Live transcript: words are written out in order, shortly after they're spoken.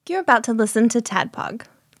You're about to listen to Tadpog.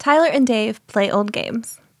 Tyler and Dave play old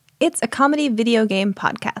games. It's a comedy video game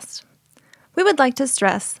podcast. We would like to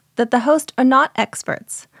stress that the hosts are not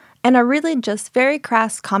experts and are really just very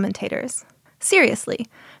crass commentators. Seriously,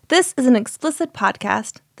 this is an explicit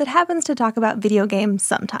podcast that happens to talk about video games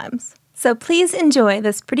sometimes. So please enjoy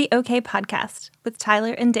this pretty okay podcast with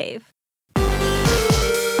Tyler and Dave.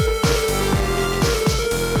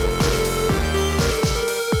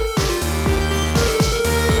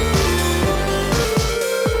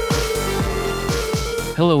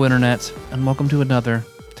 Hello, Internet, and welcome to another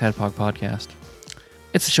Tadpog podcast.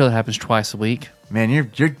 It's a show that happens twice a week. Man, you're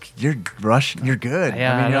rushing. You're good.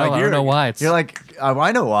 Yeah, I know. I don't know why. You're like,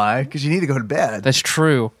 I know why, because you need to go to bed. That's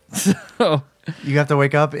true. So You have to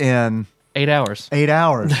wake up in 8 hours. 8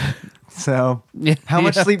 hours. So, how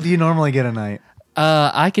much sleep do you normally get a night?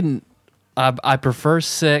 I prefer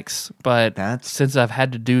 6, but since I've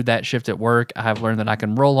had to do that shift at work, I've learned that I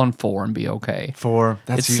can roll on 4 and be okay. 4.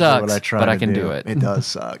 That's it usually sucks, what I try but to I can do. do it. It does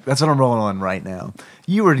suck. That's what I'm rolling on right now.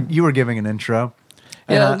 You were giving an intro.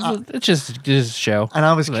 Yeah, it's just a show. And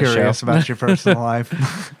I was curious about your personal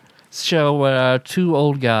life. Show two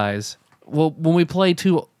old guys. Well, when we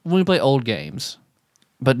play old games,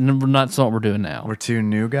 but not what we're doing now. We're two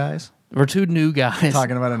new guys. We're two new guys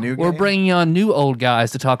Talking about a new game. We're bringing on new old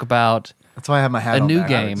guys to talk about. That's why I have my hat a on. new back.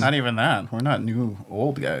 game. Not even that. We're not new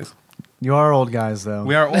old guys. You are old guys, though.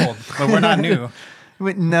 We are old, but we're not new.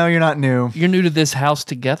 Wait, no, you're not new. You're new to this house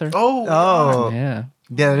together. Oh. Yeah.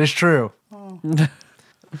 Yeah, that is true.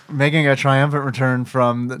 Making a triumphant return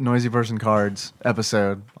from the Noisy Person Cards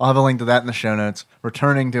episode. I'll have a link to that in the show notes.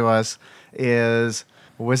 Returning to us is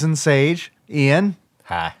Wizened Sage, Ian.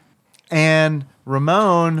 Hi. And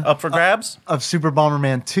Ramon. Up for grabs? Of Super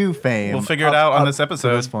Bomberman 2 fame. We'll figure it out on this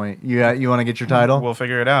episode. At this point. You want to get your title? We'll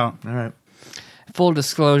figure it out. All right. Full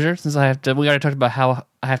disclosure, since we already talked about how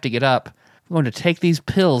I have to get up, I'm going to take these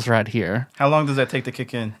pills right here. How long does that take to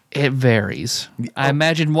kick in? It varies. I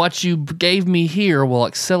imagine what you gave me here will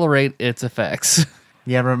accelerate its effects.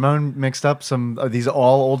 Yeah, Ramon mixed up some of these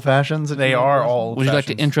all old fashions. They are all Would you like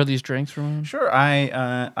to intro these drinks, Ramon? Sure,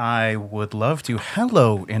 I would love to.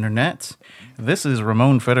 Hello, Internet. This is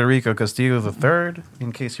Ramon Federico Castillo III,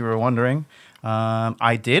 in case you were wondering.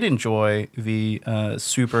 I did enjoy the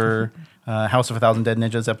Super House of a Thousand Dead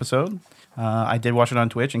Ninjas episode. I did watch it on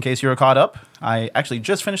Twitch. In case you were caught up, I actually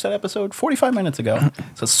just finished that episode 45 minutes ago.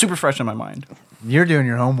 So it's super fresh in my mind. You're doing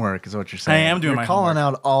your homework, is what you're saying. I am doing my calling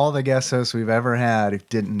homework. out all the guest hosts we've ever had who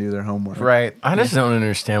didn't do their homework. Right. I just don't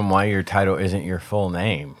understand why your title isn't your full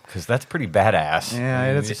name, because that's pretty badass. Yeah, I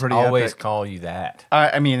mean, it's just pretty always epic. call you that.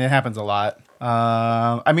 I mean, it happens a lot.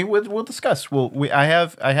 We'll discuss. I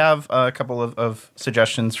have a couple of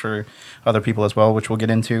suggestions for other people as well, which we'll get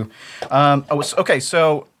into.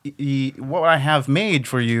 So what I have made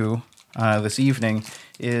for you this evening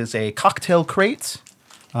is a cocktail crate,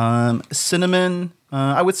 cinnamon.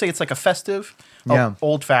 I would say it's like a festive,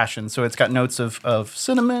 old fashioned. So it's got notes of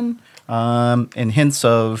cinnamon. And hints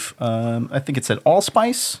of, I think it said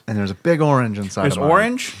allspice. And there's a big orange inside. There's of mine.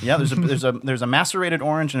 orange. Yeah, there's a macerated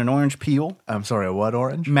orange and an orange peel. I'm sorry, a what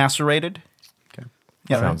orange? Macerated. Okay.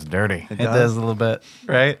 Yeah, Sounds dirty. it does a little bit,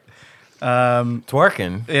 right? It's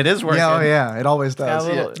working. It is working. Yeah, yeah, it always does.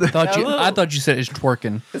 I thought you said it's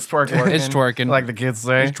twerking. It's twerking. It's twerking. Like the kids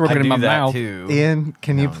say. It's twerking I in do my that mouth. too. Ian,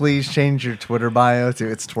 can you please change your Twitter bio to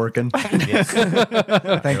 "It's twerking"? Yes.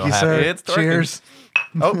 Thank You'll you, have sir. it. It's twerking. Cheers.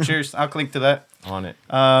 Oh, cheers. I'll clink to that. On it.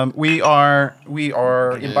 We are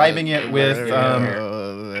imbibing it with I'm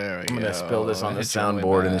going to spill this on the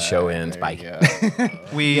soundboard and the show ends. Bye.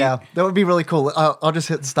 Yeah, that would be really cool. I'll just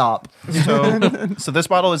hit stop. So this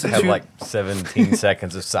bottle is a Have two, like 17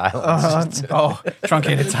 seconds of silence.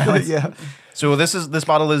 truncated silence. Yeah. So this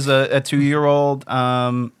bottle is a 2-year-old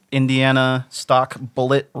Indiana stock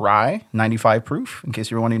bullet rye, 95 proof. In case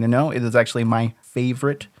you were wanting to know, it is actually my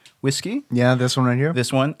favorite whiskey. Yeah, this one right here.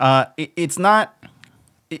 This one, it's not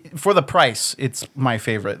for the price. It's my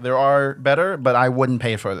favorite. There are better, but I wouldn't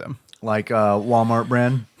pay for them. Like Walmart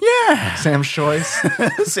brand. Yeah, Sam's Choice.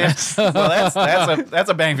 that's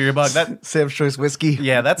a bang for your buck. Sam's Choice whiskey.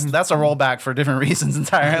 Yeah, that's a rollback for different reasons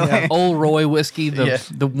entirely. Old Roy whiskey,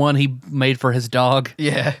 the one he made for his dog.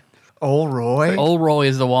 Yeah. Old Roy. Old Roy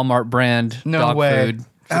is the Walmart brand dog way. food.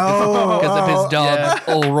 Oh, Because of his dog,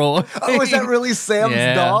 Old Roy. oh, is that really Sam's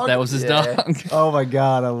yeah, dog? that was his dog. Oh my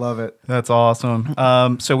god, I love it. That's awesome.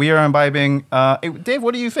 So we are imbibing. Dave,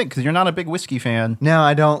 what do you think? Because you're not a big whiskey fan. No,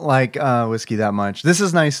 I don't like whiskey that much. This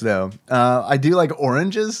is nice though. I do like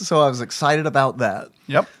oranges, so I was excited about that.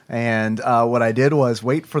 Yep. And what I did was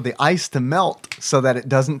wait for the ice to melt so that it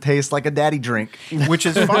doesn't taste like a daddy drink. Which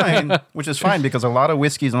is fine. Which is fine because a lot of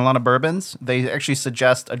whiskeys and a lot of bourbons, they actually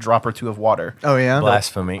suggest a drop or two of water. Oh, yeah?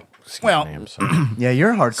 Blasphemy. Excuse Well, me, I'm sorry. Yeah,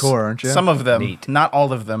 you're hardcore, aren't you? Some of them, Neat. not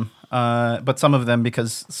all of them, but some of them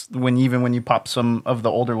because when you pop some of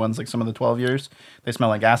the older ones, like some of the 12 years, they smell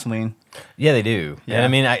like gasoline. Yeah, they do. Yeah. And I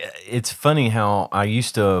mean, it's funny how I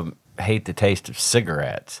used to hate the taste of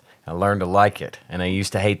cigarettes. I learned to like it, and I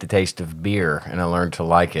used to hate the taste of beer, and I learned to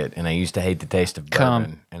like it, and I used to hate the taste of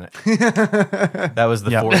bourbon. And that was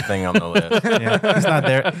the fourth thing on the list. Yeah, he's not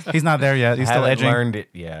there. He's not there yet. He's I still haven't edging. learned it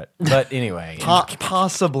yet. But anyway,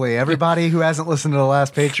 Possibly. Everybody who hasn't listened to the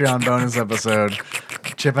last Patreon bonus episode,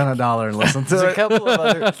 chip in $1 and listen to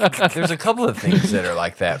it. there's a couple of things that are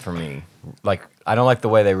like that for me. Like, I don't like the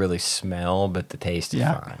way they really smell, but the taste is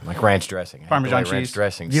fine. Like ranch dressing. I hate the Parmesan way ranch cheese.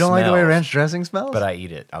 dressing You don't like the way smells, ranch dressing smells? but I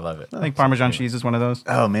eat it. I love it. I think Parmesan cheese is one of those.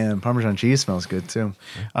 Oh, man. Parmesan cheese smells good, too.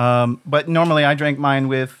 But normally I drank mine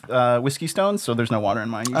with whiskey stones, so there's no water in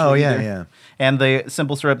mine. Usually Oh, yeah, either. yeah. And the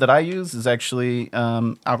simple syrup that I use is actually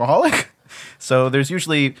alcoholic. So there's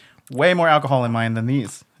usually way more alcohol in mine than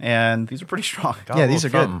these, and these are pretty strong. Got Yeah, a these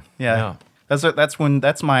little are good. something. Yeah.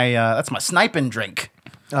 That's my sniping drink.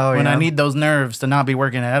 Oh, When yeah. I need those nerves to not be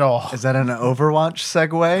working at all. Is that an Overwatch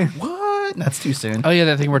segue? What? That's too soon. Oh yeah,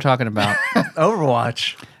 that thing we're talking about.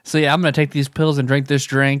 Overwatch. So yeah, I'm gonna take these pills and drink this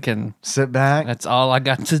drink, and Sit back. that's all I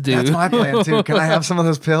got to do. That's my plan, too. Can I have some of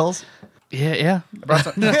those pills? yeah. I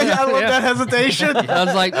love that hesitation. I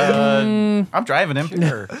was like, I'm driving him.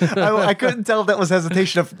 I couldn't tell if that was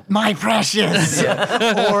hesitation of my precious,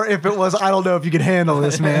 or if it was I don't know if you could handle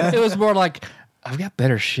this, man. it was more like I've got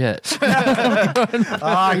better shit.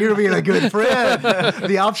 You're being a good friend.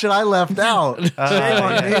 The option I left out. Shame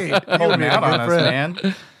on me. Holding being a out good on us, friend.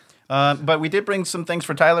 man. But we did bring some things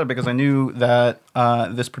for Tyler because I knew that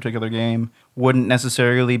this particular game wouldn't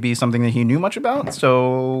necessarily be something that he knew much about.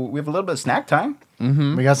 So we have a little bit of snack time.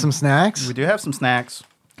 We got some snacks. We do have some snacks.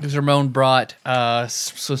 Because Ramon brought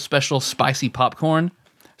so special spicy popcorn,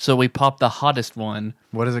 so we popped the hottest one,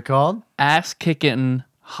 What is it called? ass kicking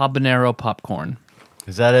habanero popcorn.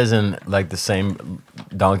 Is that as in like the same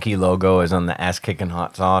donkey logo as on the ass kicking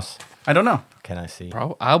hot sauce? I don't know. Can I see?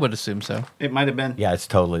 I would assume so. It might have been. Yeah, it's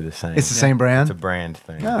totally the same. It's the same brand. It's a brand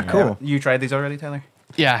thing. Oh, Yeah. cool. You tried these already, Tyler?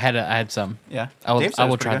 Yeah, I had some. Yeah. I will Dave said it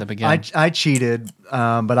was try pretty them good. again. I cheated,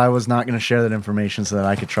 but I was not going to share that information so that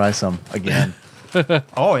I could try some again.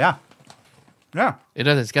 Oh, yeah. Yeah. It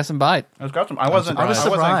does. It's got some bite. It's got some. I wasn't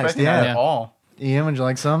surprised, expecting that yeah. at all. Ian, would you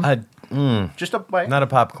like some? Just a bite. Not a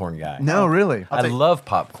popcorn guy. No, really. I take- love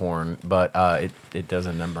popcorn, but it does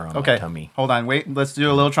a number on my Okay, tummy. hold on. Wait, let's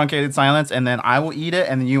do a little truncated silence, and then I will eat it,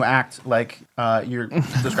 and then you act like you're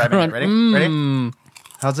describing it. Ready? Ready?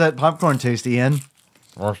 How's that popcorn taste, Ian?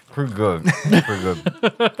 Well, it's pretty good. Pretty good.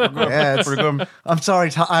 Yeah, it's Pretty good. I'm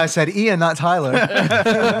sorry, I said Ian, not Tyler.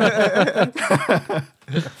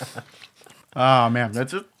 Oh man,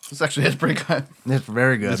 that's it. This actually is pretty good. It's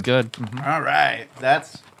very good. It's good. All right,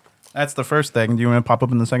 that's the first thing. Do you want to pop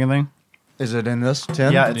up in the second thing? Is it in this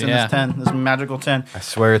tin? Yeah, it's in Yeah. this 10. This magical 10. I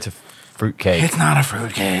swear it's a fruitcake. It's not a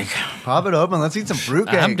fruitcake. Pop it open. Let's eat some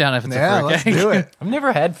fruitcake. I'm down if it's a yeah, let's fruitcake. do it. I've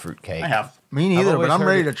never had fruitcake. I have. Me neither, but I'm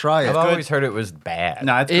ready to try I've it. always heard it was bad.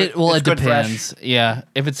 No, it's good. It It's good fresh. depends. Yeah,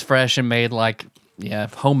 if it's fresh and made like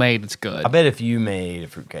homemade, it's good. I bet if you made a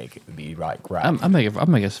fruitcake, it would be right. I'll make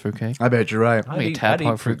a fruitcake. I bet you're right. I'll make a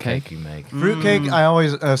tadpog fruitcake. You make. Fruitcake, I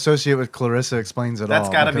always associate with Clarissa Explains It That's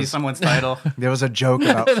All. got to be because someone's title. There was a joke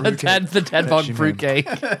about the fruitcake. the tadpog she made.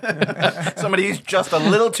 fruitcake. Somebody who's just a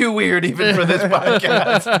little too weird even for this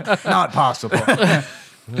podcast. Not possible.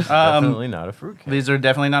 Definitely not a fruitcake. These are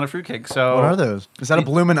definitely not a fruitcake. So What are those? Is that a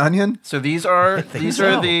bloomin' onion? So these are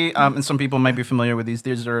the and some people might be familiar with these.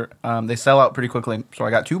 These are they sell out pretty quickly. So I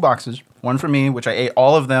got 2 boxes. One for me, which I ate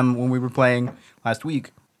all of them when we were playing last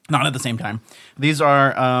week. Not at the same time. These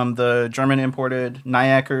are the German imported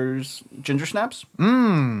Nyackers ginger snaps.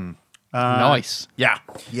 Nice. Yeah,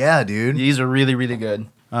 Yeah, dude. these are really really good.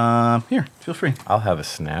 Here, feel free. I'll have a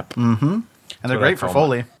snap. And they're what I great for call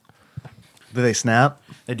Foley. Do they snap?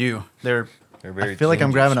 They do. They're They're very I feel like I'm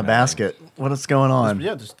ginger grabbing a smelling. basket. What is going on?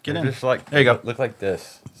 yeah, just get They're in. just like There you go. Look like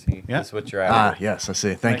this. See, Yeah. that's what you're Ah, after. yes, I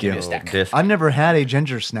see. Thank you. you a stack. Disc. I've never had a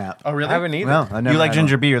ginger snap. Oh really? I haven't either. No, I never You like had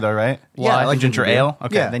ginger one. beer though, right? Yeah, I like ginger beer. ale.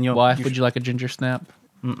 Okay, Yeah. then you'll. Why you would you like a ginger snap?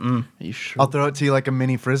 Are you sure? I'll throw it to you like a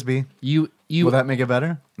mini frisbee. You You Will that make it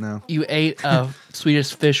better? No. you ate a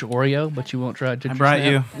Swedish fish Oreo, but you won't try ginger I brought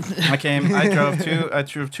snap? you. I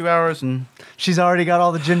drove 2 hours and She's already got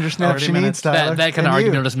all the ginger snaps 30 she minutes. needs, Tyler. That kind of And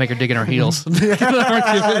argument you. will just make her dig in her heels.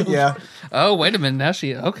 Yeah. Oh, wait a minute. Now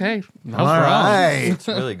she okay. I was All wrong. right. It's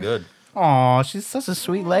really good. oh, she's such a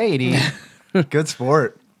sweet lady. Good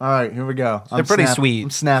sport. All right, here we go. They're pretty sweet I'm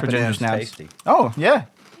snapping for ginger in. snaps. Tasty. Oh yeah,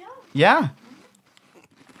 yeah.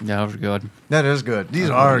 Yeah, that was good. That is good. These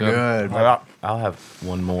are good. good. I'll have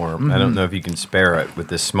one more. I don't know if you can spare it with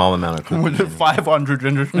this small amount of cookies. With 500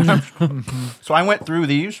 ginger snaps. So I went through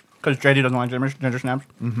these because JD doesn't like ginger snaps.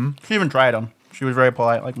 She even tried them. She was very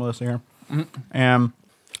polite, like Melissa here. And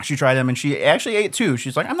she tried them, and she actually ate two.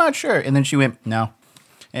 She's like, I'm not sure. And then she went, no.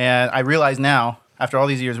 And I realize now, after all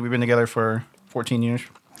these years, we've been together for 14 years.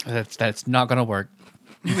 That's not gonna work.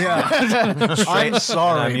 Yeah. I'm I'm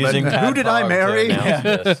sorry, but using who did I Tadpog to marry?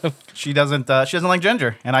 announce this. She doesn't like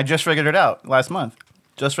ginger, and I just figured it out last month.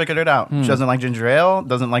 Just figured it out. She doesn't like ginger ale,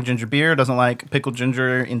 doesn't like ginger beer, doesn't like pickled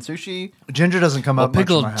ginger in sushi. Ginger doesn't come Well, up much in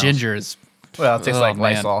pickled my house. ginger is Well, it tastes like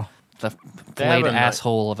man. Lysol. the They have flayed a ni-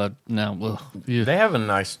 asshole of a no. Ugh. Ew. They have a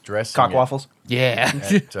nice dressing. Cock waffles. Yeah.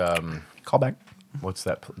 At, Call back. what's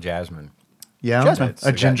that? Jasmine. Yeah, Jasmine. It's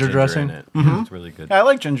a got ginger dressing. in it. Yeah, it's really good. Yeah, I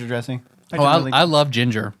like ginger dressing. I love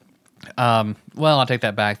ginger. Well, I'll take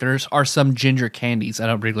that back. There are some ginger candies I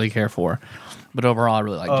don't really care for, but overall, I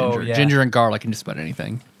really like Oh, ginger. yeah. Ginger and garlic and just about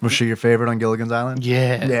anything. Was she your favorite on Gilligan's Island?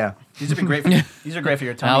 Yeah. Yeah. These have been great. These are great for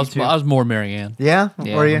your tummy I was too. I was more Marianne. Yeah?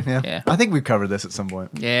 Yeah. Were you? Yeah. Yeah. I think we've covered this at some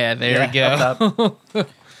point. Yeah, there we Yeah, go. up top.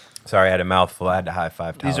 Sorry, I had a mouthful. I had to high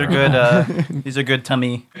five. These are Tyler. good. These are good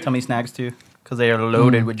tummy snacks too, because they are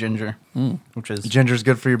loaded with ginger, which is Ginger's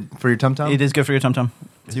good for your tum tum. it is good for your tum tum.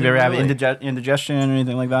 Do you ever have really? indigestion or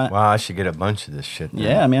anything like that? Wow, I should get a bunch of this shit. then.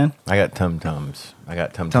 Yeah, man. I got tum tums. I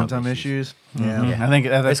got tum Tum tum issues. Yeah. I think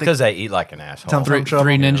It's because I eat like an asshole. Tum tum trouble.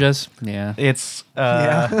 Three ninjas. Yeah. it's.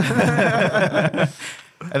 Yeah.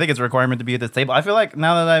 I think it's a requirement to be at this table. I feel like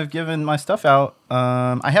now that I've given my stuff out,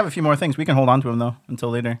 I have a few more things. We can hold on to them though until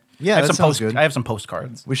later. Yeah, I have that some sounds good. I have some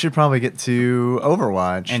postcards We should probably get to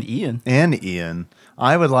Overwatch. and Ian. And Ian.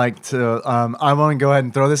 I would like to I want to go ahead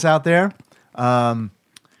and throw this out there.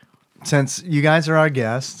 Since you guys are our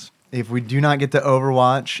guests, if we do not get to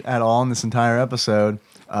Overwatch at all in this entire episode,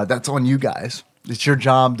 that's on you guys. It's your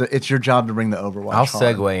job to bring the Overwatch I'll home.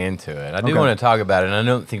 segue into it. I do Okay. want to talk about it, and I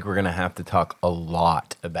don't think we're going to have to talk a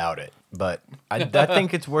lot about it, but I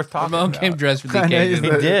think it's worth talking Ramon about. came dressed for the I know, occasion. He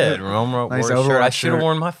The- did. Ramon nice wore a shirt. I Overwatch should have shirt.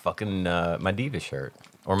 worn my fucking my Diva shirt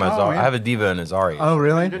or my Oh, Zarya. yeah. I have a Diva and a Zarya. Oh,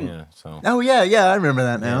 really? Yeah. So. Oh, yeah, I remember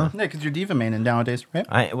that now. Yeah, because you're diva man nowadays, right?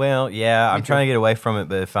 I'm trying to get away from it,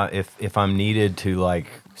 but if I'm needed to like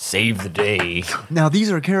save the day, Now,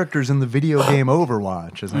 these are characters in the video game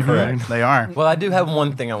Overwatch, isn't that correct? They are. well, I do have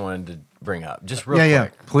one thing I wanted to bring up, just real Yeah,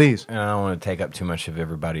 quick. please. And I don't want to take up too much of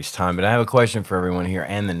everybody's time, but I have a question for everyone here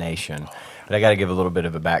and the nation. But I got to give a little bit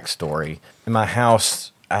of a backstory. In my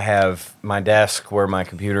house, I have my desk where my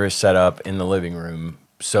computer is set up in the living room.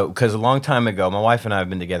 So, because a long time ago, my wife and I have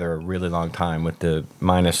been together a really long time,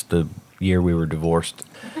 minus the year we were divorced,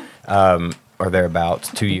 or thereabouts.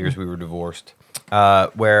 2 years we were divorced.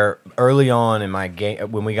 Where early on in my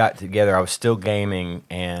game, when we got together, I was still gaming,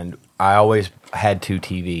 and I always had two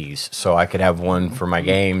TVs, so I could have one for my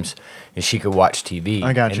games, and she could watch TV.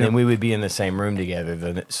 I got and you. then we would be in the same room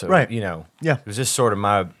together. So Right. Yeah, Yeah. it was just sort of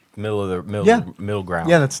my Yeah. middle ground.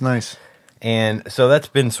 Yeah, that's nice. And so that's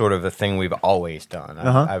been sort of a thing we've always done.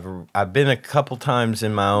 Uh-huh. I've been a couple times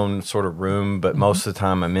in my own sort of room, but most of the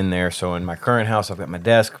time I'm in there. So in my current house, I've got my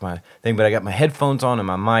desk, my thing, but I got my headphones on and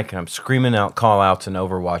my mic, and I'm screaming out call outs and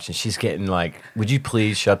Overwatch, and she's getting like, "Would you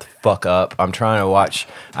please shut the fuck up? I'm trying to watch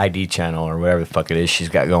ID channel or whatever the fuck it is she's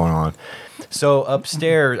got going on." So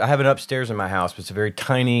upstairs, I have an upstairs in my house, but it's a very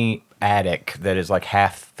tiny attic that is like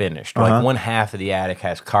half finished. Uh-huh. Like one half of the attic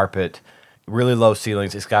has carpet, really low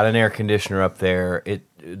ceilings. It's got an air conditioner up there.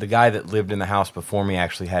 The guy that lived in the house before me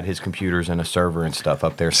actually had his computers and a server and stuff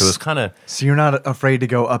up there. So it's kind of So you're not afraid to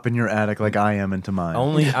go up in your attic like I am into mine.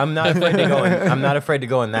 I'm not afraid to go in. I'm not afraid to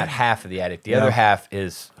go in that half of the attic. The Yeah. other half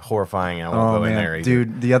is horrifying. I won't Oh go in there man, either.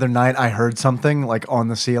 dude! The other night I heard something like on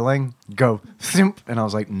the ceiling go, thump, and I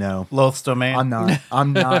was like, "No, Loath's domain.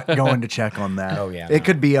 I'm not going to check on that. Oh, yeah, it no.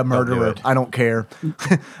 could be a Don't do murderer. it. I don't care.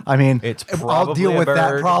 I mean, It's I'll deal probably a with that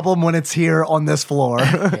bird. problem when it's here on this floor.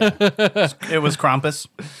 It was Krampus.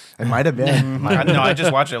 It might have been. I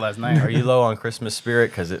just watched it last night. Are you low on Christmas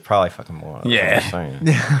spirit? Because it probably fucking was. Yeah.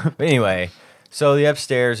 But anyway, so the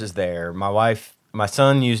upstairs is there. My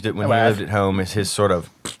son used it when he Laugh. lived at home as his sort of,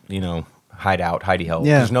 hideout, hidey hole.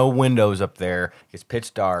 Yeah. There's no windows up there. It's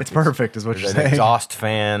pitch dark. It's perfect, is what there's you're an saying. exhaust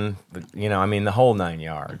fan. I mean, the whole 9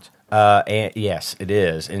 yards. And yes, it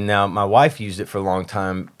is. And now my wife used it for a long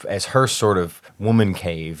time as her sort of woman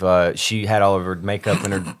cave. She had all of her makeup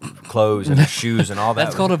and her clothes and her shoes and all that.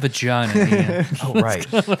 That's called a vagina. Ian. Oh, right.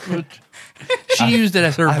 She used it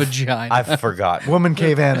as her vagina. I forgot. Woman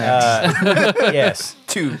cave annex. Yes,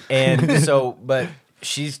 2. And so, but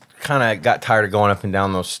she's kind of got tired of going up and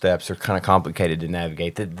down those steps. They're kind of complicated to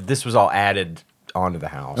navigate. This was all added onto the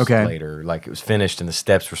house later. Like, it was finished and the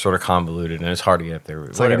steps were sort of convoluted and it's hard to get up there.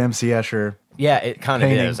 It's like an MC Escher. Yeah, it kind of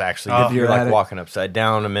painting. is, actually. Oh. You're You're like at it. walking upside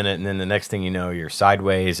down a minute, and then the next thing you know, you're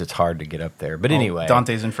sideways. It's hard to get up there. But anyway.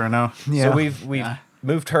 Dante's Inferno. Yeah. So we've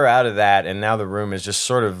moved her out of that, and now the room is just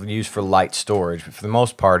sort of used for light storage. But for the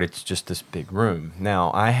most part, it's just this big room.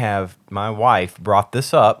 Now, my wife brought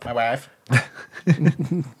this up. My wife.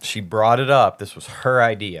 She brought it up. This was her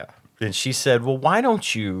idea. And she said, well, why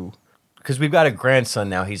don't you... Because we've got a grandson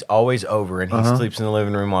now. He's always over, and he sleeps in the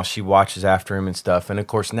living room while she watches after him and stuff. And, of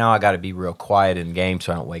course, now I got to be real quiet in games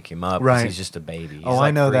so I don't wake him up. 'Cause Right. he's just a baby. He's Oh, I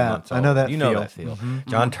like know 3 that. months I know old. that You know feel. that feel.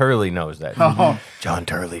 John Turley knows that. John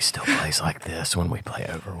Turley still plays like this when we play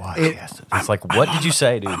Overwatch. It's like, what did you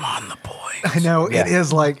say, dude? I'm on the point. I know Yeah. it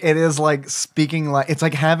is like speaking like it's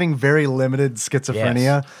like having very limited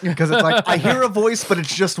schizophrenia because it's like I hear a voice but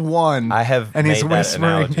it's just one. I have and he's made that whispering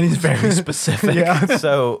analogy. and he's very Specific. yeah.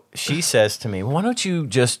 So she says to me, why don't you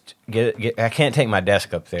just get I can't take my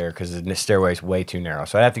desk up there because the stairway is way too narrow.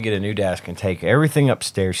 So I'd have to get a new desk and take everything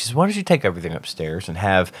upstairs. She says, why don't you take everything upstairs and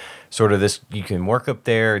have sort of this, you can work up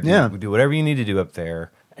there, do whatever you need to do up there.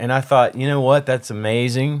 And I thought, you know what? That's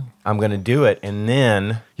amazing. I'm going to do it. And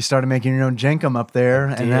then You started making your own Jenkum up there,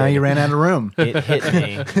 and now you ran out of room. it hit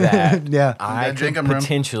me that Yeah. I That could Jenkum room.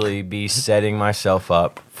 potentially be setting myself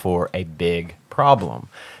up for a big problem.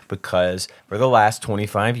 Because for the last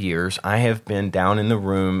 25 years, I have been down in the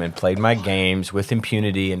room and played my games with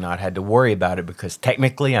impunity and not had to worry about it because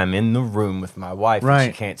technically I'm in the room with my wife. Right.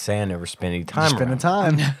 And she can't say I never spent any time Spending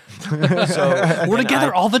around. time. So, We're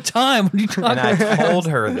together all the time. What are you talking and I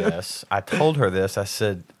told her this. I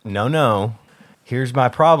said, no, here's my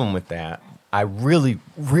problem with that. I really,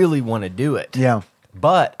 really want to do it. Yeah.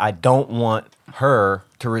 But I don't want her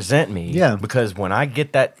to resent me. Yeah. Because when I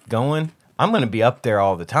get that going, I'm going to be up there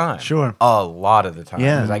all the time. Sure. A lot of the time.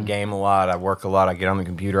 Yeah. Because I game a lot. I work a lot. I get on the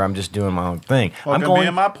computer. I'm just doing my own thing. Welcome I'm going,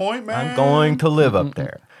 to my point, man. I'm going to live up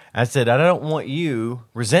there. I said, I don't want you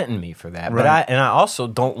resenting me for that. But Right. I also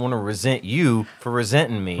don't want to resent you for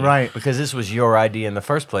resenting me. Right. Because this was your idea in the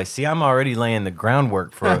first place. See, I'm already laying the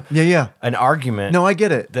groundwork for Yeah. an argument No, I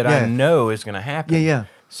get it. that Yeah. I know is going to happen. Yeah.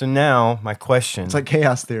 So now my question It's like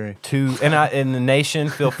chaos theory. and the nation,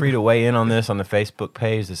 feel free to weigh in on this on the Facebook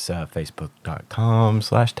page. It's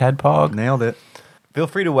facebook.com/tadpog. Nailed it. Feel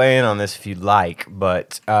free to weigh in on this if you'd like,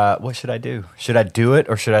 but what should I do? Should I do it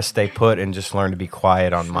or should I stay put and just learn to be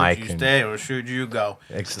quiet on mic? Should you stay or should you go?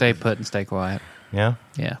 Stay put and stay quiet. Yeah?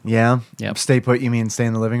 Yeah. Yeah. Yep. Stay put. You mean stay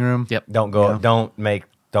in the living room? Yep. Don't go Yeah.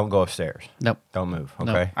 don't go upstairs. Nope. Don't move,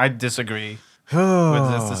 No. okay? I disagree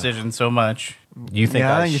with this decision so much. You think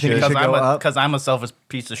Yeah, I you should? think should go up. Because I'm a selfish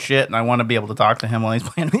piece of shit and I want to be able to talk to him while he's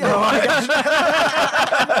playing. Fair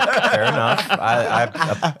enough.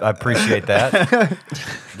 I appreciate that.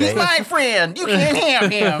 He's my friend. You can't have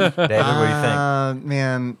him. David, what do you think?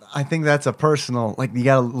 Man, I think that's a personal. Like you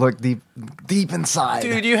gotta look deep inside.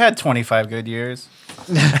 Dude, you had 25 good years.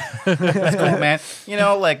 That's cool, man. You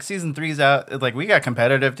know, like season 3's out. Like we got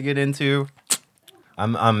competitive to get into.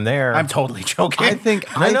 I'm there. I'm totally joking. I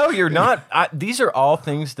think I know you're not. These are all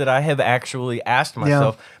things that I have actually asked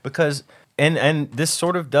myself because, and this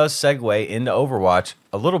sort of does segue into Overwatch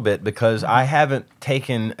a little bit because I haven't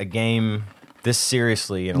taken a game this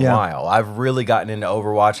seriously in a while. I've really gotten into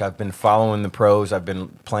Overwatch. I've been following the pros. I've been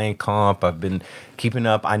playing comp. I've been keeping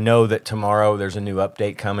up. I know that tomorrow there's a new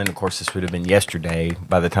update coming. Of course, this would have been yesterday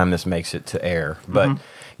by the time this makes it to air. But,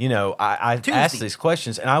 you know, I've asked these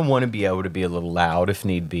questions, and I want to be able to be a little loud if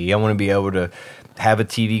need be. I want to be able to have a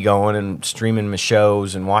TV going and streaming my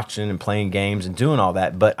shows and watching and playing games and doing all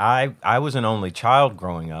that. But I was an only child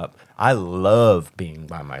growing up. I love being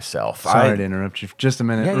by myself. Sorry to interrupt you for just a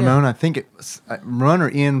minute, Yeah, Ramon. I think it Ramon or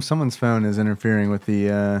Ian. Someone's phone is interfering with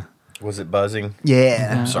the. Was it buzzing?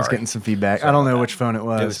 Yeah, I was Sorry. getting some feedback. Sorry I don't know about which phone it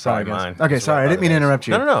was. It was Sorry, probably guys. mine. Okay, That's sorry. I what didn't mean to it is. interrupt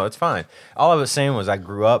you. No, it's fine. All I was saying was I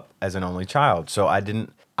grew up as an only child, so I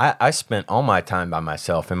didn't. I spent all my time by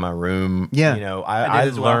myself in my room. Yeah. You know, I I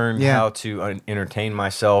did as well. learned Yeah. how to entertain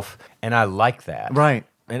myself, and I like that. Right.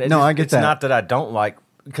 And No, I get it's that. not that I don't like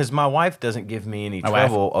because my wife doesn't give me any wife.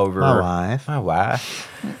 trouble over My wife. My wife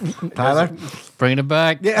Tyler? Bringing it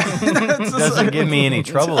back. Yeah. doesn't give me any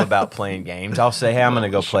trouble about playing games. I'll say, "Hey, I'm going to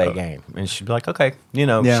go play a game," and she'd be like, "Okay,"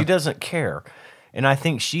 Yeah. She doesn't care, and I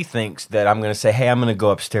think she thinks that I'm going to say, "Hey, I'm going to go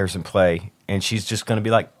upstairs and play," and she's just going to be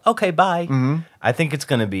like, "Okay, bye." Mm-hmm. I think it's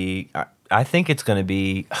going to be. I think it's going to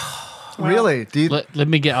be. Really? Do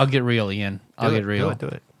you, I'll get real, Ian. I'll get real. Do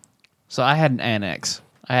it. So I had an annex.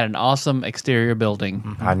 I had an awesome exterior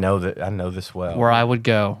building I know this well. where I would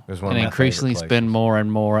go It was one and of my increasingly favorite spend more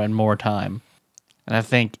and more and more time. And I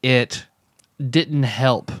think it didn't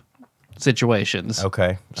help situations.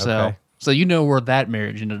 Okay. So you know where that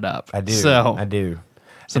marriage ended up. I do. So I do.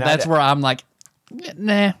 So And that's where I'm like,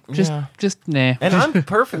 nah, just nah. And I'm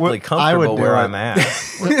perfectly I comfortable would do where it. I'm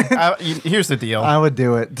at. Here's the deal. I would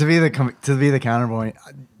do it to be the counterpoint.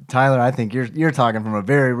 Tyler, I think you're talking from a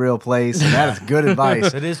very real place, and that is good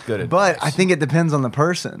advice. It is good advice. But I think it depends on the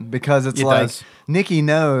person because it's It like does. Nikki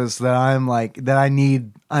knows that I'm like that. I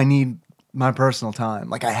need my personal time.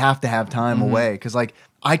 Like I have to have time away because like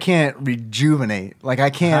I can't rejuvenate. Like I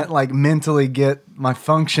can't like mentally get my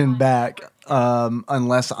function back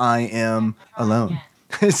unless I am alone.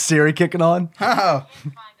 Is Siri kicking on?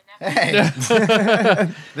 Hey,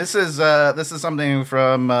 this is something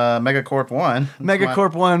from Megacorp One.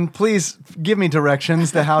 Megacorp One, please give me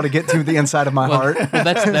directions to how to get to the inside of my heart. Well,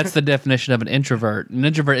 that's the definition of an introvert. An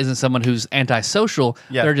introvert isn't someone who's antisocial.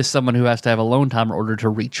 Yeah. They're just someone who has to have alone time in order to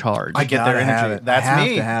recharge. I get their Gotta have energy. it. That's I have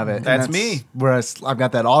me. to have it. And That's me. Whereas I've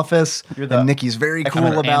got that office, You're the and Nikki's very cool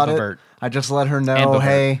extrovert. about it. Ambivert. I just let her know, Ambivert.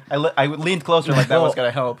 hey, I leaned closer like that was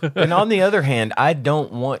gonna help. And on the other hand, I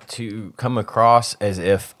don't want to come across as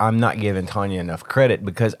if I'm not giving Tanya enough credit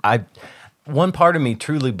because one part of me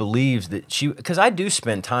truly believes that because I do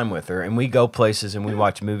spend time with her and we go places and we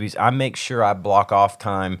watch movies. I make sure I block off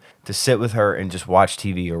time to sit with her and just watch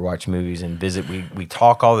TV or watch movies and visit. We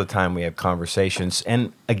talk all the time. We have conversations.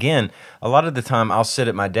 And again, a lot of the time I'll sit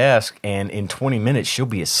at my desk and in 20 minutes she'll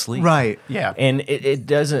be asleep. right. Yeah. And it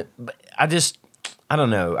doesn't, I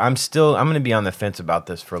don't know. I'm going to be on the fence about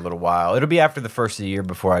this for a little while. It'll be after the first of the year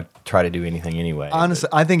before I try to do anything anyway. Honestly,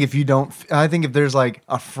 I think if there's like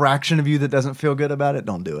a fraction of you that doesn't feel good about it,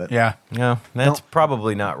 don't do it. Yeah. No, that's Don't-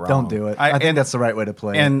 probably not wrong. Don't do it. I think that's the right way to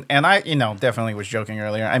play it. And I, definitely was joking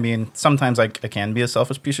earlier. I mean, sometimes I can be a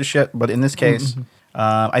selfish piece of shit, but in this case,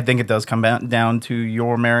 I think it does come down to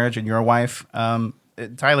your marriage and your wife.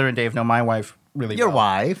 Tyler and Dave know my wife really Your well.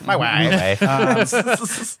 wife. My wife.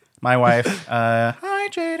 Okay. My wife. Hi,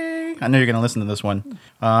 JD. I know you're going to listen to this one.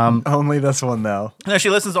 Only this one though. No,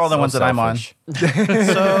 she listens to all the ones that I'm on. So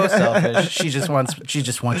selfish. She just wants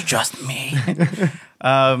just me.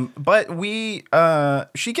 But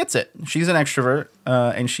she gets it. She's an extrovert,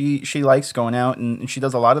 and she likes going out, and she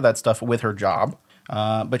does a lot of that stuff with her job.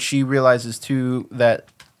 But she realizes too that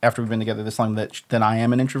after we've been together this long that I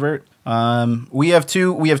am an introvert. We have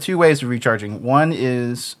two ways of recharging. One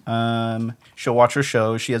is she'll watch her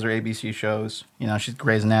shows. She has her ABC shows. She's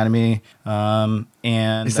Grey's Anatomy.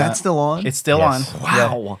 And Is that still on? It's still Yes. on.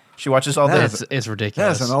 Wow. Yeah. She watches all That the. It's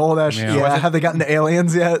ridiculous. That's an old ass. Yeah. Have they gotten to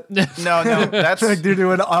aliens yet? No, that's. Like they're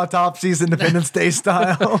doing autopsies, Independence Day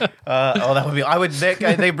style. That would be. I would.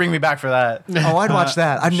 They bring me back for that. Oh, I'd watch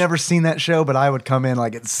that. I've never seen that show, but I would come in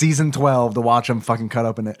like at season 12 to watch them fucking cut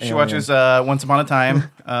open. She watches Once Upon a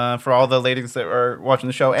Time for all the ladies that are watching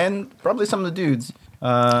the show, and probably some of the dudes.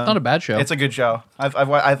 Not a bad show. It's a good show.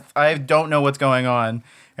 I don't know what's going on,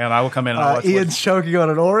 and I will come in and I'll watch. Ian's choking on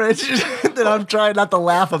an orange, and I'm trying not to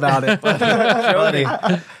laugh about it. Buddy.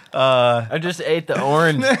 I just ate the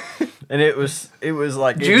orange, and it was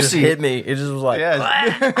like it just Juicy. hit me. It just was like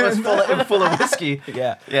Yeah, it was full of whiskey.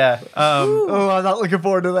 yeah. Yeah. Oh, I'm not looking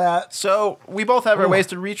forward to that. So we both have our ways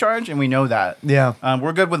to recharge, and we know that. Yeah.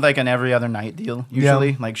 We're good with like an every other night deal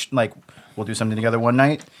usually. Yeah. Like we'll do something together one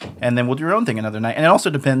night, and then we'll do our own thing another night. And it also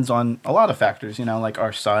depends on a lot of factors, like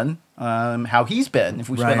our son, how he's been. If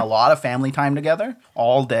we spend Right. a lot of family time together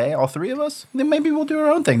all day, all three of us, then maybe we'll do our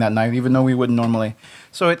own thing that night, even though we wouldn't normally.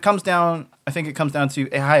 So it comes down. I think it comes down to,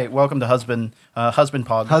 hey, hi, welcome to husband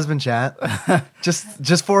pog. Husband chat.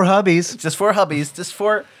 just for hubbies. Just for hubbies, just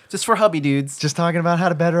for hubby dudes. Just talking about how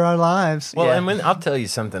to better our lives. Well, Yeah. and I'll tell you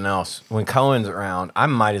something else. When Cohen's around, I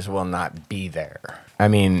might as well not be there. I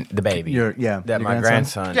mean, the baby. Your my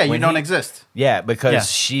grandson. Yeah, you when don't he- exist. Yeah, because Yeah.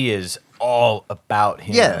 she is all about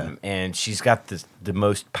him. Yeah. And she's got the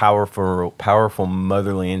most powerful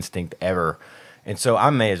motherly instinct ever. And so I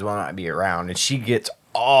may as well not be around. And she gets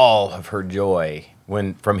all of her joy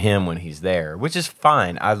from him when he's there, which is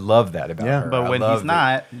fine. I love that about Yeah. her. But I when love he's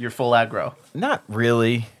not, you're full aggro. Not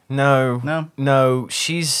really. No. No? No.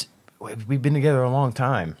 we've been together a long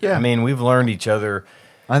time. Yeah. I mean, we've learned each other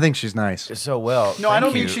I think she's nice. so well. No, I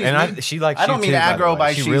don't Thank mean you. she's and mean. she likes I don't you mean too, aggro the by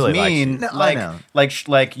way. she's really likes you. mean. No, I know.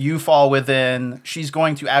 like you fall within. She's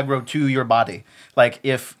going to aggro to your body. Like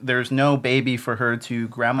if there's no baby for her to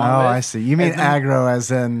grandma. Oh, with, I see. You mean and then, aggro as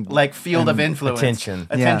in like field of influence, Attention.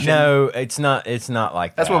 Yeah. No, it's not. It's not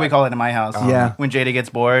like That's that. what we call it in my house. Yeah. When Jada gets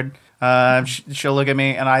bored, she'll look at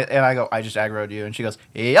me and I go, I just aggroed you, and she goes,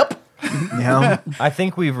 yep. I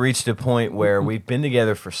think we've reached a point where we've been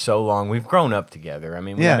together for so long. We've grown up together. I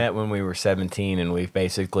mean, we Yeah. met when we were 17, and we've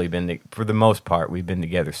basically been, for the most part, we've been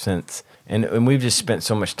together since. And we've just spent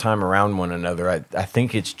so much time around one another. I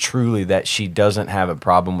think it's truly that she doesn't have a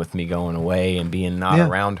problem with me going away and being not Yeah.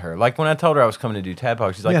 around her. Like when I told her I was coming to do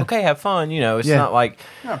Tadpog, she's like, Yeah. okay, have fun. You know, it's Yeah. not like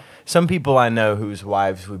some people I know whose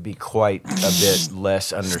wives would be quite a bit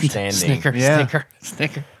less understanding. Snicker, Yeah.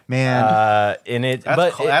 snicker. Man. And it, That's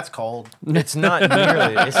but cold. it- That's cold. it's not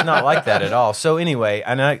nearly. It's not like that at all. So anyway,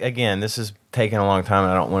 and again, this is taking a long time.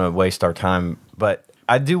 And I don't want to waste our time, but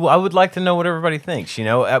I do. I would like to know what everybody thinks. You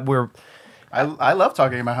know, I love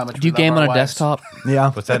talking about how much. Do you we love game our on a wives. desktop?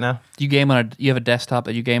 yeah. what's that now? Do you game on a? You have a desktop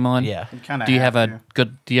that you game on? Yeah. You kinda Do you have have a to.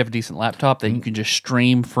 good? Do you have a decent laptop that you can just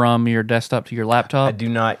stream from your desktop to your laptop? I do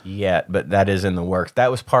not yet, but that is in the works.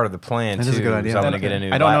 That was part of the plan That too. is a good idea. I'm going to get a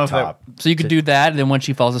new I don't know if that- laptop. So you could do that, and then when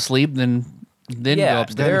she falls asleep, then go Yeah,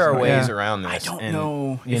 upstairs. there are ways Yeah. around this. I don't and,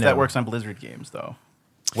 know you if that works on Blizzard games though.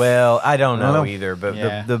 Well, I don't don't know know. either, but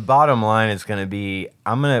Yeah. the bottom line is going to be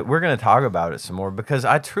we're going to talk about it some more because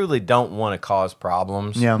I truly don't want to cause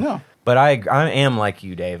problems. Yeah. No. But I am like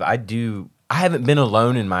you, Dave. I haven't been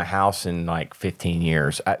alone in my house in like 15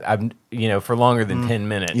 years. I've for longer than 10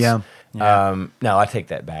 minutes. Yeah. No, I take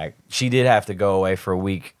that back. She did have to go away for a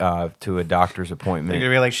week to a doctor's appointment.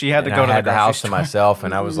 You're like she had to And go I to had the the house to grocery myself,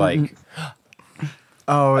 and I was like,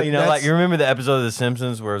 Oh, you know, that's- like you remember the episode of The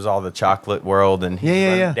Simpsons where it was all the chocolate world and he's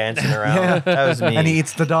Yeah. dancing around. Yeah. That was me. And he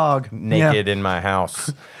eats the dog. naked in my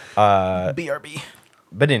house. BRB.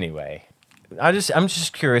 But anyway, I'm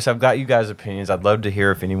just curious. I've got you guys' opinions. I'd love to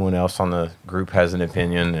hear if anyone else on the group has an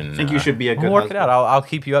opinion. And I think you should be a good we'll work husband. it out. I'll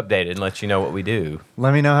keep you updated and let you know what we do.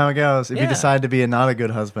 Let me know how it goes. If you Yeah. decide to be not a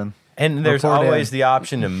good husband. And there's Report always in. the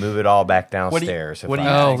option to move it all back do you- downstairs. what if do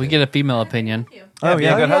you I Oh, think we it. get a female opinion. Oh, be a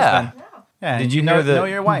yeah? good Yeah. husband. Yeah. Did you know hear the- know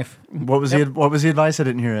your wife? What was the advice? I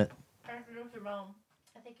didn't hear it. Ramon,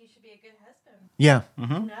 I think you should be a good husband. Yeah.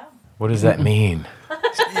 No. What does that mean?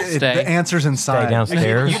 Stay. The answer's inside.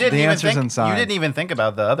 downstairs. You didn't The even answer's think, inside. You didn't even think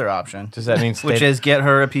about the other option, Does that mean which stay- is get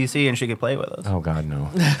her a PC and she could play with us. Oh God, no.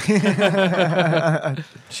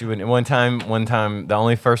 She wouldn't. One time, the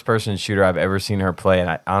only first-person shooter I've ever seen her play, and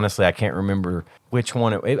I can't remember which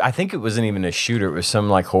one. I think it wasn't even a shooter. It was some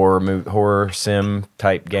like horror sim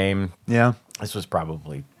type game. Yeah. This was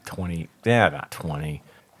probably 20. Yeah, not 20. It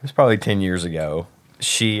was probably 10 years ago.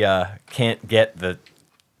 She can't get the.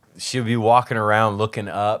 She'll be walking around looking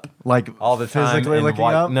up Like all the time. physically and looking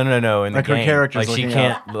up? No. In Like the her game, character's like she looking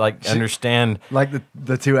can't up. like understand Like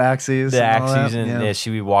the two axes. the and all axes, that? and Yeah.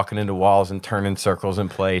 she'd be walking into walls and turning circles in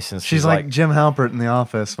place. And She's like Jim Halpert in The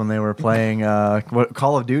Office when they were playing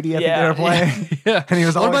Call of Duty. I think they were playing. Yeah. And he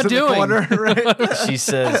was What am always I in doing? the corner. Right? she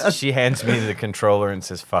says she hands me the controller and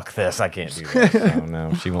says, "Fuck this, I can't do this." So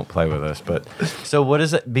no, she won't play with us. But so, what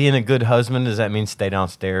is it? Being a good husband, does that mean stay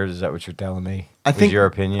downstairs? Is that what you're telling me? I think your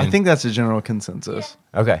opinion. I think that's a general consensus.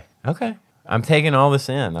 Okay. I'm taking all this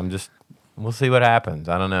in. We'll see what happens.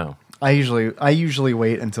 I don't know. I usually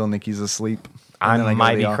wait until Nikki's asleep. and then I go to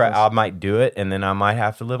might the be. office. I might do it, and then I might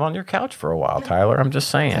have to live on your couch for a while, Tyler. I'm just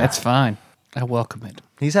saying. That's fine. I welcome it.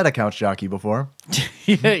 He's had a couch jockey before.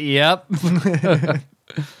 Yep.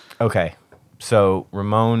 okay. So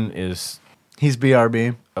Ramon is He's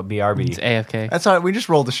BRB. a BRB. It's AFK. That's how we just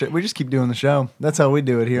roll the shit. We just keep doing the show. That's how we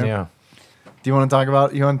do it here. Yeah. Do you want to talk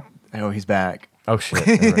about Oh, he's back. Oh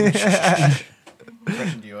shit. Shh.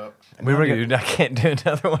 Freshened you up. We were Dude, I can't do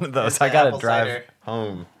another one of those. It's I the gotta apple drive cider.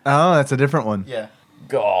 home. Oh, that's a different one. Yeah.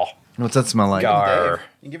 Gaw. What's that smell like? Gar. Dave.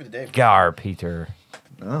 You can give it to Dave. Gar, Peter.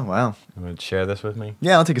 Oh, wow. You want to share this with me?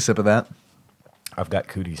 Yeah, I'll take a sip of that. I've got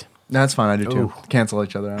cooties. That's fine. I do too. Ooh. Cancel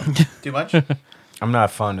each other out. Too much? I'm not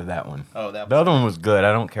fond of that one. Oh, that The other one was good.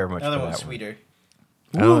 I don't care much the other for one's that sweeter. one.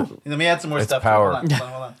 I don't- Let me add some more It's stuff. power. Hold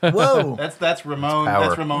on. Whoa. That's Ramon. power.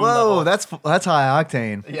 That's Ramon. Whoa, level. that's high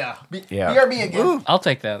octane. Yeah. Yeah. BRB again. I'll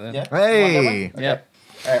take that then. Yeah. Hey. You want that one? Yep.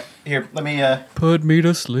 All right. Here, let me. Put me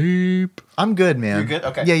to sleep. I'm good, man. You're good?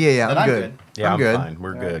 Okay. Yeah. Then I'm I'm good. good. Yeah, I'm good. fine.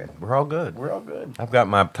 We're good. We're all good. We're all good. I've got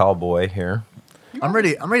my tall boy here. I'm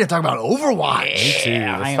ready to talk about Overwatch. Me too.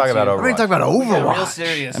 I Let's am talk about too. Overwatch. I'm ready to talk about Real Overwatch.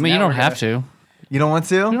 serious. I mean, you Now don't we're have to. You don't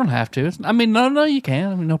want You to? don't have to. I mean, no, you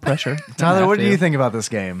can. I mean, no pressure. You don't Tyler, have what do to. you think about this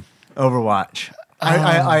game? Overwatch.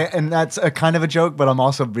 And that's a kind of a joke, but I'm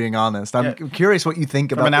also being honest. I'm curious what you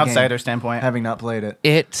think about From an the game, outsider standpoint. having not played it.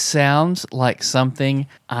 It sounds like something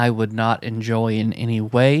I would not enjoy in any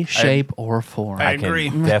way, shape, or form. I I can agree.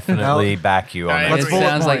 definitely back you on I that. Let's It bullet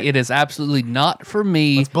sounds like point. it is absolutely not for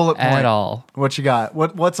me Let's bullet point. at all. What you got?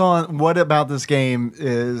 What's on? What about this game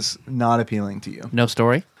is not appealing to you? No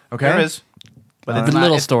story. Okay. There is. But It's a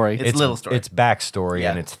little story. It's little story. It's backstory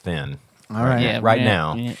Yeah. and it's thin. All right. Yeah, Right yeah,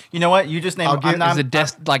 now. yeah. You know what? You just named. Is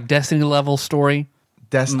it like Destiny level story?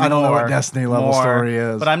 I don't know what Destiny level more, story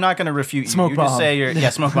is. but I'm not going to refute you. Smoke you just bomb. say your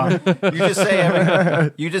smoke bomb.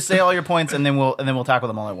 You just say all your points, and then we'll tackle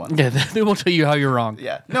them all at once. Yeah, then we'll tell you how you're wrong.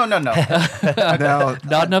 Yeah. No. no,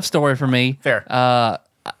 Not enough story for me. Fair.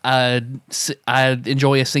 I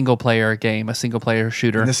enjoy a single player game, a single player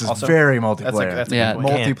shooter. and this is Also, very multiplayer. that's a Yeah. good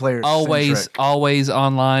point. Multiplayer. always centric. always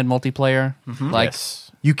online multiplayer. Like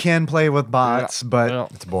Yes. You can play with bots, but well,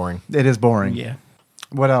 It's boring. it is boring. yeah.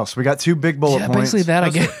 What else? We got 2 big bullet Yeah, points. basically that I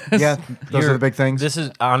guess. Yeah, those are the big things. This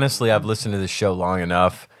is honestly, I've listened to this show long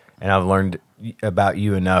enough, and I've learned about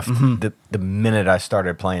you enough. The minute I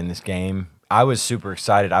started playing this game, I was super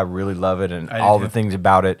excited. I really love it, and I did all too. the things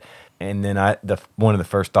about it. And then one of the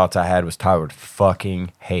first thoughts I had was Tyler would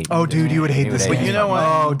fucking hate. Oh, it. dude, you would hate He this hate game. it. you know what?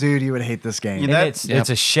 Oh, dude, you would hate this game. You And That- it's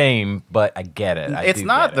a shame, but I get it. I It's do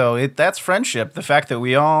not get it. though. That's friendship. The fact that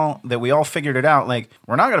we all figured it out. Like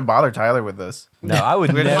we're not going to bother Tyler with this. No, I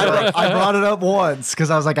would We're just never. like- I brought it up once because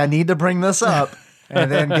I was like, I need to bring this up. And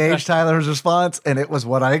then gauge Tyler's response, and it was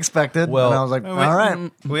what I expected. Well, and I was like, all right.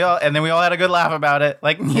 We all had a good laugh about it.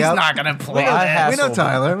 Like he's Yep. not going to play Well, I this. have- We know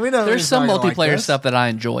Tyler. We know There's he's some not gonna like multiplayer this. stuff that I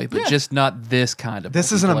enjoy, but just not this kind of.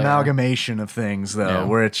 This is an multiplayer. amalgamation of things, though, Yeah.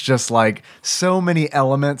 where it's just like so many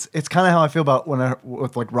elements. It's kind of how I feel about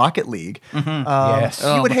with like Rocket League. Yes.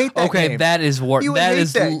 You would hate that Okay, game. that is war. You would That hate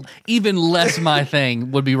is that. even less my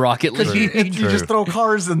thing. Would be Rocket League. You just throw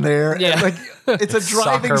cars in there. Yeah. And, like it's a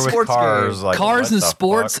driving Soccer with sports cars, game. like, Cars what and the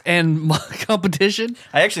sports fuck? and competition.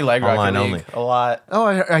 I actually like Rocket Online League only. a lot. Oh,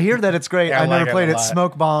 I hear that it's great. Yeah, I I never like it played a it, lot.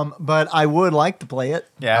 Smoke Bomb, but I would like to play it.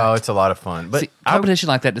 Yeah. Oh, it's a lot of fun. But See, competition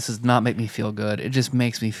like that, this does not make me feel good. It just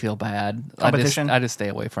makes me feel bad. Competition? I just stay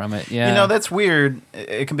away from it. Yeah. You know, that's weird.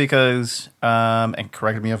 It can because, and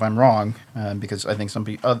correct me if I'm wrong, because I think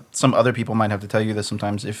some other people might have to tell you this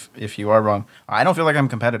sometimes if you are wrong. I don't feel like I'm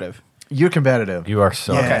competitive. You're competitive. you are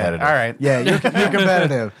so Yeah. competitive. All right. Yeah, you're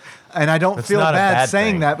competitive. And I don't It's feel not a bad bad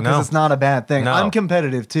saying thing. that because No. it's not a bad thing. No. I'm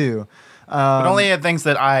competitive too. But only at things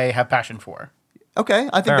that I have passion for. Okay,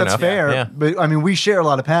 I think Fair that's enough. fair. Yeah. But I mean, we share a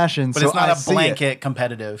lot of passion. But so it's not I a see it. blanket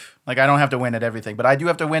competitive. Like I don't have to win at everything, but I do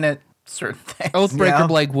have to win at certain things. Oathbreaker Yeah.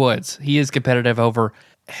 Blake Woods. He is competitive over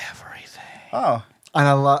everything. Oh. And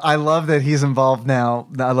I love that he's involved now.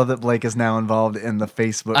 I love that Blake is now involved in the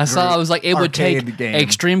Facebook. I saw. group I was like, it would arcade take game.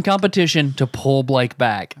 extreme competition to pull Blake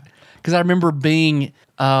back. Because I remember being,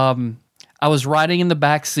 I was riding in the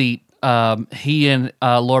back seat. He and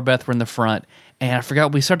Laura Beth were in the front, and I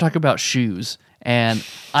forgot we started talking about shoes. And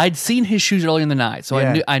I'd seen his shoes earlier in the night, so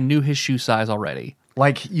Yeah. I knew his shoe size already.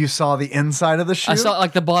 Like you saw the inside of the shoe. I saw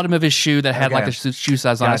like the bottom of his shoe that had like Okay. the shoe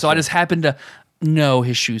size on it. So I Gotcha. just happened to know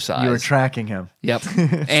his shoe size. you were tracking him. Yep.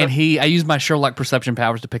 And I used my Sherlock perception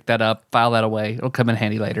powers to pick that up, file that away. It'll come in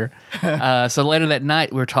handy later. So later that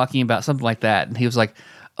night, we were talking about something like that. And he was like,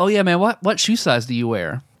 oh, yeah, man, what shoe size do you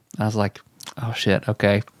wear? I was like, oh, shit,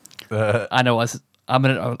 okay. I know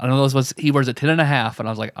he wears a 10.5. And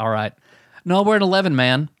I was like, all right. No, I wear an 11,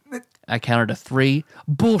 man. I counted to 3.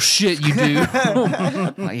 Bullshit, you do.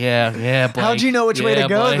 Like, yeah, Blake. How'd you know which way to Yeah,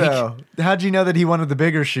 go, Blake. though? How'd you know that he wanted the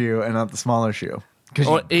bigger shoe and not the smaller shoe?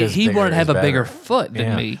 Or he bigger wanted to have is a bigger better. foot than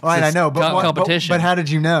Yeah. me. All right, I It's know, but competition. But how did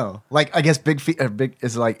you know? Like, I guess big feet.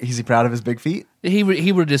 Is he proud of his big feet? He would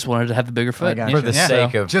have just wanted to have the bigger foot. got For the Yeah.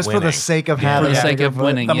 sake of Just winning. for the sake of For having the a sake bigger of foot?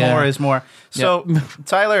 winning. The Yeah. more is more. So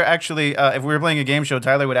Tyler actually, if we were playing a game show,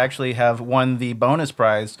 Tyler would actually have won the bonus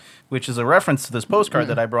prize, which is a reference to this postcard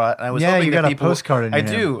that I brought. And I was Yeah, hoping you that got a people, postcard in I your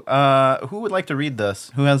do. Who would like to read this?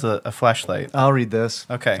 Who has a flashlight? I'll read this.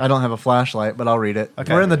 Okay. I don't have a flashlight, but I'll read it.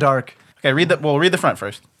 Okay. We're in the dark. Okay, read the front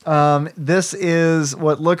first. This is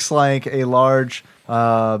what looks like a large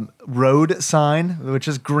road sign, which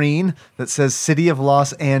is green, that says City of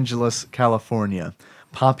Los Angeles, California.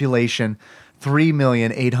 Population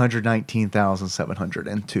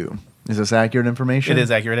 3,819,702. Is this accurate information? It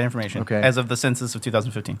is accurate information. Okay. As of the census of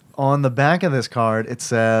 2015. On the back of this card, it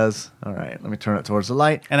says, all right, let me turn it towards the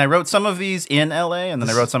light. And I wrote some of these in LA, and then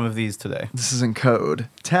I wrote some of these today. This is in code.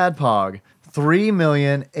 Tadpog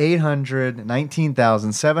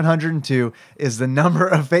 3,819,702 is the number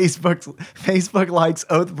of Facebook likes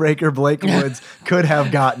Oathbreaker Blake Woods could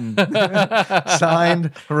have gotten.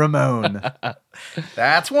 Signed, Ramon.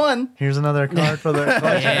 That's one. Here's another card for the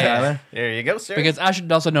collection, Tyler. There you go, sir. Because I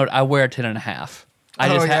should also note, I wear a 10.5. I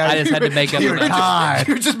just had to make up You're for that. tied.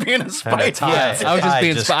 You're just being a spite. Yeah, I was just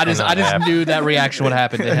being. I just knew that reaction would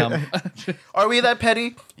happen to him. Are we that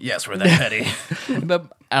petty? Yes, we're that petty. But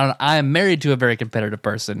I am married to a very competitive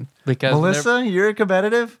person because Melissa, you're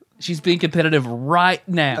competitive? she's being competitive right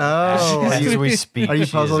now. Oh, As we speak, Are you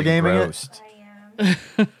she puzzle is gaming it? engrossed. I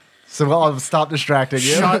am. so I'll stop distracting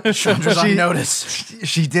you. Chandra's on notice.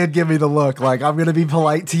 She did give me the look, like, I'm going to be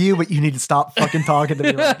polite to you, but you need to stop fucking talking to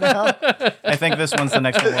me right now. I think this one's the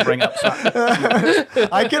next one we'll bring up. So,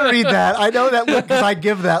 I can read that. I know that look because I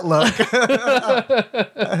give that look.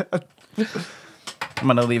 I'm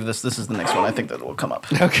going to leave this. This is the next one. I think that will come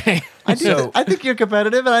up. Okay. I think you're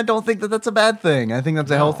competitive, and I don't think that that's a bad thing. I think that's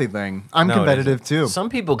a healthy thing. I'm No, it competitive, isn't. too. Some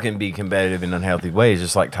people can be competitive in unhealthy ways,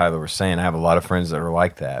 just like Tyler was saying. I have a lot of friends that are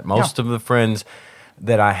like that. Most of the friends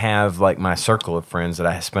that I have, like my circle of friends that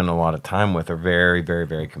I spend a lot of time with, are very, very,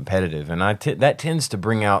 very competitive. And that tends to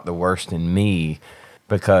bring out the worst in me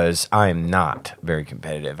because I am not very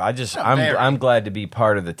competitive. I'm glad to be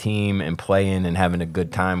part of the team and playing and having a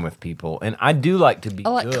good time with people. And I do like to be I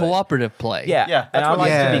like good. cooperative play. Yeah, And that's I what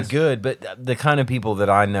like it to is. be good, but the kind of people that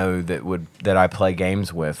I know that I play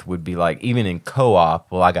games with would be like, even in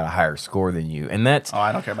co-op, well, I got a higher score than you, and that's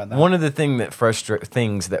I don't care about that. one of the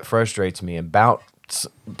things that frustrates me about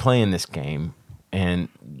playing this game, and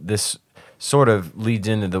this sort of leads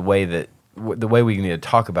into the way we need to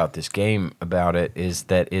talk about this game about it is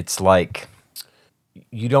that it's like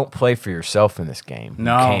you don't play for yourself in this game.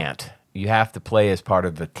 No. You can't. You have to play as part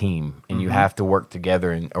of the team, and you have to work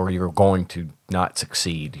together, or you're going to not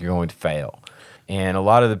succeed. You're going to fail. And a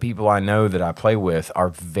lot of the people I know that I play with are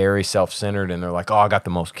very self-centered, and they're like, "Oh, I got the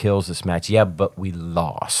most kills this match." Yeah, but we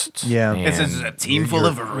lost. Yeah. And This is a team full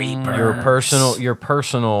of reapers. your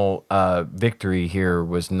personal victory here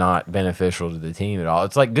was not beneficial to the team at all.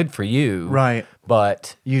 It's like good for you, Right.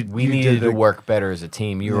 But You we did needed the- to work better as a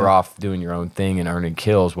team. You were off doing your own thing and earning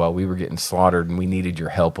kills while we were getting slaughtered, and we needed your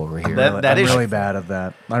help over here. That I'm is- really bad at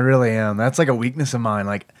that. I really am. That's like a weakness of mine.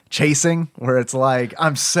 Like chasing, where it's like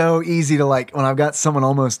I'm so easy to, like, when I've got someone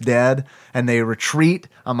almost dead and they retreat,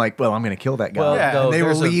 I'm like, well, I'm going to kill that guy. Well, Yeah. though, And they will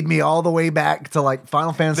there's a- lead me all the way back to like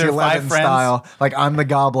Final Fantasy Their 5 XI friends. style. Like I'm the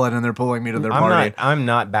goblin and they're pulling me to their party. I'm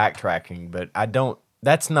not backtracking, but I don't.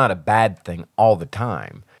 That's not a bad thing all the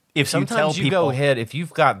time. If you Sometimes tell you people, go ahead, if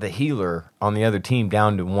you've got the healer on the other team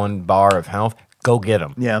down to 1 bar of health, go get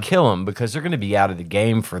them. Yeah. Kill them, because they're going to be out of the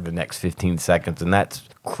game for the next 15 seconds, and that's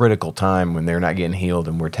critical time when they're not getting healed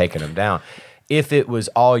and we're taking them down. If it was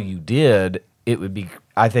all you did,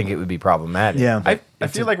 I think it would be problematic. Yeah. I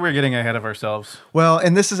feel like we're getting ahead of ourselves. Well,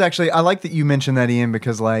 and this is actually, I like that you mentioned that, Ian,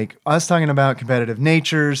 because like us talking about competitive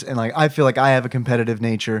natures, and like I feel like I have a competitive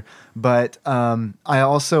nature, but I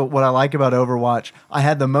also, what I like about Overwatch, I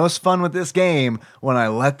had the most fun with this game when I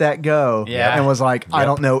let that go, Yeah. and was like, I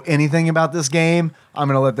don't know anything about this game. I'm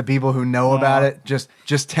gonna let the people who know about it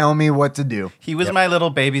just tell me what to do. He was my little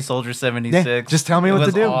baby soldier 76. Yeah, just tell me It what to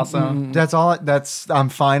was do. Awesome. That's all. I'm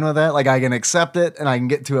fine with that. Like I can accept it, and I can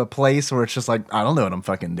get to a place where it's just like I don't know what I'm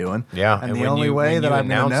fucking doing. Yeah, and and the when only way when that you I'm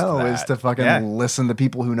gonna announced know is that- to fucking Yeah. listen to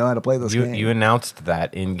people who know how to play this game. You announced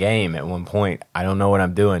that in game at one point. I don't know what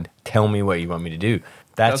I'm doing. Tell me what you want me to do.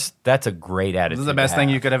 That's a great attitude. This is the best thing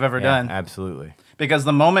you could have ever done. Absolutely. Because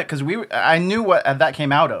the moment, because I knew what that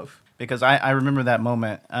came out of. Because I remember that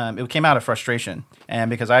moment. It came out of frustration. And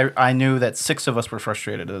because I knew that 6 of us were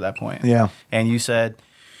frustrated at that point. Yeah. And you said,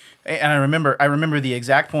 and I remember the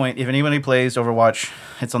exact point. If anybody plays Overwatch,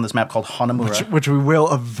 it's on this map called Hanamura. which we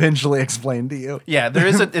will eventually explain to you. Yeah,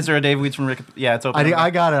 is there a Dave Weeds from Rick? Yeah, it's open.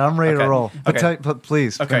 I got it. I'm ready to Okay. roll. But Okay.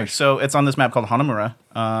 Please. Okay, finish. so it's on this map called Hanamura,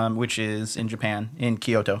 which is in Japan, in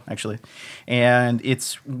Kyoto, actually. And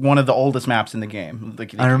it's one of the oldest maps in the game.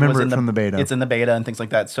 Like, I remember was in it from the beta. It's in the beta and things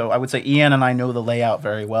like that. So I would say Ian and I know the layout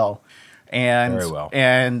very well. And, Very well.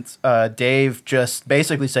 And Dave just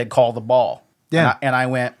basically said, call the ball. Yeah. And I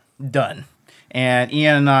went, done. And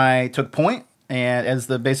Ian and I took point, and as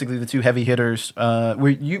basically the 2 heavy hitters,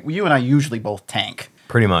 you and I usually both tank.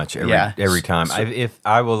 Pretty much every time. So-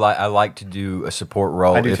 I like to do a support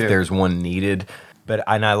role I do if too. there's one needed. But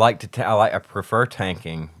I prefer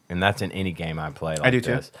tanking and that's in any game I play. Like I do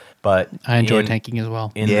too. this. But I enjoy tanking as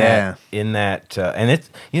well. And it's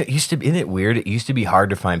it used to be. Isn't it weird? It used to be hard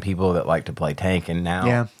to find people that like to play tank, and now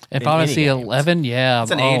Yeah. If in I want any to see games, 11, yeah.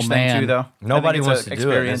 It's an age thing too, though. Nobody I think wants it's to an do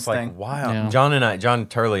it. And experience it's like, thing. wow. Yeah. John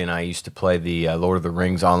Turley and I used to play the Lord of the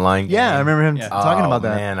Rings online game. Yeah, I remember him talking Oh, about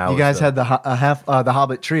that. man, I you was guys the- had the the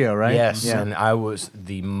Hobbit trio, right? Yes, Yeah. and I was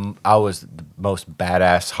the most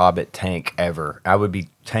badass Hobbit tank ever. I would be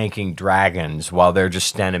tanking dragons while they're just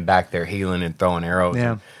standing back there healing and throwing arrows.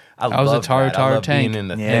 Yeah. And I was a loved Tar that. I Tar loved tank. being in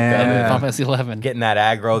the thick Yeah. of it. Final Fantasy 11. Getting that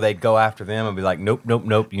aggro, they'd go after them and be like, nope, nope,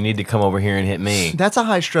 nope. You need to come over here and hit me. That's a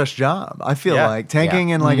high stress job. I feel Yeah. like tanking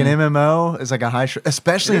in like an MMO is like a high stress,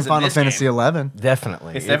 especially It in is in Final this Fantasy game. 11.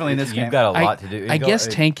 Definitely. It's definitely in this You've game. got a lot to do. I guess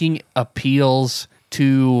tanking appeals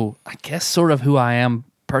to, I guess, sort of who I am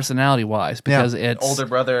personality wise, because it's Older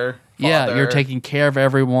brother. yeah, father. you're taking care of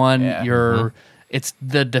everyone. Yeah. You're it's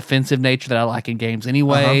the defensive nature that I like in games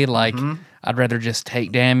anyway. Like I'd rather just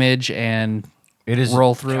take damage and It is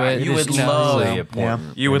roll through God, it. you would It's love- really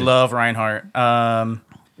important. You would love Reinhardt.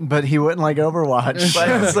 But he wouldn't like Overwatch.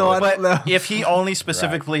 But, so I don't know. but if he only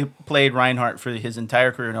specifically played Reinhardt for his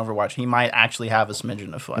entire career in Overwatch, he might actually have a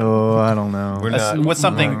smidgen of fun. Oh, I don't know. We're That's- not- with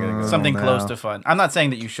something we're not something gonna close go. to fun. I'm not saying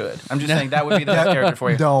that you should. I'm just saying that would be the best character for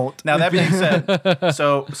you. Don't. Now that being said,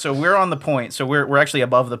 so we're on the point. So we're actually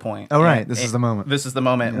above the point. Oh, right. And- This is and the moment. This is the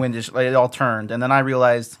moment when it all turned, and then I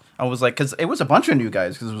realized I was like, because it was a bunch of new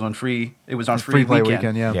guys because it was on free. It was on free play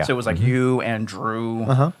weekend. weekend, yeah. So it was like you and Drew.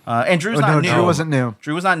 Uh-huh. And Drew's Oh, not no, new. Drew wasn't new.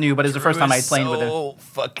 Drew was not new, but it's the first time I played with him. So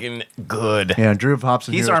fucking good. Yeah, Drew pops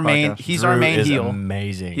in He's Heroes our main. podcast. He's our main is heel.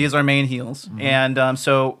 amazing. He is our main heels, and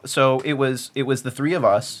so it was the three of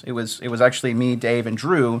us. It was actually me, Dave, and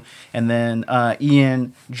Drew, and then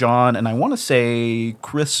Ian, John, and I want to say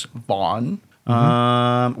Chris Vaughn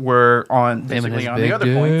were on Him and basically his on the big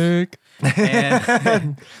other points. dick.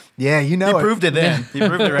 And Yeah, you he know it. proved it then. He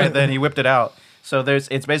proved it right then. He whipped it out. So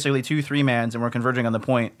it's basically 2 3-mans, and we're converging on the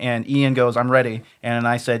point. And Ian goes, "I'm ready." And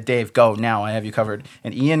I said, "Dave, go now. I have you covered."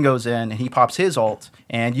 And Ian goes in, and he pops his ult.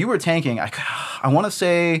 And you were tanking. I want to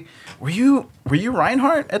say, were you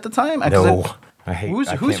Reinhardt at the time? No. I hate Who's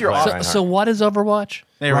I your can't play op- Reinhardt. So what is Overwatch?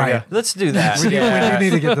 There we Right. go. Let's do that. We do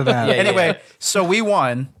need to get to that. Yeah, Anyway, so we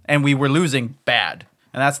won, and we were losing bad.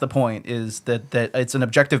 And that's the point: is that it's an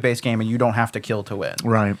objective-based game, and you don't have to kill to win.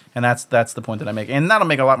 Right. And that's the point that I make, and that'll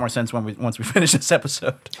make a lot more sense once we finish this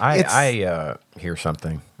episode. I hear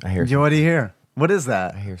something. I hear. What do you hear? What is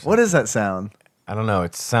that? hear What is that sound? I don't know.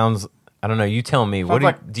 It sounds. I don't know. You tell me. What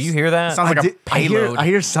like- do you hear that? sounds like a I hear, payload. I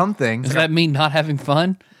hear something. Does that mean not having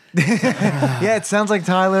fun? Yeah, it sounds like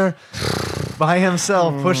Tyler by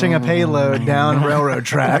himself pushing a payload down railroad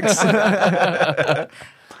tracks.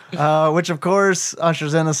 Which, of course,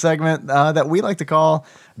 ushers in a segment that we like to call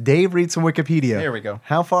Dave Reads some Wikipedia. There we go.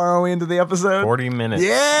 How far are we into the episode? 40 minutes.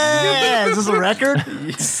 Yeah! Is this a record?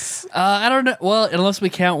 I don't know. Well, unless we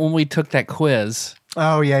count when we took that quiz.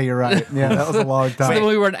 Oh, yeah, you're right. Yeah, that was a long So then time.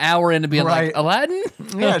 we were an hour into being Right. like, Aladdin?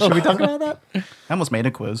 Yeah, should we talk about that? I almost made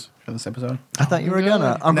a quiz for this episode. I thought you were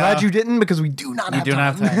gonna. I'm No. glad you didn't because we do not We have do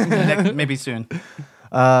time. not have time. Maybe soon.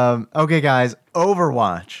 Okay, guys,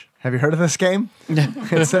 Overwatch. Have you heard of this game?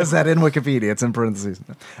 It says that in Wikipedia. It's in parentheses.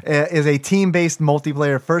 Is a team-based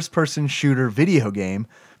multiplayer first-person shooter video game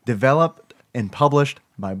developed and published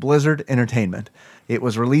by Blizzard Entertainment. It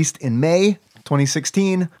was released in May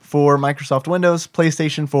 2016 for Microsoft Windows,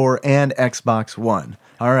 PlayStation 4, and Xbox One.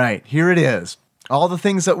 All right, here it is. All the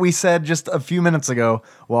things that we said just a few minutes ago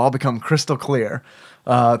will all become crystal clear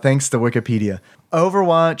thanks to Wikipedia.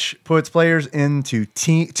 Overwatch puts players into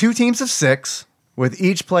 2 teams of 6, with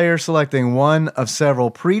each player selecting one of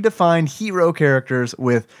several predefined hero characters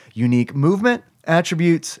with unique movement,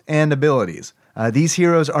 attributes, and abilities. These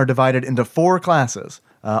heroes are divided into 4 classes: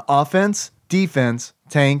 offense, defense,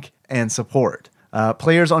 tank, and support.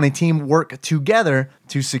 Players on a team work together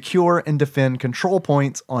to secure and defend control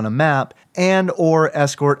points on a map and or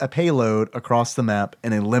escort a payload across the map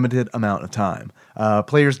in a limited amount of time.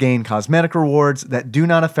 Players gain cosmetic rewards that do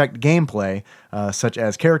not affect gameplay, such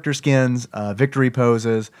as character skins, victory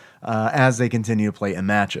poses, as they continue to play in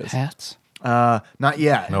matches. Hats? Not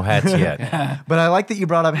yet. No hats yet. But I like that you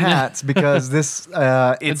brought up hats because this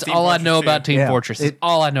It's Team all I Fortress know 2. about Team Yeah. Fortress. It's It-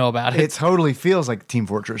 all I know about it it. totally feels like Team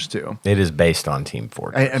Fortress 2. It is based on Team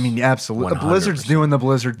Fortress. I mean, absolutely. 100%. Blizzard's doing the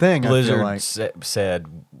Blizzard thing. Blizzard I feel like. said,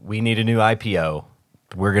 we need a new IPO.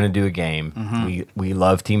 We're going to do a game. We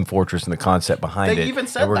love Team Fortress and the concept behind They it. even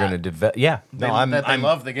said and we're that. going to develop. Yeah, no, That they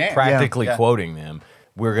love the game. practically Yeah. quoting them.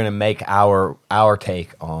 We're going to make our take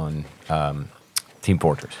on Team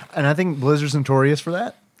Fortress. And I think Blizzard's notorious for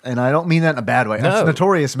that. and I don't mean that in a bad way. No.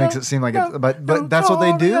 Notorious makes it seem like it's, but that's what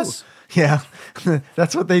they do. Notorious. Yeah,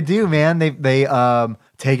 that's what they do, man. They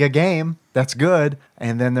take a game that's good,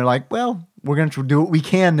 and then they're like, well, we're going to do what we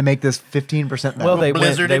can to make this 15% better. Well, they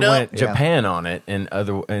Blizzard went it up. Yeah. Japan on it, and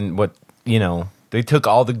what they took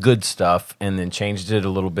all the good stuff and then changed it a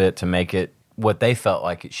little bit to make it what they felt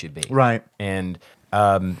like it should be. Right. And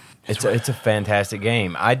it's a fantastic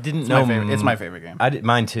game. I didn't know It's my favorite game.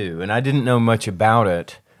 mine too, and I didn't know much about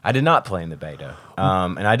it. I did not play in the beta,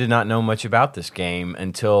 and I did not know much about this game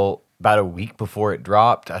until about a week before it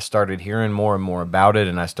dropped. I started hearing more and more about it,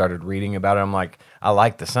 and I started reading about it. I'm like, I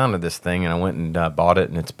like the sound of this thing, and I went and bought it,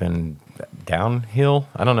 and it's been downhill.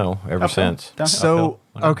 I don't know ever since. So,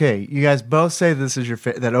 okay, you guys both say this is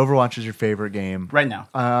that Overwatch is your favorite game. Right now.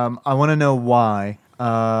 I want to know why.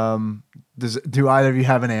 Do either of you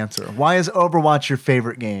have an answer? Why is Overwatch your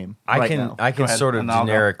favorite game? I right can now? I can ahead, sort of and I'll go.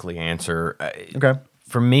 generically answer. Okay.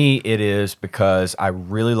 For me, it is because I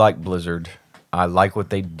really like Blizzard. I like what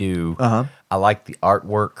they do. Uh-huh. I like the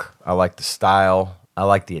artwork. I like the style. I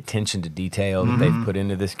like the attention to detail that they've put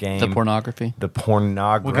into this game. The pornography. The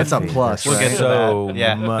pornography. That's a plus, We'll right? get to So that.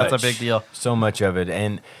 Yeah, much, that's a big deal. So much of it,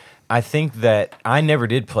 and I think that I never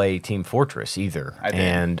did play Team Fortress either. I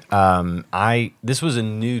did. And this was a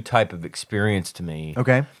new type of experience to me.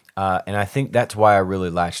 Okay. And I think that's why I really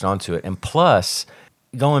latched onto it. And plus,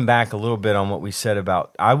 going back a little bit on what we said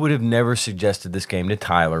about, I would have never suggested this game to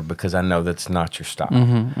Tyler because I know that's not your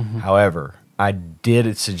style. However, I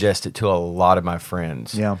did suggest it to a lot of my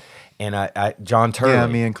friends. Yeah. And John Turley. Yeah,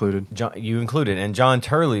 me included. You included. And John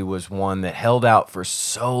Turley was one that held out for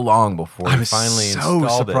so long before I he was finally so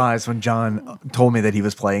installed surprised when John told me that he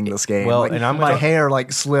was playing this game. Well, Like, and I'm my gonna- hair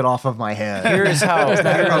like slid off of my head. it. Here's how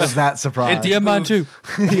I was that surprised. Yeah, mine too.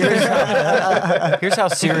 Here's how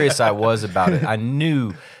serious I was about it. I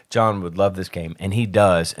knew John would love this game, and he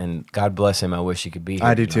does. And God bless him. I wish he could be here.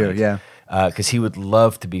 I do too, tonight. yeah. Because he would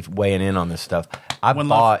love to be weighing in on this stuff. I One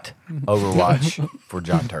bought Overwatch for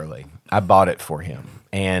John Turley. I bought it for him,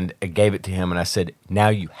 and I gave it to him, and I said, "Now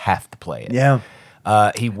you have to play it." Yeah.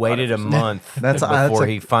 He waited a month That's before a-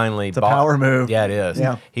 he finally it's a bought. power move. Yeah, it is.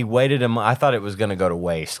 Yeah. He waited a month. I thought it was going to go to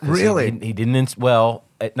waste. 'Cause Really? He didn't. Well,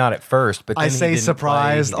 not at first, but then I he say didn't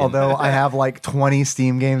surprised, play. He didn't- although I have like 20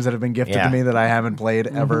 Steam games that have been gifted Yeah. to me that I haven't played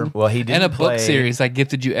ever. Well, he didn't And a play. book series I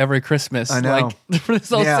gifted you every Christmas. I know. Like, for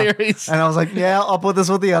this whole Yeah. series. And I was like, yeah, I'll put this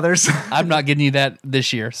with the others. I'm not getting you that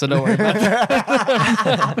this year, so don't worry about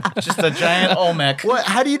it. Just a giant Olmec. What?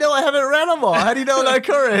 How do you know I haven't read them all? How do you know they're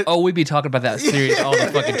current? Oh, we'd be talking about that series all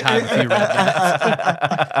the fucking time if you read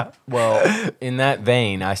that. Well, in that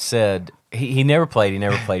vein, I said he never played.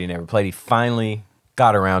 He finally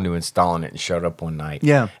got around to installing it and showed up one night.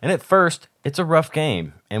 Yeah. And at first, it's a rough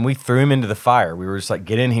game, and we threw him into the fire. We were just like,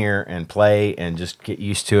 get in here and play and just get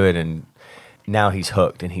used to it. And now he's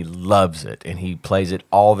hooked, and he loves it, and he plays it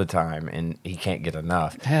all the time, and he can't get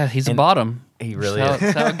enough. Yeah, he's a And bottom. He really That's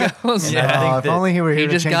is. how it goes. Yeah. I think If that only he were here He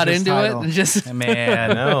to just change got this into title. it and just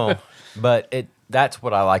Man. No, but that's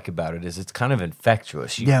what I like about it is it's kind of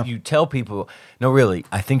infectious. Yeah. You tell people, no, really,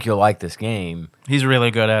 I think you'll like this game. He's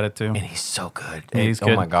really good at it too. And he's so good. He's Oh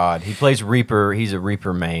good. my God. He plays Reaper. He's a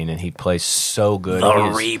Reaper main, and he plays so good.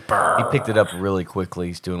 Reaper. He picked it up really quickly.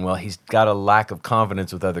 He's doing well. He's got a lack of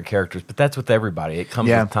confidence with other characters, but that's with everybody. It comes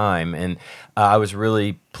Yeah. with time. And I was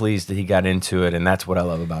really pleased that he got into it, and that's what I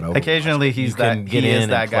love about Overwatch. Occasionally, You can get he in is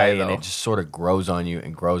and that play, guy, and though. it just sort of grows on you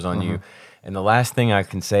and grows on you. And the last thing I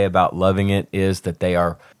can say about loving it is that they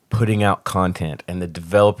are putting out content, and the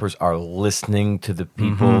developers are listening to the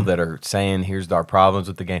people that are saying, here's our problems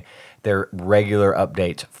with the game. They're regular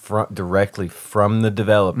updates directly from the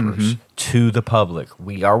developers to the public.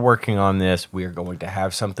 We are working on this. We are going to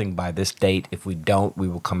have something by this date. If we don't, we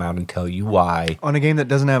will come out and tell you why. On a game that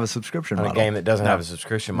doesn't have a subscription On a model. game that doesn't have a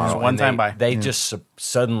subscription model. one And time buy. They just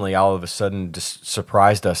suddenly, all of a sudden, just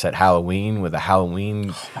surprised us at Halloween with a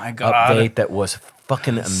Halloween my God. update that was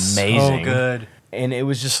fucking amazing. So good. And it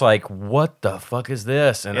was just like, what the fuck is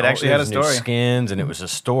this? And It actually had was a new story. skins, and it was a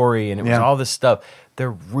story, and it was Yeah. all this stuff.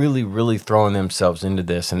 They're really, really throwing themselves into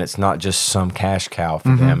this, and it's not just some cash cow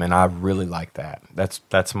for them. And I really like that.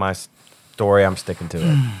 That's my story. I'm sticking to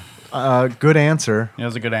it. Good answer. It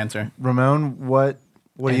was a good answer. Ramon, what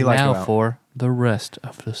do you like now about for the rest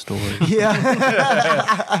of the story.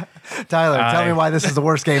 Yeah. Tyler, tell me why this is the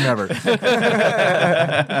worst game ever.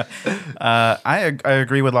 I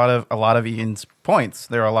agree with a lot of Ian's points.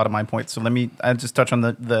 There are a lot of my points. So I just touch on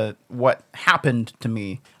the what happened to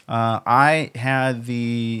me. I had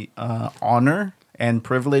the honor and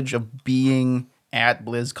privilege of being at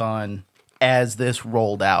BlizzCon as this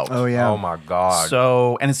rolled out. Oh yeah. Oh my God.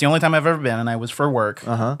 So, and it's the only time I've ever been, and I was for work.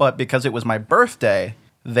 But because it was my birthday,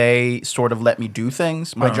 they sort of let me do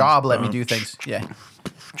things. My job let me do things. Yeah.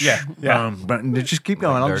 Yeah. But just keep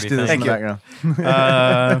going. I'll just do this in the background.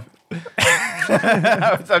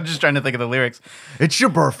 I'm just trying to think of the lyrics. It's your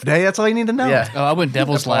birthday. That's all you need to know. Yeah. Oh, I went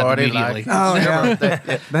Devil's Lap Party immediately. Oh yeah.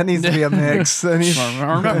 That needs to be a mix. That needs-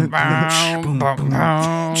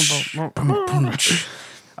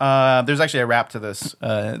 There's actually a rap to this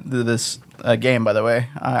game, by the way.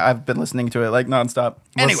 I've been listening to it like nonstop.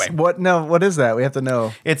 Anyway, what? No, what is that? We have to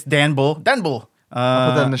know. it's Dan Bull. Dan Bull.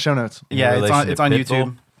 I'll put that in the show notes. Yeah, relation it's to on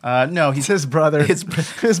Pitbull? YouTube. No, It's he's his brother. It's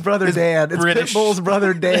his brother Dan. It's British. Pitbull's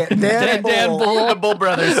brother Dan. Dan Bull. the Bull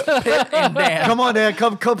brothers, Pit and Dan. Come on, Dan.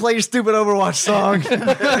 Come play your stupid Overwatch song.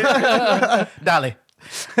 Dale.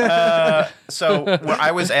 So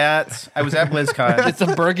I was at BlizzCon. It's a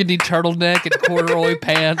burgundy turtleneck and corduroy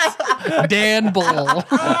pants. Dan Bull.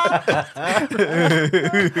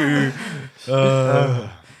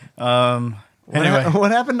 Anyway,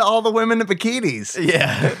 What happened to all the women in bikinis?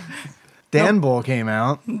 yeah, Dan Bull came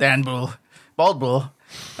out. Dan Bull, Bald Bull.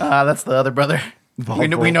 That's the other brother. We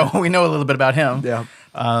know a little bit about him. Yeah.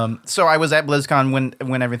 So I was at BlizzCon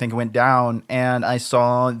when everything went down, and I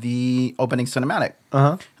saw the opening cinematic.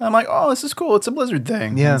 And I'm like, oh, this is cool. It's a Blizzard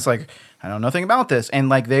thing. Yeah. And it's like, I know nothing about this. And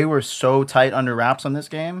like, they were so tight under wraps on this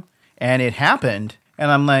game, and it happened. And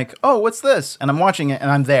I'm like, oh, what's this? And I'm watching it, and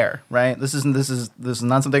I'm there, right? This is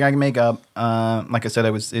not something I can make up. Like I said,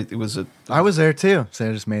 it was a I was there too. So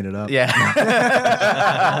I just made it up. yeah.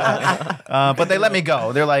 But they let me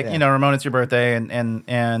go. They're like, Ramon, it's your birthday, and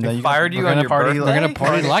They you fired you we're on gonna your party. birthday? We're going to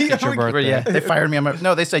party like it's your birthday. Yeah, they fired me on my.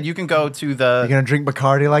 No, they said you can go to the. You're gonna drink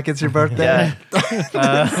Bacardi like it's your birthday. Yeah.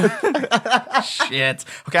 Shit.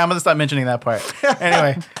 Okay, I'm gonna stop mentioning that part.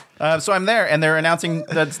 Anyway, so I'm there, and they're announcing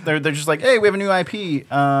that they're just like, hey, we have a new IP,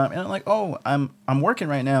 and I'm like, oh, I'm working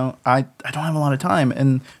right now. I don't have a lot of time,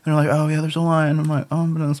 and they're like, oh yeah, there's a line. I'm like, oh,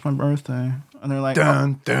 but it's my birthday, and they're like,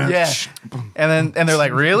 Dun, dun, yeah, and they're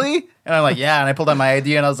like, really? And I'm like, yeah, and I pulled out my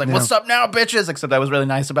ID, and I was like, what's up now, bitches? Except I was really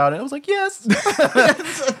nice about it. I was like, yes.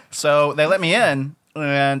 So they let me in,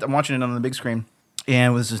 and I'm watching it on the big screen.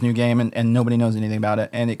 And it was this new game, and nobody knows anything about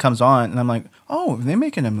it. And it comes on, and I'm like, oh, are they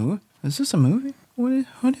making a movie? Is this a movie?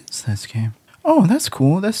 What is this game? Oh, that's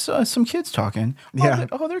cool. That's some kids talking. Oh, Yeah.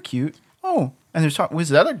 they're cute. Oh, and there's was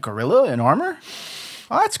that a gorilla in armor?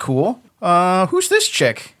 Oh, that's cool. Who's this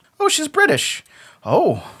chick? Oh, she's British.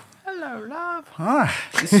 Oh. Hello, love.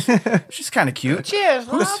 She's kind of cute. Cheers,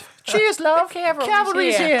 love. Cheers, love.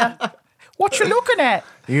 Cavalry's here. What you looking at?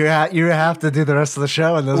 You have to do the rest of the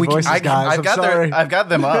show in those voices, guys. I'm sorry. I've got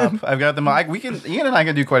them up. Ian and I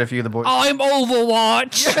can do quite a few of the voices. I'm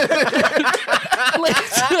Overwatch.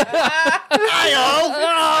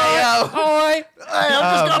 I'm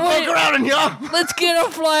just gonna poke around in here. Let's get a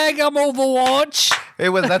flag. I'm Overwatch.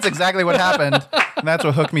 That's exactly what happened. And that's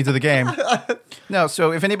what hooked me to the game. No,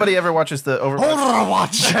 so if anybody ever watches the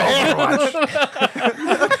Overwatch.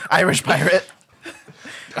 Irish pirate.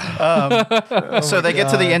 So they get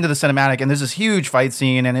to the end of the cinematic, and there's this huge fight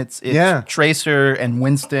scene, and it's Tracer and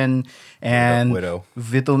Winston and Widow.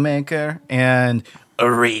 Vittlemaker and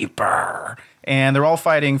a Reaper, and they're all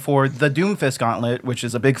fighting for the Doomfist Gauntlet, which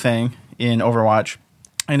is a big thing in Overwatch.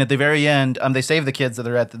 And at the very end, they save the kids that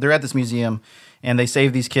are they're at this museum, and they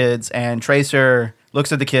save these kids. And Tracer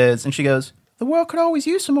looks at the kids, and she goes, "The world could always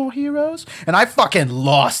use some more heroes." And I fucking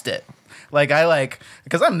lost it.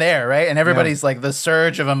 Because I'm there, right? And everybody's like, the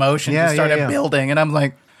surge of emotion just started building. And I'm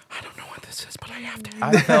like, I don't know what this is, but I have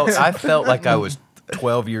to. I felt like I was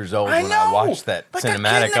 12 years old when I watched that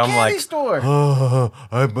cinematic. I'm like, oh,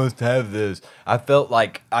 I must have this. I felt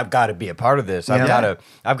like I've got to be a part of this. I've got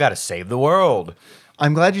to save the world.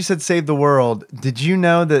 I'm glad you said save the world. Did you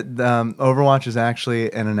know that Overwatch is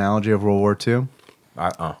actually an analogy of World War II?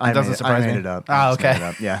 It doesn't surprise me. I made it up. Oh, okay. Made it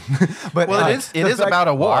up. Yeah. But it is about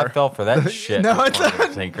a war. Well, I fell for that shit. No, it's not.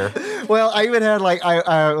 Thinker. Well, I even had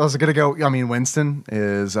I was gonna go. I mean, Winston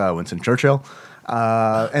is Winston Churchill,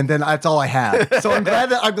 and then that's all I had. So I'm glad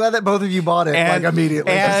that both of you bought it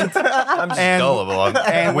immediately. And I'm just gullible.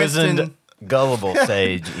 I'm wizened, gullible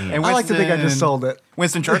sage. And I like to think I just sold it.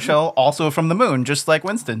 Winston Churchill, also from the moon, just like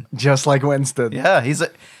Winston. Just like Winston. Yeah,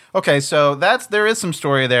 okay. So there is some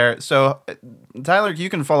story there. So Tyler, you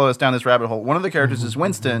can follow us down this rabbit hole. One of the characters is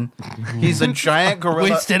Winston. He's a giant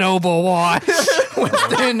gorilla. Winston Overwatch.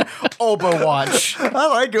 Winston Overwatch. I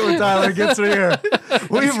like it when Tyler gets here.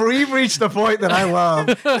 We've reached the point that I love.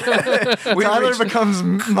 Tyler becomes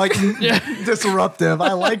like disruptive.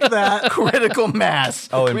 I like that. Critical mass.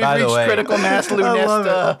 Oh, and We've by the reached way- critical mass, I love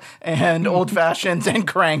Lunesta, and old fashions and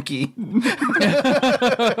cranky.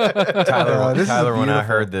 Tyler, this is Tyler when I beautiful.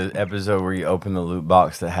 heard the episode where you opened the loot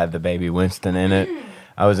box that had the baby Winston in it,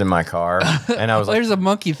 I was in my car and I was like, There's a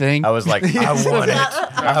monkey thing. I was like, I want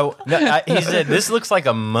it. He said, "This looks like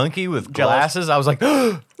a monkey with glasses." I was like,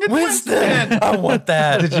 Winston, I want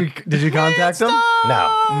that. Did you contact him?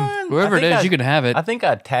 No, Whoever I it think is, you can have it. I think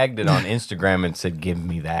I tagged it on Instagram and said, "Give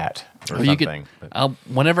me that" or You something. can,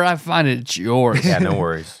 whenever I find it, it's yours. Yeah, no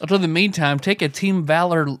worries. Until the meantime, take a Team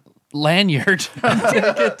Valor lanyard. Take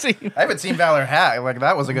a team. I haven't seen Valor hat. Like,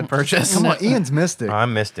 that was a good purchase. Come on, Ian's Mystic.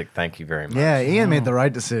 I'm Mystic. Thank you very much. Yeah, Ian made the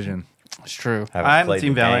right decision. It's true. Haven't I'm played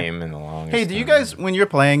Team the Valor. game in the longest Hey, do you time. guys, when you're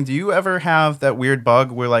playing, do you ever have that weird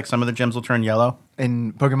bug where, like, some of the gems will turn yellow?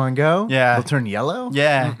 In Pokemon Go? Yeah. They'll turn yellow?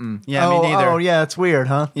 Yeah. Yeah, oh, me neither. Oh, yeah, it's weird,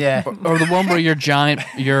 huh? Yeah. Or the one where your buddy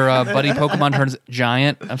Pokemon turns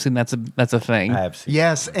giant. I've seen that's a thing. I have seen.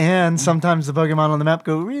 Yes, and sometimes the Pokemon on the map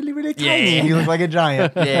go really, really tiny. Yeah. You look like a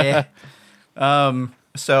giant. Yeah.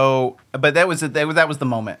 So, but that was the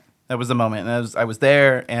moment. That was the moment. And I was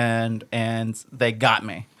there, and they got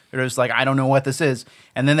me. It was like, I don't know what this is.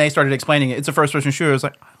 And then they started explaining it. It's a first-person shooter. I was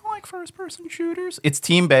like, I don't like first-person shooters. It's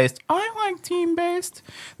team-based. I like team-based.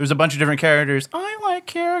 There's a bunch of different characters. I like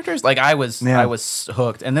characters. Like, I was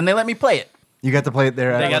hooked. And then they let me play it. You got to play it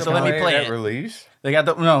there. They at got to let me play at it. release. They got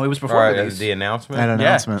no, it was before Or release. the announcement. At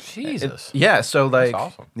announcement. Jesus, Yeah, so like, that's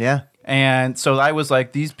awesome. Yeah. and so I was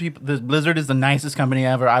like, these people, the Blizzard is the nicest company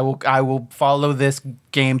ever. I will follow this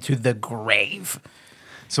game to the grave.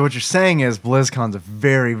 So what you're saying is BlizzCon's a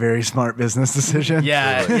very, very smart business decision.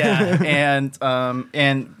 Yeah, yeah, and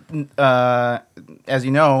as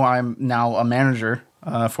you know, I'm now a manager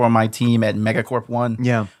for my team at Megacorp One.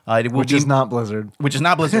 Yeah. It will Which be- is not Blizzard. Which is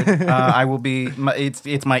not Blizzard. I will be.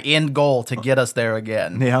 It's my end goal to get us there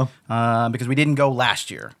again. Yeah. Because we didn't go last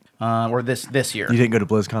year, or this year. You didn't go to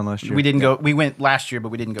BlizzCon last year? We didn't go. We went last year, but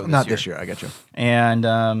we didn't go this Not year. this year, I got you. And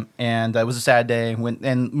it was a sad day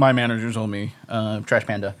and my manager told me, Trash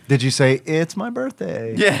Panda. Did you say, it's my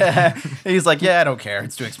birthday? Yeah. He's like, yeah, I don't care.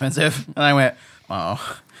 It's too expensive. And I went,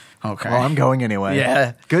 oh, okay. Well, I'm going anyway.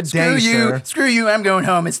 Yeah. Good Screw day, you. sir. Screw you. I'm going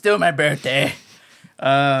home. It's still my birthday.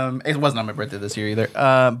 It wasn't on my birthday this year either.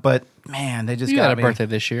 But man, they just You got got a me. birthday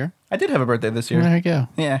this year. I did have a birthday this year. There you go.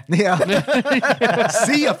 Yeah. Yeah.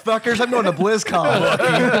 See ya, fuckers. I'm going to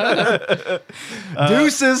BlizzCon.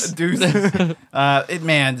 Deuces. Deuces.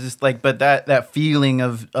 Just like, but that feeling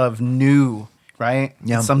of new, right?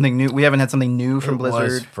 Yeah. It's something new. We haven't had something new from It was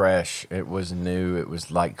Blizzard. fresh. It was new. It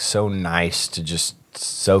was like so nice to just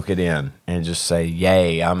soak it in and just say,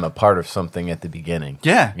 "Yay, I'm a part of something at the beginning."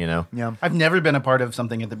 Yeah. You know. Yeah. I've never been a part of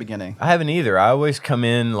something at the beginning. I haven't either. I always come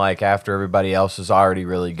in like after everybody else is already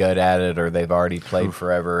really good at it or they've already played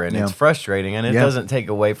forever, and Yeah. it's frustrating and it Yeah. doesn't take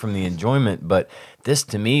away from the enjoyment. But this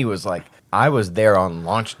to me was like I was there on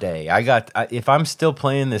launch day. If I'm still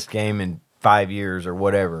playing this game in 5 years or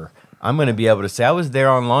whatever, I'm going to be able to say I was there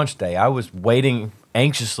on launch day. I was waiting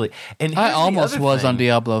anxiously. And I here's the almost other was on thing.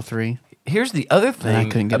 Diablo 3. Here's the other thing.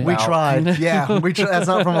 couldn't get it. We about- tried. Yeah. That's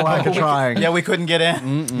not from a lack of trying. Yeah, we couldn't get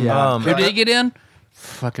in. Yeah. Who did get in?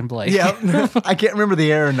 Fucking Blake. Yeah. I can't remember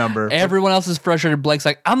the error number. Everyone else is frustrated. Blake's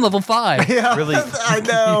like, I'm level 5. Yeah. Really, I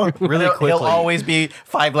know. really quickly. He'll always be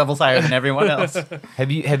 5 levels higher than everyone else.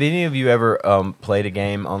 Have any of you ever played a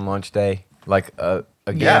game on launch day, like a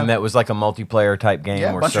game Yeah. that was like a multiplayer type game Yeah,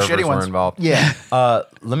 a where bunch of servers shitty were ones. involved? Yeah.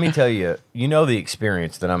 Let me tell you, the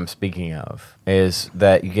experience that I'm speaking of is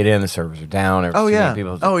that you get in, the servers are down. Oh, too many yeah.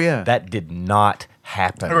 people. Oh, yeah. That did not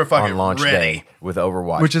happen They were fucking on launch ready. day with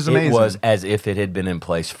Overwatch, Which is amazing. It was as if it had been in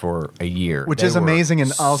place for a year, Which They is were amazing,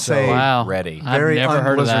 and I'll so say Wow. ready. I've very never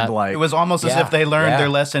heard of that. un-Blizzard-like. It was almost as Yeah, if they learned yeah. their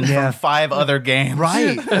lesson Yeah. from 5 other games.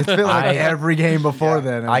 Right. It's been like I- every game before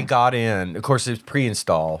then. I got in. Of course, it's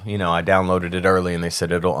pre-install. I downloaded it early, and they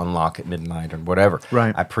said it'll unlock at midnight or whatever.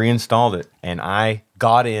 Right. I pre-installed it, and I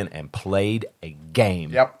got in and played a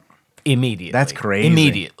game. Yep. Immediately. That's crazy.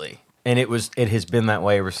 Immediately, and it has been that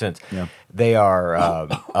way ever since. Yeah. They are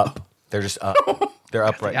up. They're just up. They're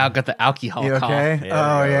up right I now. got the alcohol You cough. okay?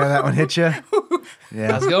 Yeah, Oh, yeah, that one hit you? I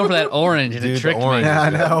Yeah. was going for that orange and Dude, it the tricked orange. me. Yeah, I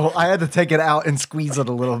know. I had to take it out and squeeze it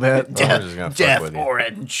a little bit. Orange is gonna fuck Jeff with you.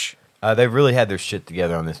 Orange. They've really had their shit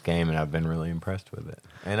together on this game, and I've been really impressed with it.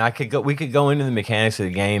 And we could go into the mechanics of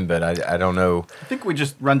the game, but I don't know. I think we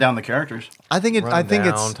just run down the characters. I think it's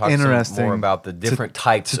Talk interesting some more about the different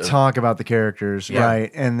types to of talk about the characters,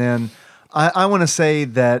 right? And then I want to say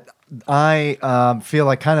that I feel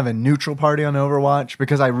like kind of a neutral party on Overwatch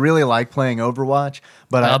because I really like playing Overwatch,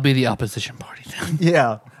 but I'll be the opposition party.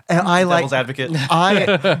 yeah. And I like Devil's advocate.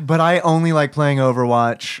 but I only like playing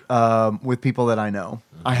Overwatch with people that I know.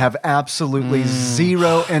 I have absolutely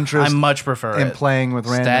zero interest I much prefer in it. playing with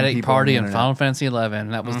random Static people on Party the and internet. Final Fantasy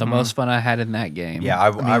 11. That was the most fun I had in that game. Yeah,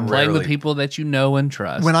 I playing rarely with people that you know and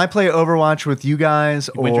trust. When I play Overwatch with you guys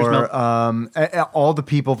Winter's or Milk? all the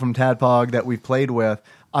people from Tadpog that we've played with,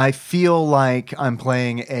 I feel like I'm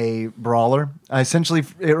playing a brawler.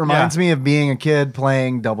 It reminds me of being a kid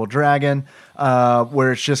playing Double Dragon,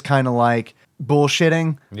 where it's just kind of like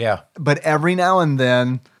bullshitting. Yeah. But every now and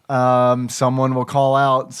then, someone will call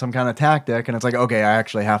out some kind of tactic, and it's like, okay, I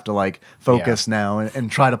actually have to like focus now and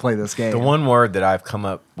try to play this game. The one word that I've come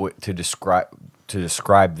up with to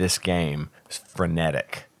describe this game is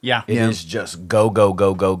frenetic. Yeah. It is just go, go,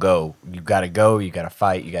 go, go, go. You got to go. You got to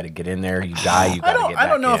fight. You got to get in there. You die. You got to get back I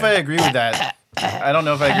don't know if in. I agree with that. I don't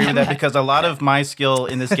know if I agree with that because a lot of my skill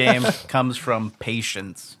in this game comes from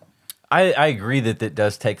patience. I agree that it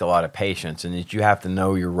does take a lot of patience and that you have to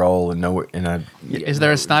know your role and know it. Is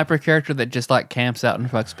there a sniper character that just like camps out and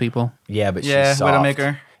fucks people? Yeah, but Yeah, she's soft.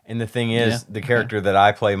 Widowmaker. And the thing is, the character that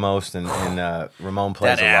I play most and Ramon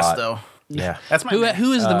plays That a ass lot. though. Yeah. That's my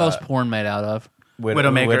Who is the most porn made out of?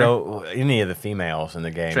 Widowmaker. Any of the females in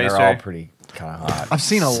the game, Tracer. they're all pretty kind of hot. I've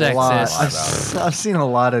seen a Sexist. lot. I've seen a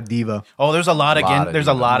lot of diva. Oh, there's a lot of Lot of there's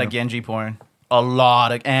a diva, lot of Genji porn. A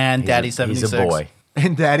lot of Daddy 76. He's a boy.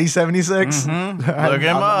 And Daddy 76. Look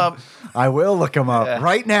him up. I will look him up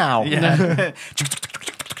right now. Yeah.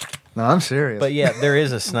 No, I'm serious. But yeah, there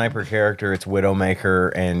is a sniper character. It's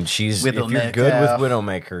Widowmaker, and she's if you're Widowmaker. good with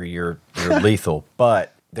Widowmaker, you're lethal.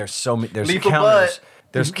 But there's so many. There's Lethal counters. butt.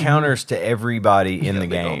 There's counters to everybody in the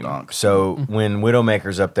big old game. donk. So when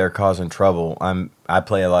Widowmaker's up there causing trouble, I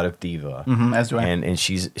play a lot of Diva, As do I. and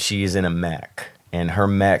she is in a mech, and her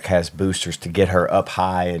mech has boosters to get her up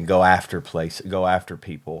high and go after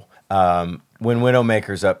people. When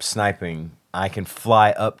Widowmaker's up sniping, I can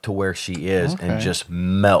fly up to where she is and just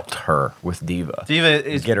melt her with Diva. Diva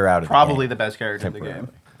is get her out of the probably game the best character in the game.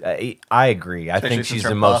 I agree. I Especially think since she's her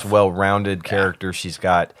the most buff. well-rounded character.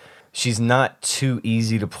 She's not too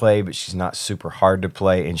easy to play, but she's not super hard to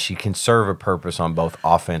play, and she can serve a purpose on both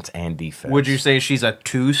offense and defense. Would you say she's a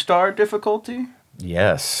 2-star difficulty?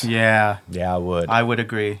 Yes. Yeah, Yeah, I would. I would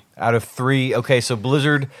agree. Out of 3, okay, so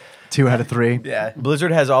Blizzard 2 out of 3. Yeah.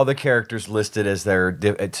 Blizzard has all the characters listed as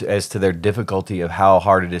as to their difficulty of how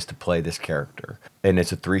hard it is to play this character, and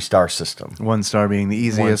it's a 3-star system. 1 star being the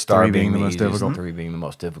easiest, 1 star 3 being the most easiest, difficult. 3 being the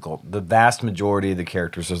most difficult. The vast majority of the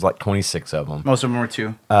characters, there's like 26 of them, Most of them were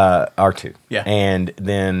 2. are 2. Yeah. And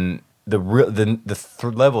then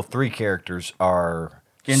level 3 characters are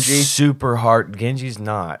Genji? super hard. Genji's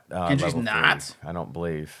not. Genji's level 3, not? I don't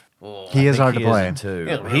believe. He is hard to He play. is too.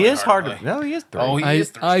 He is He really is hard hard to. to play. No, he is 3. Oh, he I,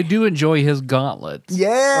 is 3. I do enjoy his gauntlets.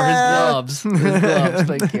 Yeah. Or his gloves. His gloves,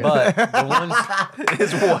 thank you. but the ones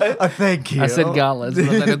Is what? Thank you. I said gauntlets, but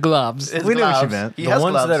I said gloves. His We knew what you gloves. meant. He the has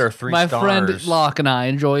ones gloves. that are 3 My stars. friend Locke and I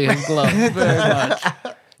enjoy his gloves very much.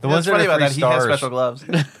 The ones What's that funny are about 3 that? He has stars. special gloves.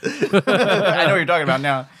 I know what you're talking about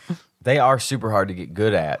now. They are super hard to get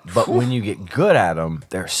good at, but when you get good at them,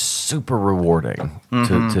 they're super rewarding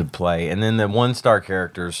to play. And then the 1-star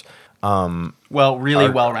characters Well, really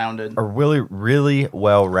well-rounded. are really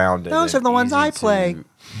well rounded. Those are the ones I play.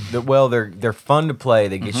 They're fun to play.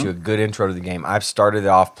 They get you a good intro to the game. I've started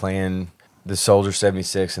off playing the Soldier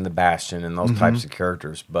 76 and the Bastion and those types of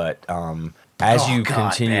characters, but as you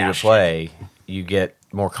continue to play, you get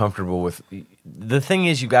more comfortable with. The thing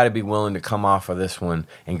is, you got to be willing to come off of this one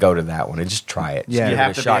and go to that one and just try it. Yeah. Just You give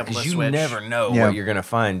have it to a be shot able to because you switch. never know Yeah. what you're gonna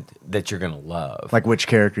find that you're gonna love. Like which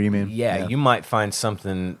character you mean? Yeah, you might find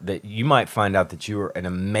something that you might find out that you were an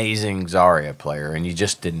amazing Zarya player and you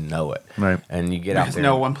just didn't know it. Right. And you get out Because there.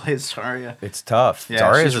 no one plays Zarya. It's tough. Yeah,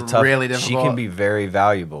 Zarya's she's a tough. really She difficult. can be very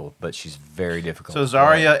valuable, but she's very difficult. So to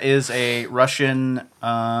play. Zarya is a Russian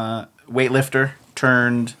weightlifter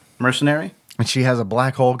turned mercenary. And she has a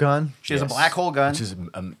black hole gun. She has a Yes. black hole gun. Which is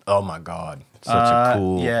oh my god, such a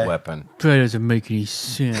cool yeah. weapon. That doesn't make any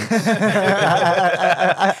sense.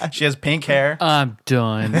 She has pink hair. I'm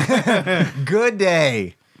done. Good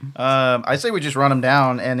day. I say we just run them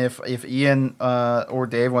down, and if Ian or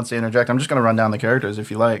Dave wants to interject, I'm just going to run down the characters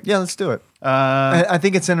if you like. Yeah, let's do it. I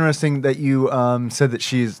think it's interesting that you said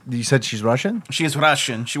that you said she's Russian? She is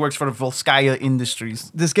Russian. She works for Volskaya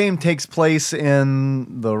Industries. This game takes place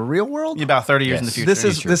in the real world? About 30 years in the Yes.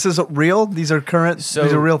 future. This is real? These are current? These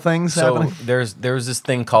are real things happening? there was this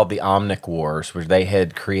thing called the Omnic Wars, where they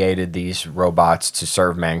had created these robots to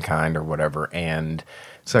serve mankind or whatever, and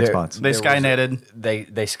Sex there- bots. They there was Skynetted. They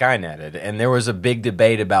Skynetted, and there was a big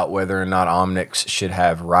debate about whether or not Omnics should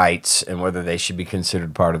have rights and whether they should be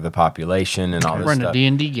considered part of the population and all this Run a stuff.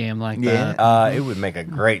 D&D game like Yeah. that. It would make a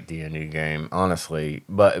great D&D game, honestly.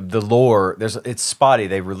 But the lore, it's spotty.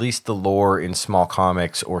 They released the lore in small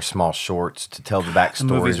comics or small shorts to tell the movies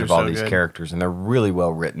backstories are of all so these good. characters, and they're really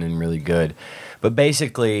well written and really good. But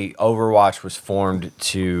basically, Overwatch was formed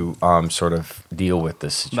to sort of deal with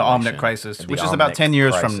this The situation. Omnic Crisis, The which is about Omnic 10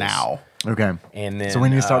 years Crisis. from now. Okay. And then, So we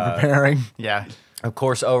need to start preparing. Yeah. of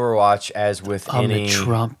course, Overwatch, as with any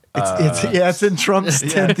Trump. It's in Trump's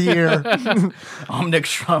 10th year. Omnic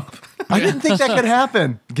Trump. I didn't think that could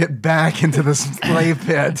happen. Get back into the slave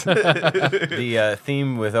pit. The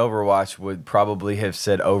theme with Overwatch would probably have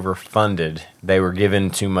said overfunded. They were given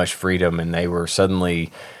too much freedom, and they were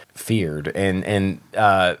suddenly feared. And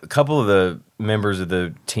a couple of the members of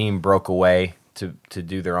the team broke away to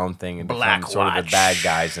do their own thing and become sort of the Blackwatch. bad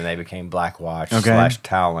guys, and they became Blackwatch Okay. /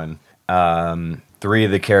 Talon. 3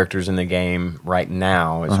 of the characters in the game right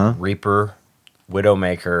now is Reaper,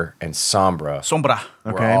 Widowmaker, and Sombra. Sombra.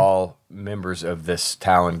 We're Okay. all members of this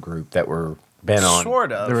Talon group that were been on.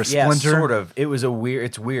 Sort of. There was Yeah, Splinter. sort of. It was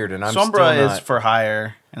it's weird, and I'm Sombra still is not, for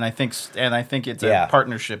hire, and I think it's Yeah. a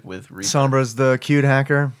partnership with Reaper. Sombra's the cute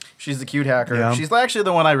hacker. She's the cute hacker. Yeah. She's actually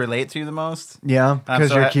the one I relate to the most. Yeah, because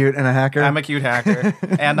so you're I- cute and a hacker. I'm a cute hacker,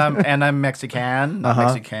 and I'm Mexican, not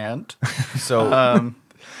Mexican. So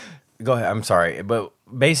go ahead. I'm sorry, but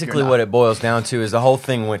basically what it boils down to is the whole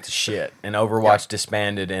thing went to shit, and Overwatch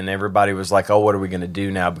disbanded, and everybody was like, "Oh, what are we going to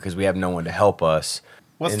do now? Because we have no one to help us."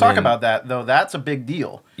 Let's And talk then- about that, though. That's a big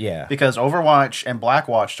deal. Yeah. Because Overwatch and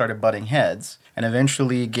Blackwatch started butting heads, and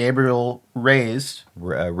eventually Gabriel raised.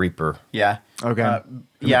 Reaper. Yeah. Okay.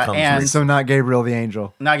 Yeah, becomes and so not Gabriel the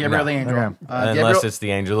Angel. not Gabriel No. the Angel. Okay. Unless Gabriel, it's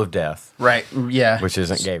the Angel of Death, right. Yeah. which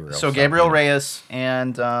isn't Gabriel. So Gabriel Reyes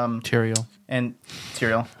and Tyrael.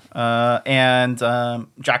 Tyrael. And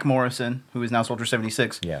Jack Morrison, who is now Soldier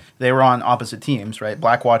 76. Yeah. They were on opposite teams, right?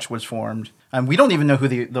 Blackwatch was formed. We don't even know who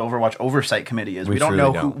the Overwatch Oversight Committee is. We don't truly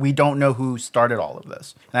know don't. we don't know who started all of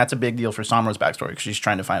this. And that's a big deal for Somra's backstory because she's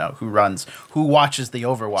trying to find out who watches the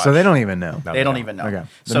Overwatch. So they don't even know. They don't even know. Okay.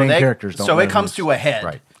 The main characters don't So know it comes who's- to a head.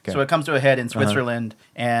 Right. Okay. So it comes to a head in Switzerland,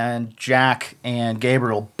 and Jack and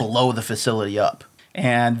Gabriel blow the facility up,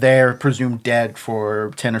 and they're presumed dead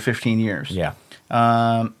for 10 or 15 years. Yeah.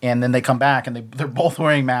 And then they come back, and they're both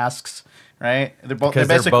wearing masks, right? They're both Because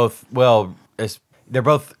they're both they're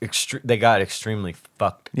both they got extremely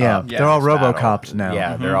fucked Yeah, up. they're all in this battle. RoboCopped now.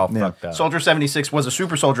 Yeah, they're all Yeah. fucked up. Soldier 76 was a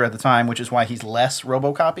super soldier at the time, which is why he's less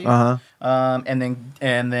RoboCopy.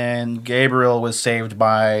 And then Gabriel was saved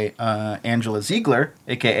by Angela Ziegler,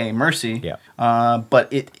 aka Mercy. Yeah. But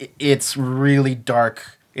it's really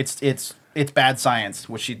dark. It's bad science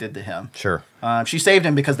what she did to him. Sure. She saved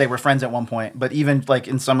him because they were friends at one point. But even like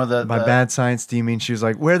in some of the By bad science, do you mean she was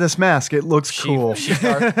like, wear this mask? It looks cool. She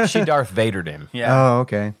Darth Vadered him. yeah, Oh,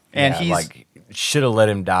 okay. and Yeah, he's like should have let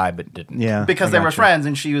him die, but didn't. Yeah. because I they were gotcha. friends,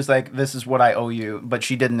 and she was like, "This is what I owe you," but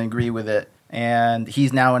she didn't agree with it, and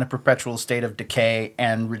he's now in a perpetual state of decay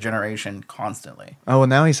and regeneration constantly. Oh, well,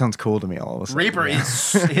 now he sounds cool to me all of a sudden. Reaper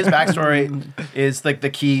is his backstory is like the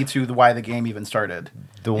key to why the game even started.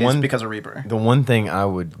 Because of Reaper. The one thing I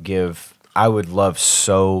would love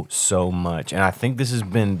so much, and I think this has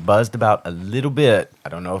been buzzed about a little bit. I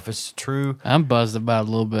don't know if it's true. I'm buzzed about it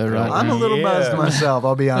a little bit right I'm now. a little buzzed Yeah. myself.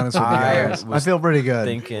 I'll be honest with you guys. I was feel pretty good.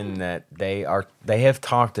 Thinking that they have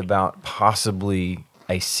talked about possibly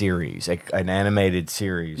a series, an animated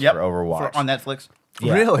series Yep. for Overwatch on Netflix.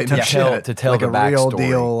 Yeah, Really? No to tell shit. to tell Like the a real backstory,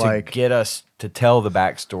 deal, to like- get us to tell the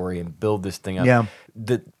backstory and build this thing up. Yeah.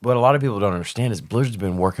 What a lot of people don't understand is Blizzard's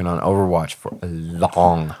been working on Overwatch for a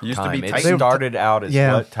long Used to time. be It Titan. started out as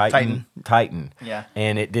Yeah. what Titan. Yeah.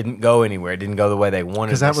 and it didn't go anywhere. It didn't go the way they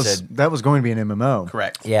wanted. Because They said, that was going to be an MMO.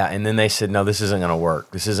 Correct. yeah, and then they said, "No, this isn't going to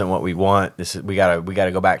work. This isn't what we want. We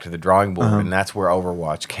gotta go back to the drawing board." And that's where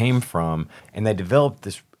Overwatch came from. And they developed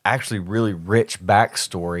this actually really rich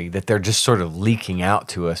backstory that they're just sort of leaking out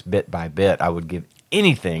to us bit by bit. I would give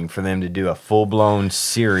anything for them to do a full blown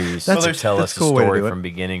series to tell us a cool way to story do it. from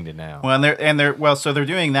beginning to now. Well, so they're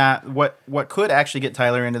doing that. What could actually get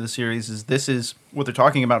Tyler into the series is this is what they're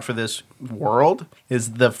talking about for this world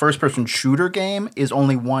is the first person shooter game is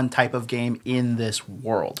only one type of game in this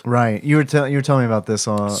world. Right. You were telling me about this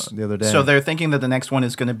the other day. So they're thinking that the next one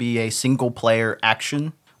is going to be a single player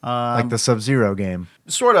action. like the Sub-Zero game.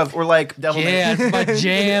 Sort of, or like Devil May Yeah, it's my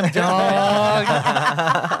jam, dog.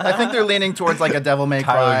 I think they're leaning towards like a Devil May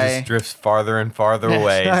Tyler Cry. just drifts farther and farther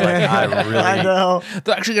away. It's like, I really I know.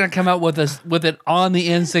 They're actually going to come out with it on the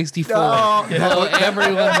N64. Oh, Blow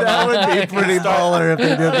everyone's That mind. would be pretty baller if they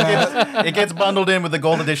did that. It gets bundled in with the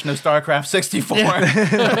gold edition of StarCraft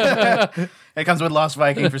 64. It comes with Lost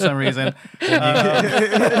Viking for some reason. You're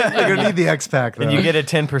gonna need the X Pack though. And you get a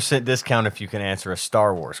 10% discount if you can answer a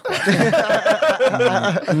Star Wars question.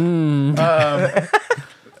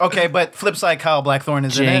 Okay, but flip side, Kyle Blackthorne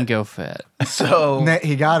is in Django Fett. it. So,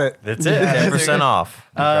 He got it. That's it. 10% off.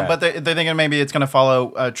 but they're thinking maybe it's going to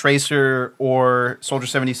follow Tracer or Soldier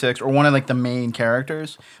 76 or one of like the main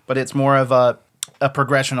characters, but it's more of a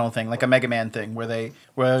progressional thing, like a Mega Man thing,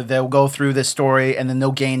 where they'll go through this story and then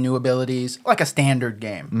they'll gain new abilities, like a standard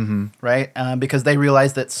game, right? Because they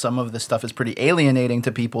realize that some of this stuff is pretty alienating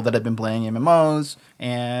to people that have been playing MMOs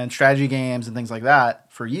and strategy games and things like that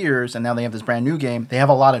for years, and now they have this brand new game. They have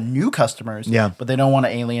a lot of new customers, but they don't want to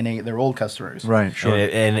alienate their old customers. Right, sure.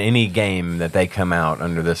 And any game that they come out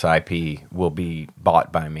under this IP will be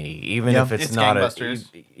bought by me, even if it's not gangbusters.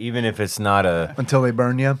 even if it's not a Until they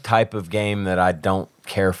burn you. type of game that I don't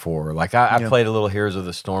care for. Like I played a little Heroes of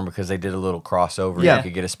the Storm because they did a little crossover. Yeah. You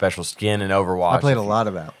could get a special skin in Overwatch. I played a lot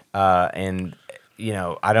of that. And you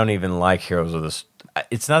know, I don't even like Heroes of the Storm.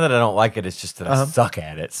 It's not that I don't like it, it's just that I suck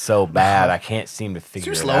at it so bad. I can't seem to figure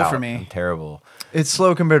too it slow out. for me. I'm terrible. It's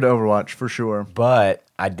slow compared to Overwatch for sure. But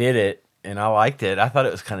I did it and I liked it. I thought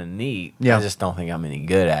it was kind of neat. Yeah. I just don't think I'm any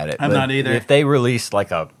good at it. I'm But not either. If they release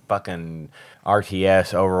like a fucking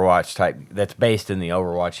RTS Overwatch type that's based in the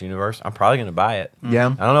Overwatch universe, I'm probably going to buy it. Yeah.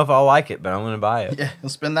 I don't know if I'll like it, but I'm going to buy it. Yeah, you'll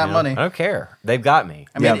spend that You know? money. I don't care. They've got me.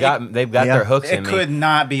 I mean, they've got their hooks in It me. could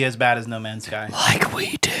not be as bad as No Man's Sky. Like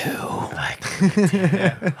we do. Like,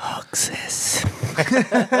 Hoxes.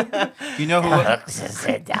 You know who?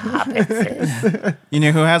 You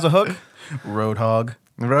know who has a hook? Roadhog.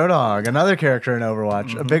 Roadhog, another character in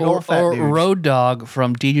Overwatch. A big old fat Or dude. Road Dogg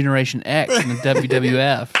from D Generation X in the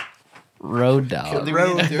WWF. Road Dogg.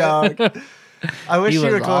 Roadhog. I wish He you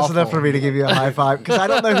were was close enough awful. for me to give you a high five because I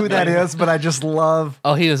don't know who that is, but I just love.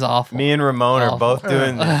 Oh, he was awful. me and Ramon are Awful. both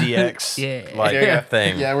doing the DX Yeah.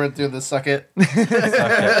 thing. Yeah, we're doing the suck it.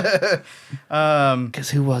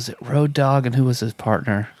 Because who was it? Road Dogg, and who was his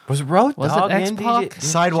partner? Was Road Was it Dogg in X-Pac? DJ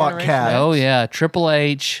Sidewalk Generation Cat. Oh yeah, Triple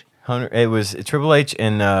H, It was Triple H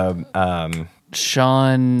and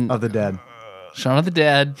Sean, Of the Dead. Shaun of the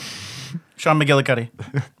Dead. Sean McGillicuddy.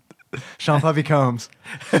 Sean Puffy Combs.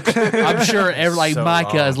 I'm sure So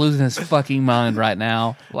Micah wrong. is losing his fucking mind right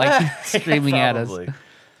now, like he's screaming at us. probably.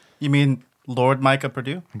 You mean Lord Micah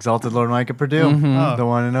Purdue? Exalted Lord Micah Purdue. The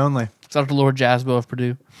one and only. It's up to Lord Jasbo of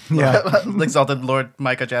Purdue. Yeah. Exalted Lord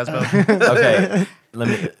Micah Jasbo.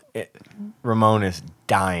 Okay, Ramon is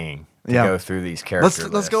dying to Yeah. go through these characters.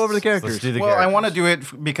 Let's go over the characters. Let's do the Well, I characters. want to do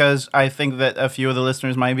it because I think that a few of the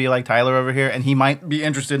listeners might be like Tyler over here, and he might be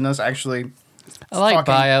interested in us actually. I like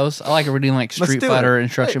Talking. bios. I like reading like Let's Street do Fighter it.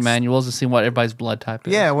 instruction manuals and seeing what everybody's blood type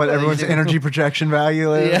is. Yeah, what everyone's energy projection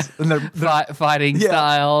value is. Yeah. And their Fighting Yeah.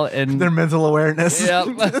 style and their mental awareness. yep.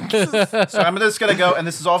 So I'm just gonna go, and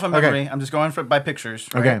this is all from Okay. memory. I'm just going by pictures.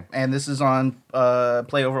 Right? Okay. And this is on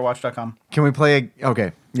playoverwatch.com. Can we play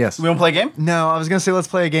okay. Yes. We want to play a game? No, I was gonna say let's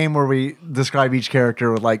play a game where we describe each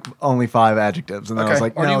character with like only 5 adjectives, and then I was Okay.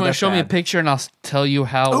 like, Or do you no, want to that's show me a bad. picture and I'll tell you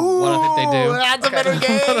how what I think they do? That's a better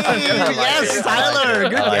game. Yes, Tyler,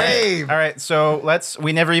 good game. All right. So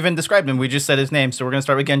we never even described him. We just said his name. So we're gonna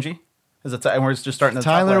start with Genji. And we're just starting at the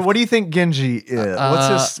top Tyler, left. what do you think Genji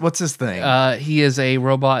is? What's his thing? He is a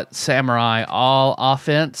robot samurai, all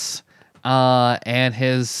offense, and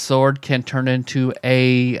his sword can turn into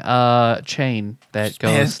a chain that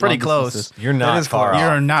goes. Man, it's pretty long close. distances. You're not is far close.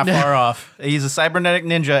 off. You're not far off. He's a cybernetic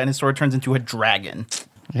ninja, and his sword turns into a dragon.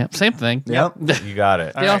 Yep, same thing. Yep. You got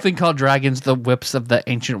it. They often call dragons the whips of the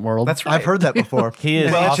ancient world. That's right. I've heard that before. He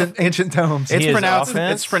is ancient tomes. It's He is pronounced.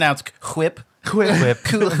 offense? It's pronounced whip. Whip.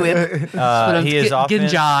 Cool whip. He is offense,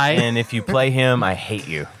 Genji. and if you play him, I hate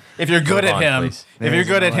you. If you're good Move at on, him, please. if you're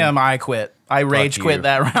good at him, I quit. I rage you. quit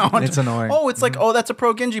that round. It's annoying. Oh, it's like, oh, that's a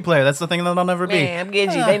pro Genji player. That's the thing that I'll never be. I'm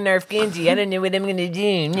Genji. They nerfed Genji. I don't know what I'm gonna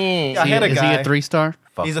do. I had a is he guy. a 3-star?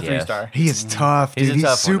 Fuck He's a yes. 3-star. He is tough, dude. He's a He's tough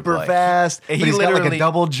one to super play. fast. He But he's got like a literally-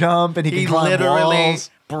 double jump, and he He can climb literally walls.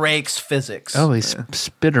 breaks physics. Oh, he's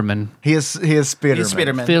Spiderman. He is Spiderman. He's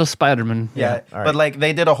Spiderman. Phil Spiderman. Yeah, all right. but like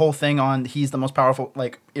they did a whole thing on he's the most powerful.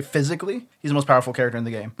 Like if physically, he's the most powerful character in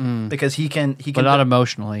the game because he can. But not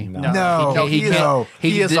emotionally. No, He is- can't-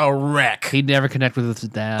 he is did- a wreck. He'd never connect with his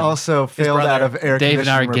dad. Also failed brother, out of air Dave and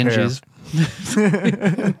I are conditioner repair. Genjis.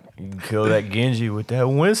 You can kill that Genji with that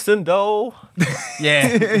Winston doll.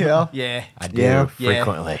 yeah, Yeah. yeah. I do Yeah.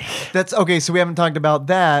 frequently. That's okay. So we haven't talked about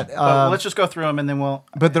that. Let's just go through them and then we'll.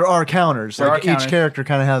 But there are counters. There Like are counters. each character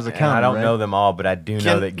kind of has a And counter. I don't right? know them all, but I do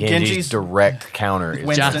know that Genji's, Genji's direct counter is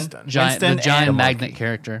Winston. Winston. Winston The giant and- magnet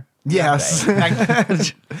character. Yes,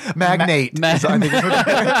 magnate. Ma- So I think it's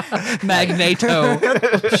what- Magneto.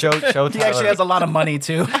 Show He actually has a lot of money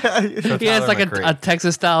too. He has like a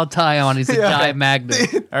Texas style tie on. He's a giant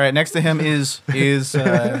magnet. All right, next to him is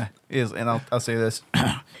and I'll say this.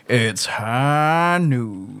 It's high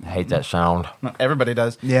noon. I hate that sound. No, everybody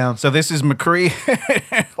does. Yeah. So this is McCree.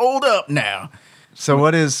 Hold up now. So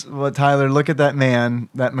what Tyler? Look at that man,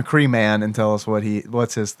 that McCree man, and tell us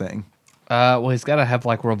what's his thing. Well, he's got to have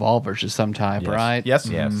like revolvers of some type, Yes. right? Yes.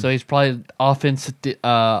 Yes. So he's probably offense,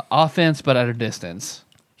 but at a distance.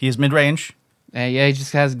 He is mid range. And yeah, he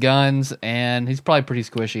just has guns, and he's probably pretty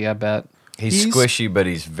squishy. I bet. He's squishy, but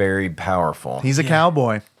he's very powerful. He's a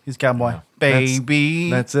cowboy. He's cowboy. Baby.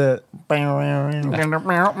 That's it. Okay.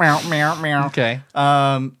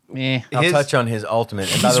 Yeah. I'll touch on his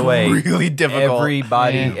ultimate. And by the way, really difficult.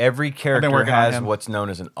 every character working on has him. what's known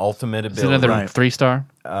as an ultimate Is ability, another Right. 3-star,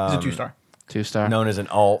 He's a 2-star. 2-star. known as an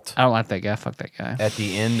alt. I don't like that guy. Fuck that guy. At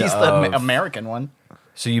the end He's of the American one.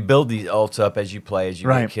 So you build these ults up as you play, as you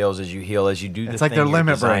Right. get kills, as you heal, as you do the It's like thing their you're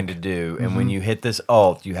limit designed break. to do. And when you hit this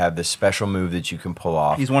ult, you have this special move that you can pull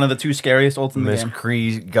off. He's one of the 2 scariest ults in the Miss game.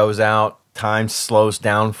 Cree goes out, time slows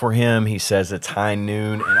down for him. He says it's high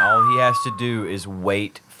noon, and all he has to do is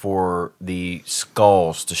wait for the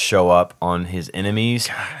skulls to show up on his enemies.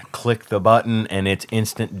 Click the button, and it's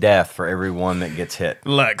instant death for everyone that gets hit.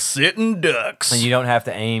 Like sitting ducks. And you don't have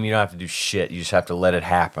to aim, you don't have to do shit. You just have to let it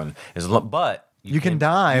happen. But You can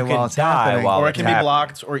die you while can it's die happening. while Or it it's can be happening.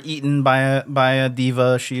 blocked or eaten by a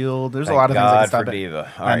diva shield. There's Thank a lot of things that God can stop for it.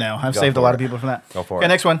 diva. All I right, know. I've go saved a for lot it. of people from that. Go for Okay, it.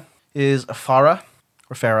 next one is Farah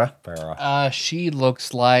or Farah. She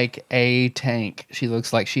looks like a tank. She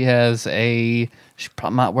looks like she has she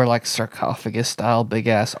probably might wear like sarcophagus style big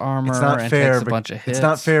ass armor It's not and fair. takes a bunch of hits. It's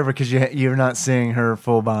not fair because you're not seeing her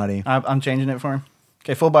full body. I'm changing it for him.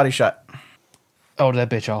 Okay, full body shot. Oh, that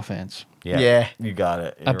bitch offense. Yeah. You got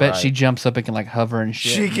it. I You're bet right. she jumps up and can like hover and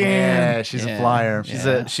shit. She can. Yeah, she's Yeah. a flyer.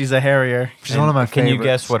 She's a harrier. She's one of my Can favorites. you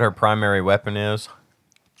guess what her primary weapon is?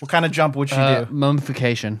 What kind of jump would she do?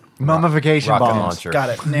 Mummification. Mummification Rocket bombs. launcher. Got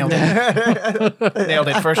it. Nailed it. Nailed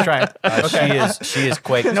it. First try. She is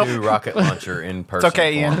Quake 2 rocket launcher in person. It's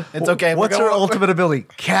okay, Ian. It's okay. What's We're her going- ultimate ability?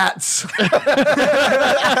 Cats.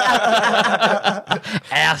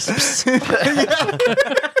 Asps.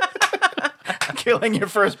 Killing your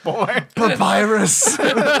firstborn. Papyrus.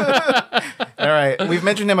 All right. We've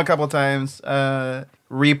mentioned him a couple times.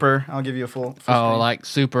 Reaper. I'll give you a full Oh, screen. like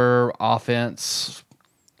super offense.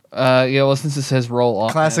 Yeah, well, since it says roll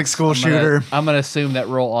offense. Classic school I'm gonna- shooter. I'm going to assume that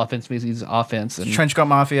roll offense means he's offense. And Trenchcoat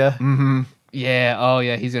Mafia. yeah, oh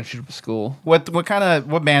yeah, he's going to shoot up a school. What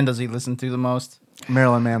band does he listen to the most?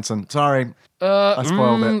 Marilyn Manson. Sorry. I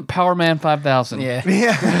spoiled it. Power Man 5000. Yeah.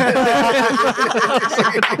 Yeah.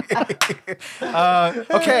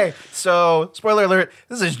 Okay. So, spoiler alert.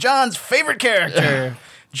 This is John's favorite character.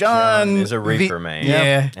 John Is a Reaper man.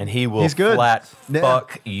 Yeah. And he will He's good. flat Yeah.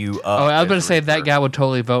 fuck you up. Oh, I was going as to say that Reaper. guy would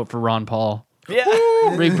totally vote for Ron Paul. Yeah.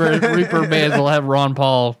 Reaper may as well have Ron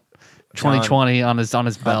Paul 2020 on his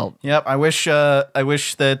belt. Yep. I wish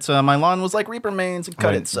that my lawn was like Reaper Main's and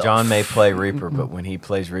cut When itself. John may play Reaper, but when he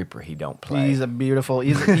plays Reaper, he don't play. He's a beautiful.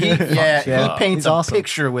 He Yeah. paints He's a awesome.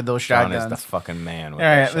 picture with those John shotguns. is the fucking man. With All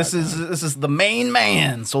right, that this shotgun. is the main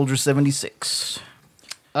man, Soldier 76.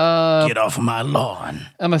 Get off of my lawn.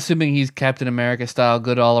 I'm assuming he's Captain America style,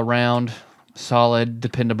 good all around, solid,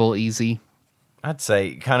 dependable, easy. I'd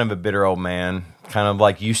say kind of a bitter old man. Kind of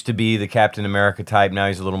like used to be the Captain America type. Now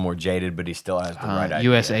he's a little more jaded, but he still has the right idea.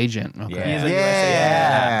 U.S. agent. Okay. Yeah. He's a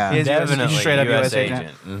Yeah. He is Definitely straight up US US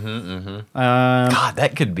agent. God,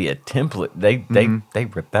 that could be a template. They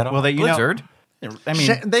ripped that off. Well, you know- Blizzard. I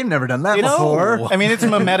mean, They've never done that You know. before. I mean, it's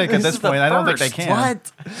mimetic at this is the point. I don't think they first. can.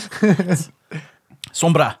 What?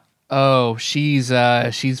 Sombra. Oh, she's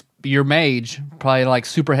your mage, probably like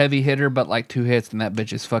super heavy hitter, but like 2 hits and that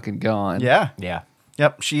bitch is fucking gone. Yeah. Yeah.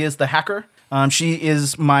 Yep. She is the hacker. She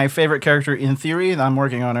is my favorite character in theory, and I'm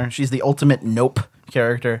working on her. She's the ultimate nope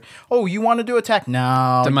character. Oh, you want to do attack?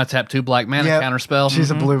 No. Then my tap 2 black mana Yep. counter spell.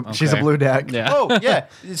 She's a blue. She's a Okay. blue deck. Yeah. Oh, yeah.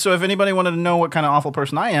 So if anybody wanted to know what kind of awful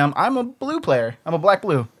person I am, I'm a blue player. I'm a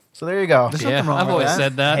black-blue. So there you go. There's Yeah, nothing wrong I've with always that.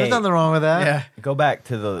 said that. There's nothing wrong with that. Yeah. Go back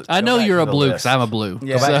to the. I know go back you're to a the blue list. because I'm a blue.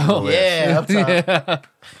 Yeah. Go back to the So, list. Yeah, up top.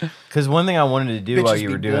 Because one thing I wanted to do while Bitches you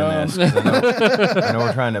be were doing dumb. this, 'cause I know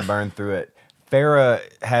we're trying to burn through it. Farah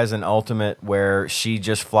has an ultimate where she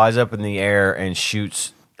just flies up in the air and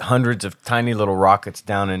shoots hundreds of tiny little rockets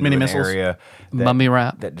down into Mini an missiles. area that, Mummy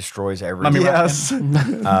wrap. that destroys everything. Yes.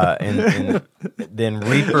 And then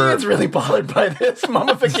Reaper. It's really bothered by this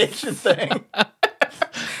mummification thing.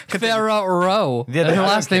 Farrah Rowe. Yeah, they Her don't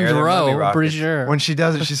last care. name's They're Rowe. mummy I'm pretty rockets. sure. When she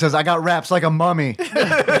does it, she says, "I got raps like a mummy."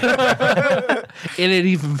 It ain't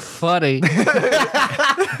even funny.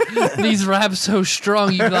 These raps so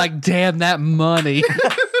strong, you be like, damn that money.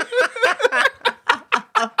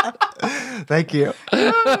 Thank you.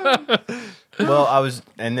 Well,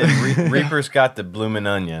 and then Reaper's got the bloomin'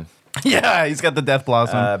 onion. Yeah, he's got the death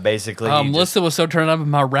blossom. Basically, he just- Melissa was so turned up in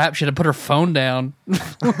my rap, she had to put her phone down.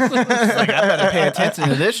 I better pay attention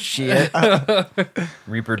to this shit.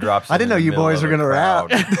 Reaper drops. I didn't know you boys were gonna rap.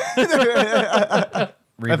 I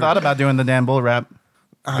thought about doing the Dan Bull rap.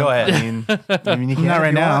 Go ahead. I mean, you can Not if right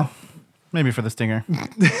you now. want. Maybe for the stinger.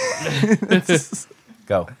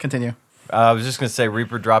 Go. Continue. I was just gonna say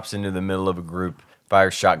Reaper drops into the middle of a group,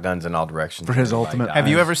 fires shotguns in all directions For his everybody ultimate- dies. Have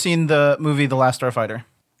you ever seen the movie The Last Starfighter?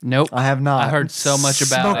 Nope. I have not. I heard so much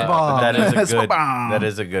about Smoke it. bomb. That is a Smoke good. bomb. That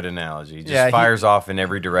is a good analogy. Just Yeah, fires off in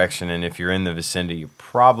every direction, and if you're in the vicinity, you're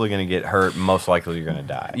probably going to get hurt. Most likely, you're going to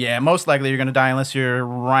die. Yeah, most likely you're going to die unless you're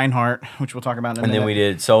Reinhardt, which we'll talk about in a And minute. then we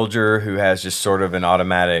did Soldier, who has just sort of an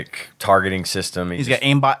automatic targeting system. He's got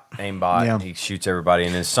aimbot. aimbot. Yeah. He shoots everybody,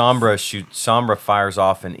 and then Sombra fires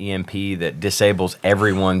off an EMP that disables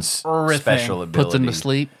everyone's Everything. special ability. Puts them to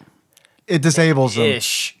sleep. It disables them.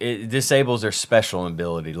 It disables their special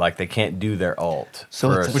ability, like they can't do their ult. So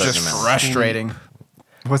for it's a a- Which certain is amount. frustrating.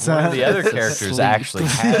 What's One of that? the other characters Sleep. actually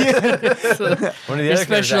has. One of the Your other characters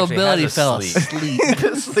special actually ability has a fell sleep.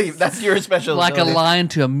 asleep. Sleep. That's your special Like a ability. line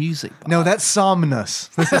to a music box. No, that's Somnus.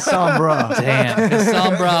 This is Sombra. Damn. 'Cause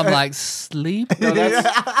Sombra, I'm like, sleep? No,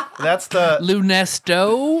 that's the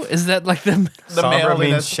Lunesto? Is that like the... Sombra means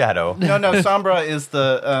manliness. shadow. No, Sombra is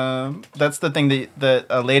the that's the thing that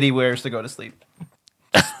a lady wears to go to sleep.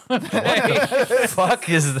 Fuck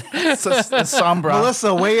is that? It's Sombra.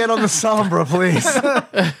 Melissa, weigh in on the Sombra, please.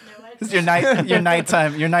 It's your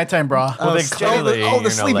nighttime bra. Well, then the clearly you're no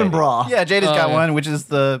sleeping lady. bra. Yeah, Jada's got yeah. one, which is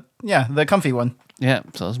the comfy one. Yeah,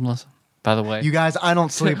 so is Melissa. By the way. You guys, I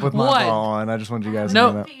don't sleep with my What? bra on. I just wanted you guys to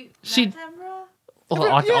No. know that. She... Well,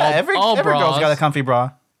 like Yeah, every all girl's bras. got a comfy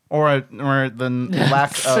bra, or the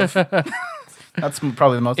lack of. That's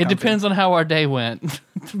probably the most. It comfy. depends on how our day went.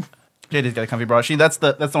 Jada's got a comfy bra. That's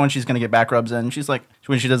the one she's gonna get back rubs in. She's like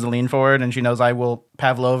when she does the lean forward and she knows I will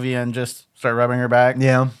Pavlovia and just start rubbing her back.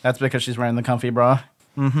 Yeah. That's because she's wearing the comfy bra.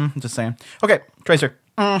 Just saying. Okay, Tracer.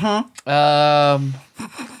 I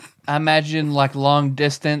imagine like long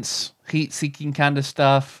distance, heat seeking kind of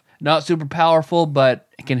stuff. Not super powerful, but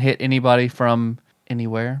it can hit anybody from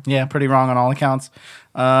anywhere. Yeah, pretty wrong on all accounts.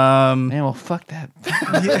 Man, well, fuck that.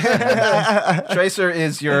 Tracer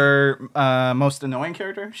is your most annoying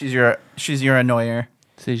character. She's your annoyer.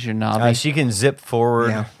 This is your Navi. She can zip forward,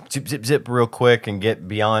 Yeah. zip real quick, and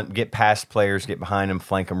get past players, get behind them,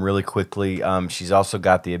 flank them really quickly. She's also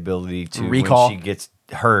got the ability to Recall. when she gets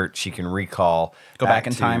hurt, she can recall Go back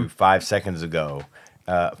in to time. 5 seconds ago.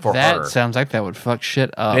 For that her. sounds like that would fuck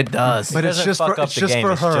shit up. It does. But It it's doesn't just fuck for up it's the just game.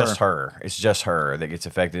 for It's her. just her. It's just her that gets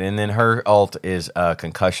affected, and then her ult is a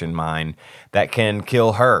concussion mine that can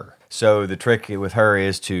kill her. So the trick with her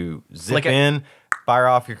is to zip Flick it. in, fire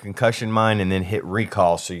off your concussion mine, and then hit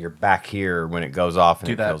recall, so you're back here when it goes off and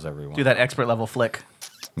do it that. kills everyone. Do that expert level flick.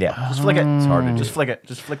 Yeah, Just flick it. It's hard to do. Just flick it.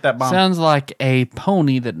 Just flick that bomb. Sounds like a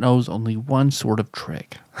pony that knows only one sort of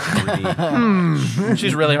trick.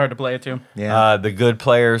 She's really hard to play it too. Yeah. The good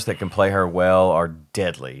players that can play her well are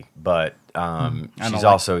deadly, but she's like-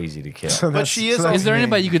 also easy to kill. But she is. that's Is there me.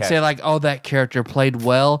 anybody you could say Catch. like, oh, that character played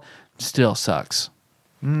well, still sucks?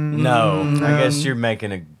 No, I guess you're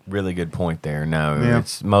making a really good point there. No, Yeah.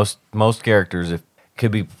 it's most characters. It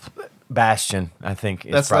could be Bastion. I think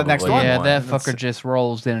is That's the next probably one. Yeah, one. that fucker just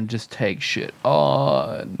rolls in and just takes shit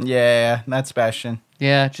on. Yeah, that's Bastion.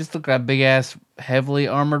 Yeah, just look like a big ass, heavily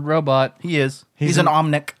armored robot. He is. He's an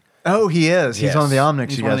omnic, Oh, he is. He's Yes. one of the Omnics.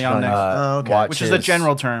 He's you one of guys the tried. Omnics. Oh, okay. Watch which is a his-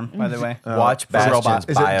 general term, by the way. Watch for Bastion's robot.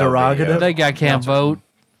 Is it bio derogative? video. That guy can't vote.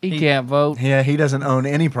 He can't vote. Yeah, he doesn't own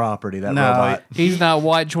any property. That No, robot. He's not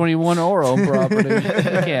white 21 or own property. He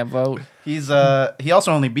can't vote. He's he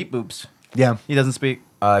also only beat boops. Yeah. He doesn't speak.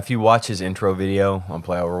 If you watch his intro video on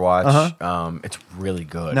Play Overwatch, it's really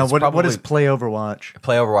good. Now, It's what is probably Play Overwatch?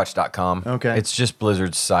 PlayOverwatch.com. Okay. It's just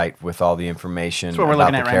Blizzard's site with all the information That's what we're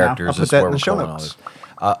about looking the at right now. characters. I'll put That's that where in the we're show pulling all notes. this.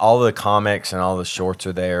 All the comics and all the shorts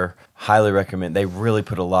are there. Highly recommend. They really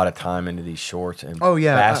put a lot of time into these shorts. And Oh,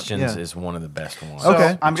 yeah, Bastions yeah. is one of the best ones. So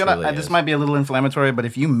Okay. I'm gonna. Really this is. might be a little inflammatory, but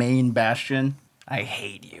if you main Bastion, I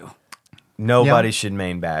hate you. Nobody Yeah. should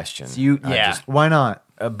main Bastion. Yeah. Why not?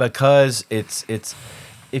 Because it's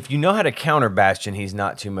if you know how to counter Bastion, he's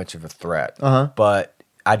not too much of a threat. But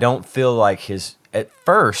I don't feel like his at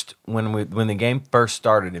first when the game first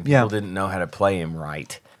started and people Yeah. didn't know how to play him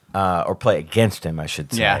right. Or play against him, I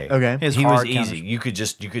should say. Yeah. Okay. His He was hard easy. counters. You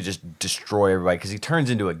could just destroy everybody because he turns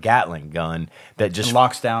into a Gatling gun that just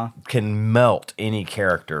Locks down. can melt any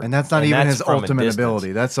character. And that's not even his from a ultimate distance.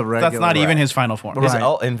 ability. That's a regular. That's not even his final form. His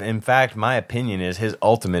Right. in fact, my opinion is his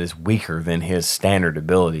ultimate is weaker than his standard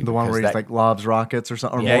ability. the one because where he's that- like lobs rockets or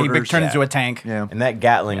something. Or Yeah, he mortars. turns yeah. into a tank. Yeah. and that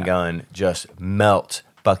Gatling gun just melts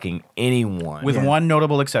fucking anyone. With Yeah. one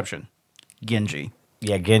notable exception, Genji.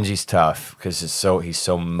 Yeah, Genji's tough because he's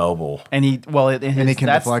so mobile. And he he can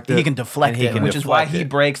deflect it. He can deflect And he it, can which is why deflect he it.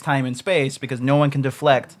 breaks time and space because no one can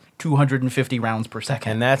deflect 250 rounds per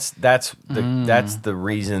second. And that's the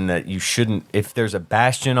reason that you shouldn't. If there's a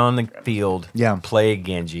Bastion on the field, Yeah. play a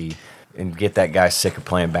Genji and get that guy sick of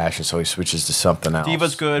playing Bastion, so he switches to something else.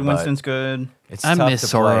 Diva's good, But Winston's good. It's I tough miss to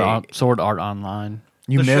Sword play. Art Online.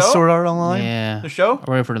 You The miss show? Sword Art Online? Yeah. The show?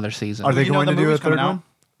 I'm ready for another season. Are they You know going the to do a movie's third coming one? out?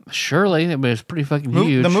 Surely, but it's pretty fucking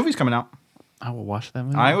huge. The movie's coming out. I will watch that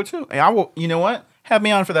movie. I would too. I will. You know what? Have me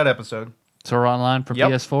on for that episode. Sword Art Online for Yep.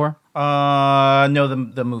 PS4? No,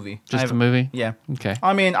 the movie. Just I the haven't- movie? Yeah. Okay.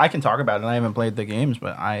 I mean, I can talk about it. I haven't played the games,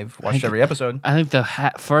 but I've watched every episode. I think the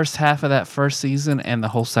first half of that first season and the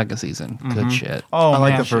whole second season. Good shit. Oh, I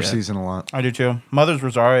like man. the first shit. season a lot. I do too. Mother's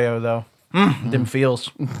Rosario though. Dim feels.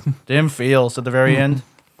 Dim feels at the very end.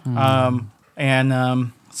 And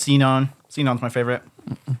Xenon. Xenon's my favorite.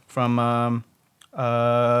 From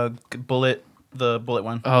Bullet, the Bullet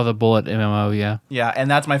one. Oh, the Bullet MMO, yeah. Yeah, and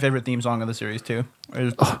that's my favorite theme song of the series too.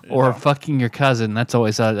 Or fucking your cousin. That's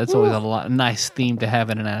always a nice theme to have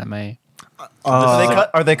in an anime.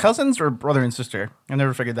 Are they cousins or brother and sister? I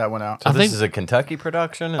never figured that one out. I This think- is a Kentucky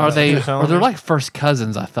production. Are they? Is that what Or they're you're like first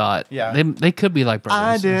cousins. I thought. Yeah. They could be like brother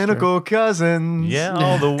and sister. Identical cousins. Yeah,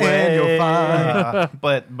 all the way. And you'll find.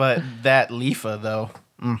 But that Lifa though,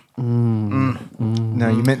 No,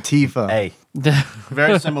 you meant Tifa. Hey,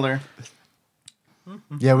 very similar.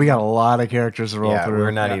 Yeah, we got a lot of characters to roll yeah, through.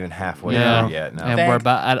 we're not even halfway Yeah. there yet. No. And we're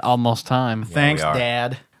about at almost time. Thanks, we are.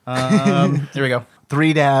 Dad. Here we go.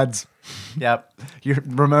 3 dads. Yep. You're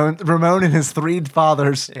Ramon and his 3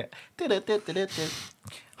 fathers.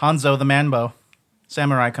 Hanzo the Manbo,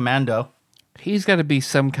 Samurai Commando. He's got to be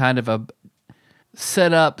some kind of a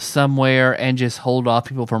set up somewhere and just hold off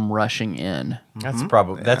people from rushing in. That's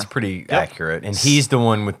probably that's pretty accurate. And he's the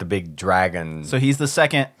one with the big dragon. So he's the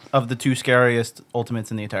second of the 2 scariest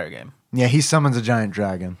ultimates in the entire game. Yeah, he summons a giant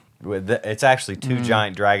dragon. It's actually 2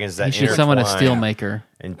 giant dragons that He should summon a intertwine Steelmaker.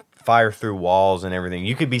 and fire through walls and everything.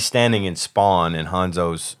 You could be standing in spawn, and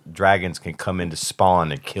Hanzo's dragons can come into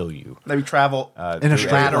spawn and kill you. They travel In a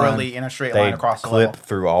straight line. laterally in a straight They line across the clip level.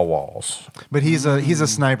 through all walls. But he's a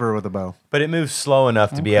sniper with a bow. But it moves slow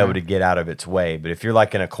enough to be able to get out of its way. But if you're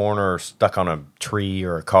like in a corner or stuck on a tree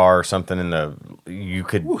or a car or something, you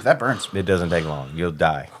could. Ooh, that burns. It doesn't take long. You'll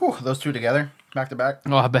die. Whew, those 2 together, back to back,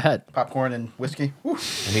 Oh, I bet. popcorn and whiskey. Whew.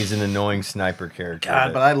 And he's an annoying sniper character.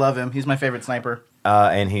 God, but I love him. He's my favorite sniper.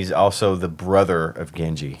 And he's also the brother of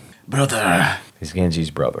Genji. Brother, He's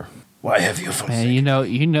Genji's brother. why have you Man, forsaken?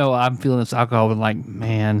 you know, I'm feeling this alcohol and like,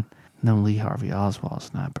 man, no Lee Harvey Oswald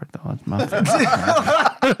sniper though. It's my favorite.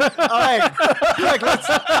 All right, quick,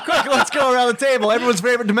 let's go around the table. Everyone's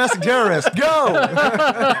favorite domestic terrorist. Go.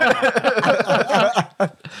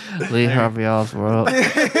 Lee Harvey Oswald.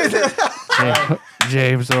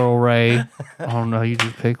 James Earl Ray. Oh no, you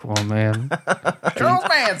just pick one, man. Charles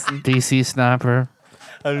Manson. DC sniper.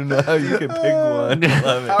 I don't know how you can pick one. I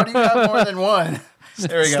love How do you have more than one?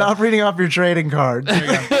 There we go. Stop reading off your trading cards.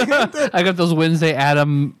 I got those Wednesday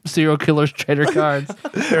Adam serial killers trader cards.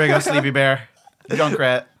 There we go. Sleepy Bear,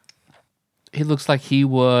 Junkrat. He looks like he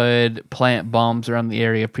would plant bombs around the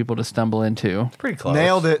area for people to stumble into. Pretty close.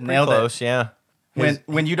 Nailed it. Nailed it. Close, yeah.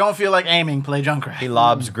 When you don't feel like aiming, play He Junkrat.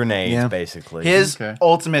 lobs grenades, Yeah. basically. His Okay.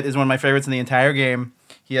 ultimate is one of my favorites in the entire game.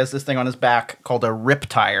 He has this thing on his back called a rip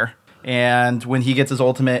tire. And when he gets his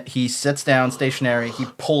ultimate, he sits down stationary, he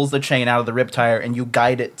pulls the chain out of the rip tire, and you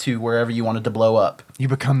guide it to wherever you want it to blow up. You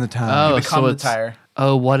become the time. Oh, become so the it's, tire.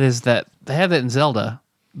 Oh, what is that? They have that in Zelda.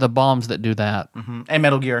 The bombs that do that. And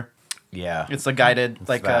Metal Gear. Yeah. It's a guided, that.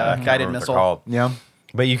 I can't remember guided what they're missile. called. Yeah.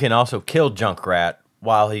 But you can also kill Junkrat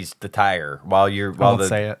while he's the tire. While won't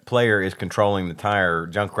say the it. player is controlling the tire,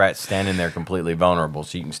 Junkrat's standing there completely vulnerable,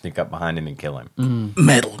 so you can sneak up behind him and kill him.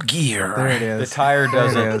 Metal Gear. There it The is. tire There it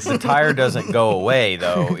is. doesn't. The tire doesn't go away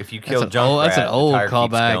though. If you kill Junkrat, that's an old the tire keeps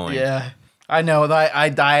callback. going. Yeah. I know. I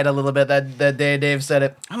died a little bit that day Dave said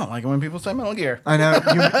it. I don't like it when people say Metal Gear. I know.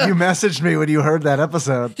 You messaged me when you heard that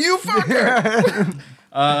episode. You fucker!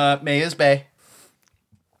 May is Bay.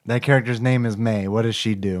 That character's name is May. What does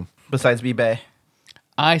she do? Besides be Bay.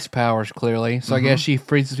 Ice powers, clearly. So I guess she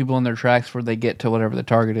freezes people in their tracks before they get to whatever the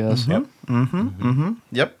target is. Yep.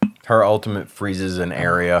 Yep. Her ultimate freezes an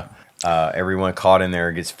area. Everyone caught in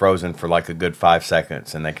there gets frozen for like a good 5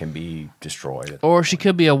 seconds, and they can be destroyed. Or she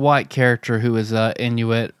could be a white character who is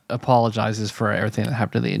Inuit, apologizes for everything that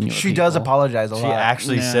happened to the Inuit She does people. apologize a She lot.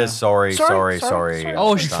 actually Yeah. says sorry. Sorry.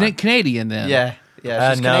 Oh, she's Canadian then. Yeah.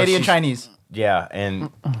 Yeah. She's no, Canadian she's- Chinese. Yeah, and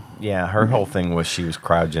her whole thing was she was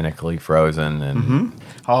cryogenically frozen, and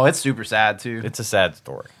Oh, it's super sad too. it's a sad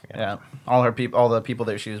story. Yeah. All the people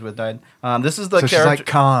that she was with died. This is the So she's character. like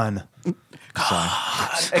Khan.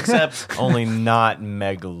 except Only not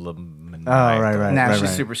megalomaniac. Oh, right. nah, right, she's right.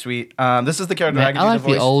 super sweet. This is the character I Man, can I do like the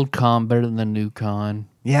voice. the old con better than the new con.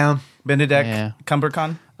 Yeah. Benedict Yeah.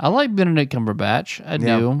 Cumbercon. I like Benedict Cumberbatch. I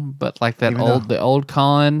Yeah. do, but like that Even the old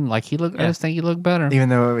con, like he looked. I Yeah. just think he looked better. Even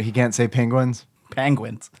though he can't say penguins.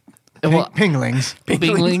 Penguins. Well, Pinglings.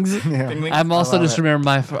 Pinglings. Yeah. Pinglings. I'm also love just it. remember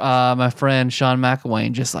my friend Sean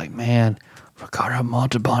McElwain, just like, man, Ricardo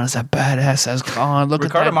Montalban is a badass as Khan. Look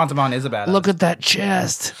Ricardo at that. Montalban is a badass. Look at that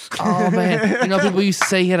chest. Oh man, you know people used to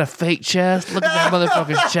say he had a fake chest. Look at that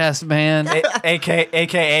motherfucker's chest, man.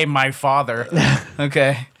 AKA my father.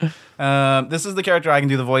 Okay. This is the character I can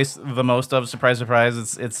do the voice the most of. Surprise,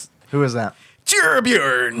 surprise. It's Who is that?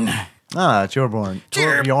 Turbjorn. Ah, Torbjorn.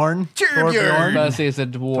 Torbjorn. Torbjorn. I say it's a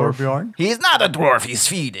dwarf. Torbjorn. He's not a dwarf. He's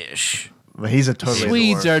Swedish. But he's a totally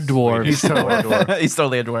Swedes a are dwarves. He's totally a dwarf. He's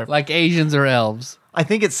totally a dwarf. Like Asians are elves. I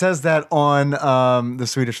think it says that on the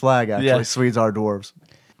Swedish flag. Actually, Yeah. Swedes are dwarves.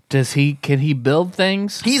 Can he build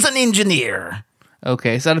things? He's an engineer.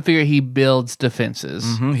 Okay, so I figure he builds defenses.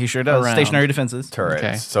 He sure does. Around. Stationary defenses. Turrets.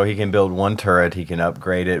 Okay. So he can build one turret. He can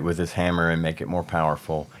upgrade it with his hammer and make it more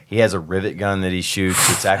powerful. He has a rivet gun that he shoots.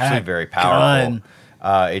 It's actually very powerful.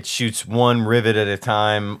 It shoots one rivet at a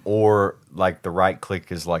time, or like the right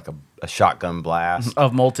click is like a shotgun blast.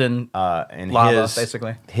 Of molten And lava, his,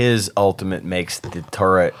 basically. His ultimate makes the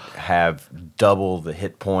turret have double the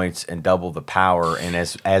hit points and double the power, and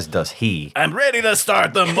as does he. I'm ready to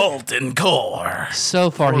start the molten core. So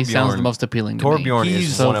far, he sounds Torbjorn- the most appealing to Torbjorn me.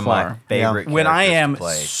 is so one of my far. favorite. When I characters am to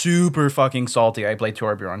play. super fucking salty, I play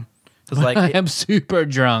Torbjorn. It's like I am super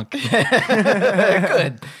drunk.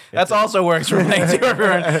 good. That also works for playing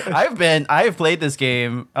Torbjorn. I've played this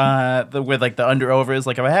game with like the under overs.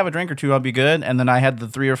 Like if I have a drink or two, I'll be good. And then I had the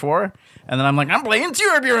 3 or 4, and then I'm like, I'm playing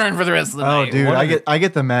Torbjorn for the rest of the Oh, night. dude, What I is it?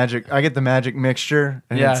 get the magic mixture,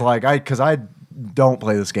 and Yeah. it's like because I don't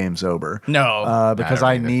play this game sober. No. because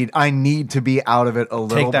I I don't need to be out of it a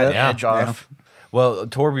little Take that bit. edge off. Well,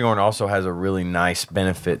 Torbjorn also has a really nice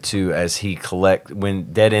benefit too, as he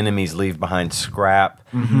when dead enemies leave behind scrap,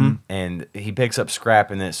 and he picks up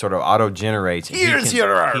scrap and then it sort of auto generates. Here's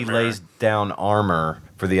your armor. He lays down armor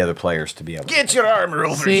for the other players to be able. Get your armor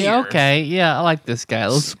over See, here. okay, yeah, I like this guy.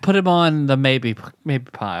 Let's put him on the maybe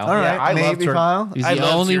pile. All right, I love maybe Tor- file. He's I the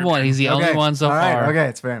love only Torbjorn. one. He's the only one so all right, far. Okay,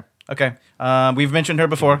 it's fair. Okay. We've mentioned her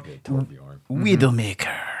before. Torbjorn.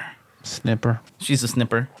 Widowmaker. Snipper. She's a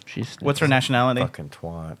snipper. She's What's her nationality? Fucking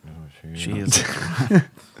twat. Oh,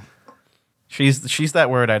 She is. she's that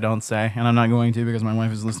word I don't say, and I'm not going to because my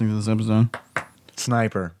wife is listening to this episode.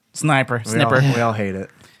 Sniper. Sniper. We Snipper. all, we all hate it.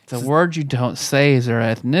 the word you don't say is her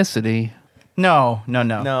ethnicity. No. No.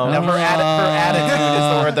 Her attitude is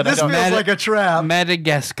the word that This I don't feels like a trap.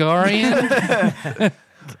 Madagascarian.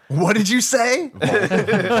 What did you say?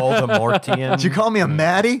 Voldemortian. Did you call me a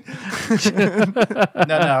Maddie?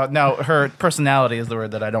 No. Her personality is the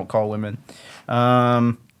word that I don't call women.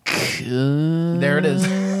 There it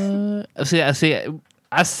is. I say. I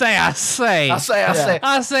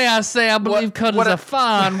believe cunt is a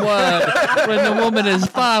fine word. When the woman is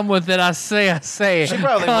fine with it, I say.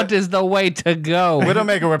 probably Cunt would. is the way to go.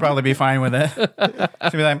 Widowmaker would probably be fine with it.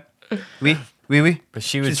 She'd be like, oui. But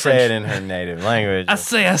she would She's say French. it in her native language. I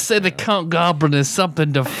say the cunt goblin is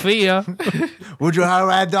something to fear. Would you have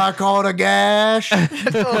had that called a gash?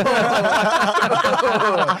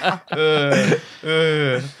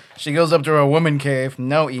 She goes up to a woman cave.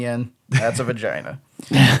 No, Ian, that's a vagina.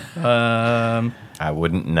 I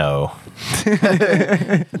wouldn't know.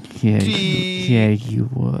 Yeah, you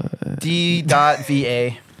would.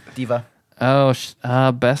 D.VA. Diva. Oh,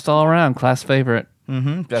 best all around, class favorite.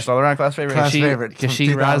 Mm-hmm. Best all around class favorite. Class She, favorite because from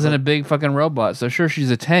she rides in 2000. a big fucking robot. So sure, she's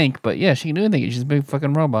a tank, but yeah, she can do anything. She's a big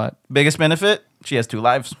fucking robot. Biggest benefit? She has 2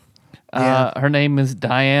 lives. Her name is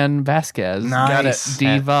Diane Vasquez. Nice. Got it.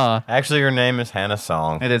 Diva. Actually, her name is Hannah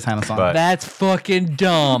Song. It is Hannah Song. But- That's fucking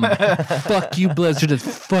dumb. Fuck you, Blizzard. It's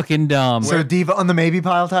fucking dumb. So Diva on the maybe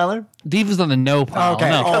pile, Tyler? Diva's on the no pile. Okay.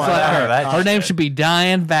 No, Oh, fuck her. that Her name shit. should be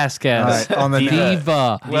Diane Vasquez. All right, on the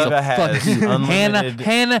Diva. Diva has fuck you. unlimited-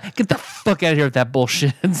 Hannah, get the fuck out of here with that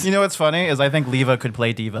bullshit. You know what's funny is I think Leva could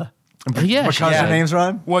play Diva. Yeah, Because she her should. name's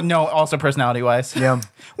rhyme? Well, no, also personality-wise. Yeah.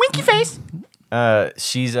 Winky face.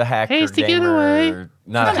 She's a hacker Haste to get gamer. away.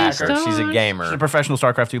 Not a Haste hacker. to She's a stars. gamer. She's a professional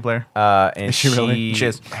StarCraft 2 player. And Is she really? She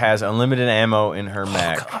is. has unlimited ammo in her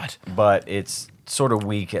mech, God. but it's sort of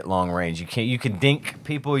weak at long range. You can dink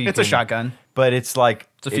people. It's a shotgun. but it's like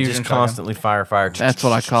It's a it fusion just shotgun. constantly fire. That's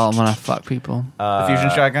what I call them when I fuck people. The fusion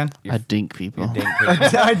shotgun. I dink people. Dink people.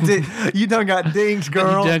 I did. You done got dinks,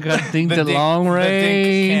 girl. You got dinked at dink- long the dink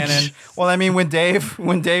range. cannon. Well, I mean, when Dave,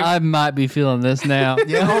 I might be feeling this now.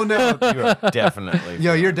 Yeah, oh no. You are definitely.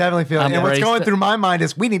 Yo, you're definitely feeling I'm it. And what's braced going it. through my mind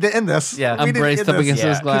is we need to end this. Yeah. We I'm need to braced end up this. against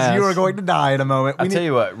this Because glass. you are going to die in a moment. I'll tell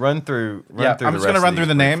you what. Run through. I'm just going to run through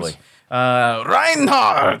the names.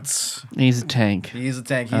 Reinhardt. He's a tank. He's a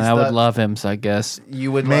tank. He's And I the, would love him, so I guess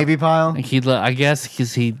You would Maybe pile. I guess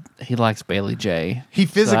because he likes Bailey J. He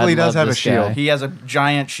physically I'd does love have a this shield. guy. He has a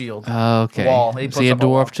giant shield. Okay. Wall. He Is puts he a up a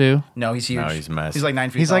wall. dwarf too? No, he's huge. No, he's massive. He's like 9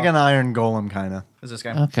 feet. He's like tall. an iron golem kind of. Is this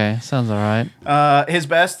guy? Okay, sounds all right. His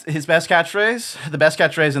best catchphrase. The best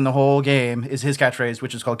catchphrase in the whole game is his catchphrase,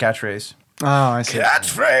 which is called catchphrase. Oh, I see.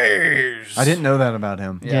 Catchphrase. I didn't know that about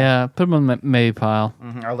him. Yeah, put him on the maybe pile.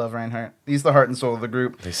 I love Reinhardt. He's the heart and soul of the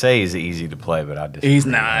group. They say he's easy to play, but I just He's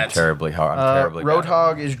not. terribly hard. I'm terribly bad.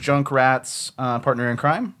 Roadhog is Junkrat's partner in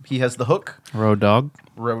crime. He has the hook. Road dog,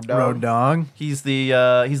 Road Dog. Road dog. He's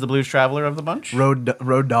the blues traveler of the bunch.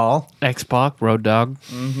 Road doll. X-Pac, road dog.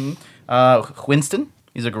 Winston.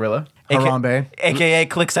 He's a gorilla. Harambe. AKA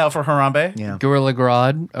clicks out for Harambe. Yeah. Gorilla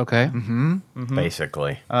Grodd. Okay,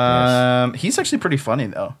 Basically. Yes. He's actually pretty funny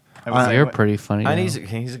though. I would say. you're pretty funny. And though.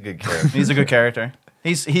 he's a good character. He's a good character.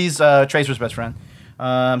 He's Tracer's best friend.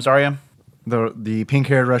 Zarya. The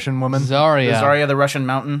pink-haired Russian woman Zarya. Zarya, the Russian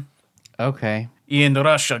mountain. Okay. In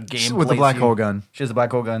Russia, game with the black hole gun. She has a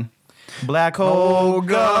black hole gun. Black hole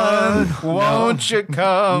gun, won't you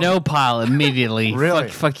come? No pile immediately. Really?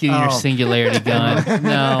 Fuck you and your Oh. singularity gun.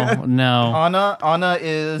 No. Anna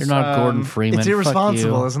is. You're not Gordon Freeman. it's Fuck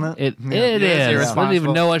irresponsible, you. isn't it? It Yeah. is. It is I don't irresponsible.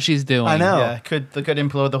 even know what she's doing. I know. Yeah, could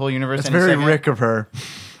implode the whole universe. It's any very second. Rick of her.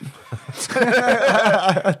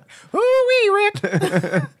 Ooh-wee, Rick.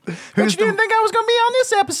 But you Who's didn't the, think I was gonna be on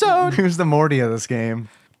this episode? who's the Morty of this game?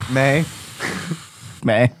 May.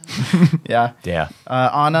 May. Yeah. Yeah.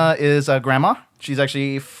 Anna is a grandma. She's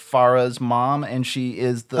actually Farah's mom, and she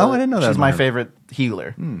is the. Oh, I didn't know that She's about my her. favorite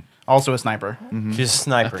healer. Also a sniper. She's a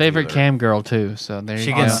sniper. A favorite healer. cam girl too. So there She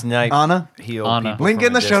you can go. snipe. Anna? Heal Anna. people Link from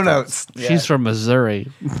in the a show distance. notes. She's from Missouri.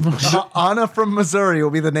 Anna from Missouri will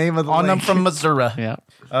be the name of the Anna link. from Missouri. yeah.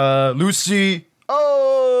 Lucy.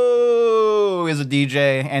 Is a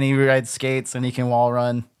DJ, and he rides skates, and he can wall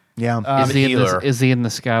run. Yeah. Is he in the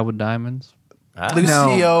sky with diamonds? Ah,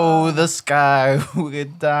 Lucio, the sky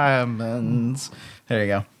with diamonds. There you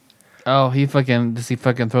go. Oh, does he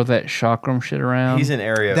fucking throw that chakram shit around? He's an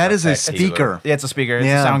area. That of is a effect healer. speaker. Yeah, it's a speaker. It's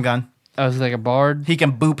Yeah. a sound gun. Oh, is he like a bard? He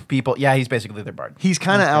can boop people. Yeah, he's basically their bard. He's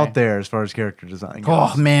kind of Okay. out there as far as character design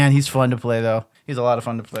goes. Oh man, he's fun to play though. He's a lot of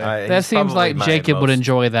fun to play. That He's seems probably like my Jacob would most-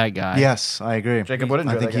 enjoy that guy. Yes, I agree. Jacob would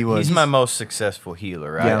enjoy I think that he guy. would. He's my most successful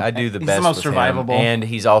healer. Yeah. I do the He's best the most with survivable. him, and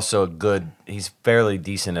he's also good. He's fairly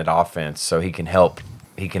decent at offense, so he can help.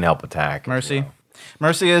 He can help attack. Mercy.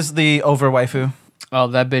 Mercy is the over waifu. Oh,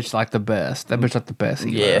 that bitch like the best. That bitch like the best.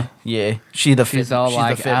 healer. Yeah, yeah. She's the fit. She's all she's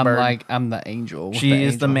like, the fit bird. I'm the angel. with She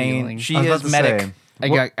is the angel main. healing. She I was is about to medic.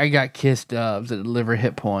 say, I got kiss doves that deliver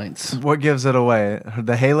hit points. what gives it away?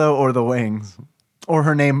 The halo or the wings? Or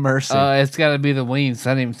her name Mercy? It's got to be the wings.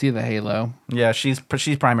 I didn't even see the halo. Yeah, she's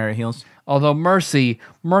primary heals. Although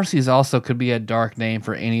Mercy's also could be a dark name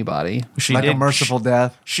for anybody. She like did a merciful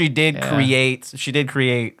death? She did Yeah. create. She did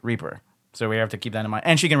create Reaper. So we have to keep that in mind.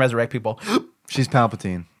 And she can resurrect people. She's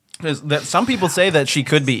Palpatine. Some people say that she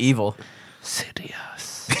could be evil.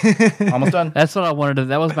 Sidious. Almost done. That's what I wanted to.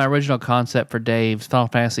 That was my original concept for Dave's Final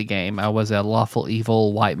Fantasy game. I was a lawful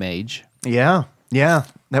evil white mage. Yeah. Yeah.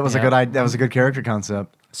 That was Yeah. a good idea. That was a good character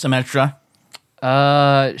concept. Symmetra.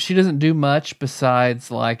 She doesn't do much besides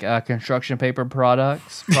like construction paper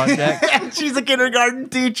projects. She's a kindergarten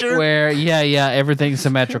teacher. where everything's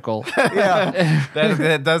symmetrical. Yeah.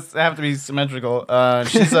 That does have to be symmetrical.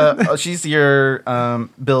 She's your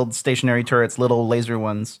builds stationary turrets, little laser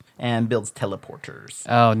ones, and builds teleporters.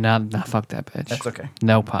 Oh no, fuck that bitch. That's okay.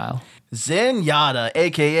 No pile. Zenyatta,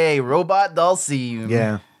 aka Robot Dulcium.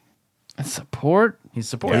 Yeah. Support? He's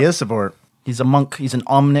support. He is support. He's a monk. He's an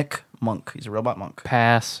omnic monk. He's a robot monk.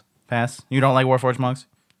 Pass. Pass. You don't like Warforged monks?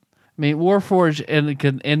 I mean, Warforged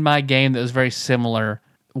in my game that was very similar.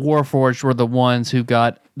 Warforged were the ones who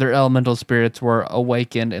got their elemental spirits were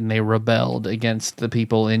awakened and they rebelled against the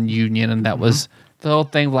people in Union, and that was the whole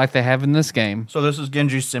thing like they have in this game. So this is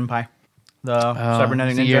Genji's senpai, the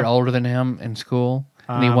cybernetic He's a year ninja. older than him in school,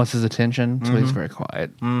 and he wants his attention, so he's very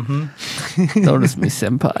quiet. Notice me,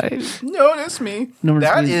 senpai. Notice me. Notice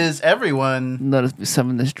That me. is everyone. Notice me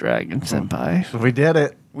summon this dragon, senpai. We did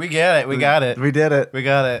it. We get it. We got it. We did it. We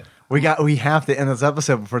got it. We have to end this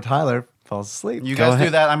episode before Tyler falls asleep. You Go guys do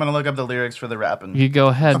ahead. that. I'm gonna look up the lyrics for the rapping. You go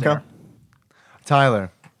ahead. Okay.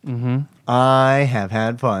 Tyler. I have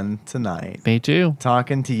had fun tonight Me too.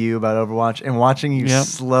 talking to you about Overwatch and watching you Yep.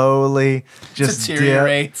 slowly just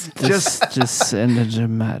Deteriorate. Just send into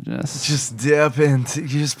madness. Just dip into. You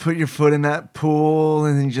just put your foot in that pool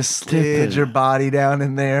and then you just slid it. your body down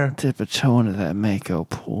in there. Dip a toe into that Mako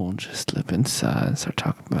pool and just slip inside and start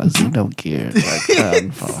talking about Xenogears like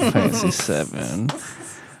in Final Fantasy 7.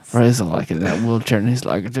 Razor like in that wheelchair and he's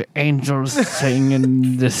like, the angels sing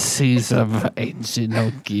in the seas of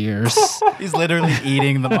Xenogears. He's literally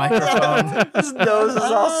eating the microphone. His nose is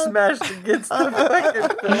all smashed against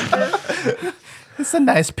the fucking. It's a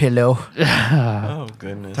nice pillow. Oh,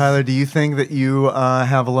 goodness. Tyler, do you think that you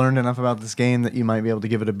have learned enough about this game that you might be able to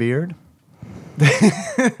give it a beard?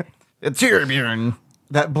 It's here, Bjorn.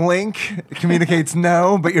 That blink communicates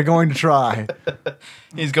no, but you're going to try.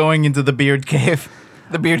 He's going into the beard cave.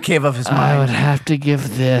 The beard cave of his I would mind. have to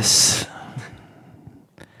give this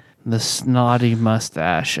the snotty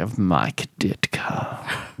mustache of Mike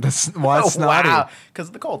Ditka. Why snotty? Because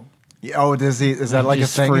of the cold. Oh, does he? Is that like a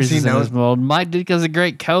Just thing? Is he freezes in knows? his mold. Mike Ditka's a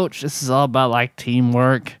great coach. This is all about like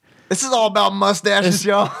teamwork. This is all about mustaches,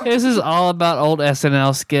 y'all. This is all about old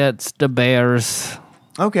SNL skits. The Bears.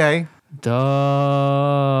 Okay,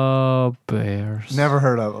 The Bears. never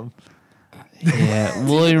heard of them. Yeah,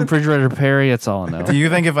 William Refrigerator Perry. That's all I know. Do you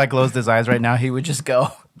think if I closed his eyes right now, he would just go?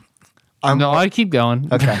 No, I keep going.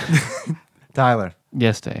 Okay. Tyler,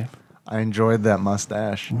 Yes, Dave. I enjoyed that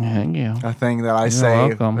mustache. Thank you. A thing that I say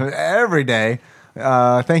welcome. every day.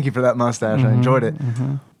 Thank you for that mustache. I enjoyed it.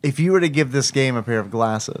 If you were to give this game a pair of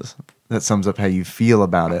glasses, that sums up how you feel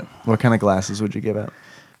about it. What kind of glasses would you give it?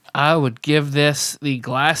 I would give this the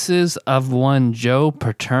glasses of one Joe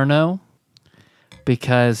Paterno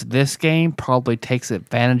because this game probably takes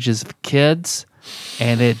advantages of kids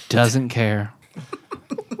and it doesn't care.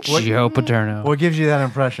 Joe Paterno. What gives you that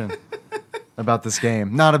impression about this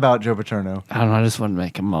game? Not about Joe Paterno. I don't know. I just want to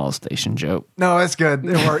make a molestation joke. No, it's good.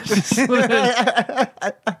 It worked.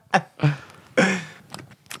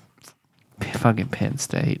 Fucking Penn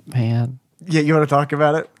State, man. Yeah, you want to talk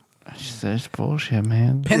about it? It's bullshit,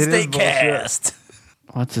 man. Penn It is State bullshit. cast.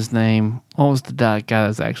 What's his name? What was the diet guy that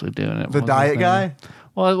was actually doing it? The What was his diet name? guy?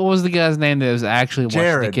 Well, what was the guy's name that was actually watching the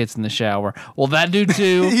Jared. kids in the shower? Well, that dude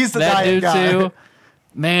too. He's the that diet dude guy. too.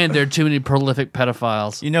 Man, there are too many prolific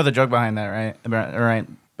pedophiles. You know the joke behind that, right? Right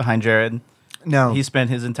behind Jared. No. He spent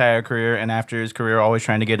his entire career and after his career always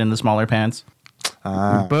trying to get in the smaller pants.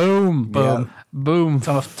 Boom, boom, boom.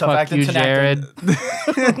 Tough Fuck acting, you, tough acting. Jared.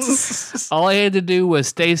 All he had to do was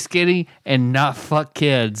stay skinny and not fuck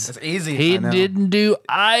kids. It's easy. He I know. didn't do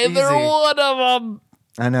either Easy. one of them.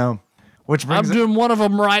 I know. Which I'm brings it. doing one of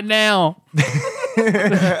them right now.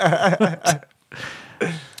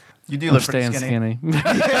 You do I'm look pretty staying skinny. skinny.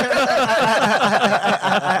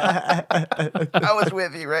 I was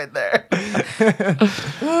with you right there.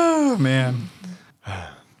 Oh, man.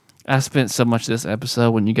 I spent so much this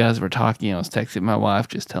episode when you guys were talking. I was texting my wife,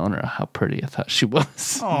 just telling her how pretty I thought she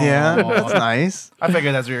was. Yeah, that's nice. I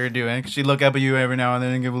figured that's what you were doing. She'd look up at you every now and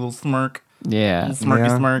then and give a little smirk. Yeah, Little smirky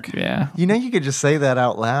Yeah. smirk. yeah. You know, you could just say that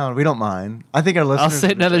out loud. We don't mind. I think our listeners. I'll say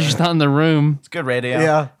it now that she's not in the room. It's good radio.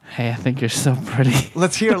 Yeah. Hey, I think you're so pretty.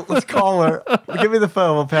 Let's call her. Give me the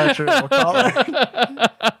phone. We'll patch her. We'll call her.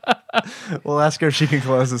 We'll ask her if she can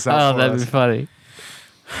close this out. Oh, for that'd us. be funny.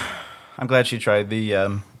 I'm glad she tried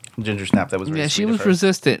the ginger snap. That was really Yeah, she sweet of was her.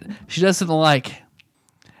 resistant. She doesn't like.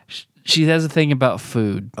 She has a thing about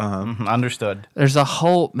food. Understood. There's a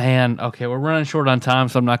whole man. Okay, we're running short on time,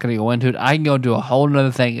 so I'm not going to go into it. I can go do a whole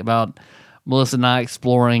nother thing about Melissa and I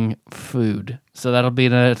exploring food. So that'll be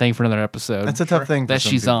another thing for another episode. That's a tough thing for that some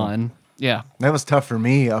she's people. on. Yeah. That was tough for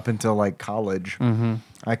me up until like college. Mm-hmm.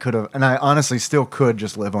 I could have, and I honestly still could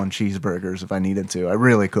just live on cheeseburgers if I needed to. I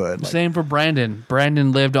really could. Like, Same for Brandon.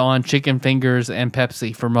 Brandon lived on chicken fingers and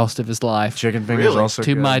Pepsi for most of his life. chicken fingers Really? also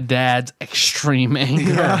To good. my dad's extreme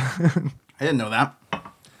anger. I didn't know that.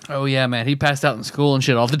 Oh, yeah, man. He passed out in school and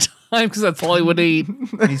shit all the time because that's all he would eat.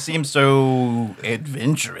 He seems so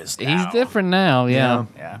adventurous now. He's different now, yeah.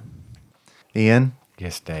 Yeah. Ian,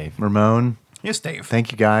 Yes, Dave. Ramon, Yes, Dave.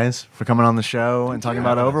 thank you guys for coming on the show and talking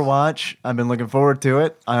about Overwatch. I've been looking forward to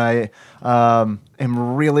it. I am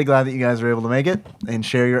really glad that you guys were able to make it and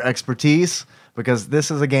share your expertise, because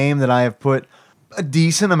this is a game that I have put a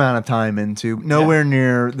decent amount of time into, nowhere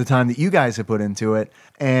near the time that you guys have put into it.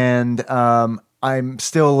 And I'm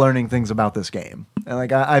still learning things about this game. And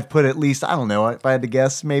like I've put at least, I don't know, if I had to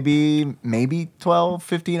guess, maybe 12,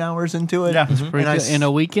 15 hours into it. Yeah. Pretty And I good. In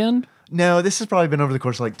a weekend? No, this has probably been over the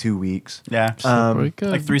course of like 2 weeks. Yeah. Pretty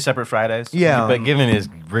good. Like 3 separate Fridays. Yeah. But given his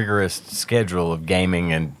rigorous schedule of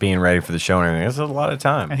gaming and being ready for the show and everything, it's a lot of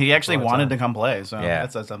time. And he actually wanted to come play, so Yeah.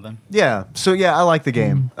 that says something. Yeah. So yeah, I like the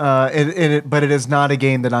game. But it is not a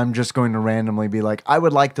game that I'm just going to randomly be like, I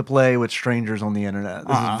would like to play with strangers on the internet.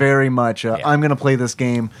 This is very much I'm going to play this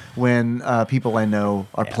game when people I know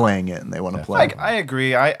are playing it and they want to play. I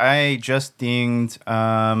agree. I just dinged,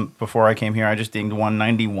 before I came here, I just dinged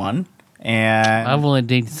 191. And I've only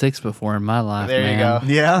dinged 6 before in my life, there man.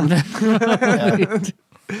 you Yeah.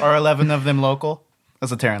 go. Are 11 of them local?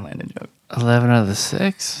 That's a Taron Landon joke. 11 out of the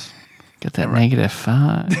 6. Get that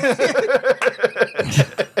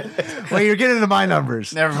 -5. Well, you're getting into my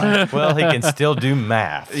numbers. Never mind. Well, he can still do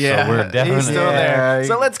math. Yeah, So we're definitely he's still there.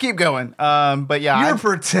 So let's keep going. But yeah, You're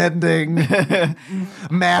pretending.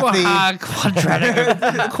 Mathy.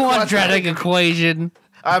 Quadratic equation.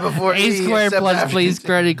 before A squared plus B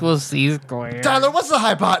squared equals C squared. Tyler, what's the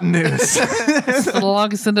hypotenuse? It's the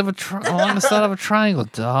longest end of longest side of a triangle,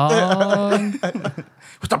 dog.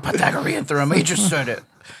 What's the Pythagorean theorem? He just said it.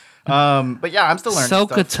 But yeah, I'm still learning stuff.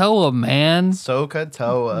 SOHCAHTOA, man.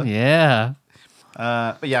 SOHCAHTOA. Yeah.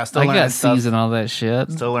 But yeah, still I learning got stuff. C's and all that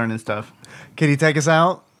shit. Still learning stuff. Can you take us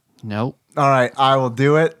out? Nope. All right, I will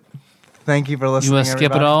do it. Thank you for listening. You want to skip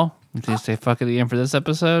it everybody. all? You just say fuck it again for this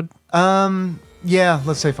episode? Yeah,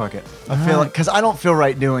 let's say fuck it. I feel like, because I don't feel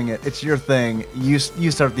right doing it. It's your thing. You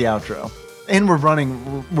start the outro, and we're running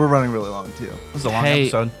really long too. This is a long Hey,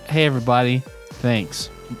 episode. hey everybody. Thanks.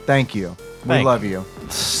 Thank you. We Thank love you.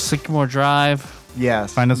 Sycamore Drive.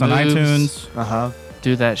 Yes. Find us on Moves. iTunes.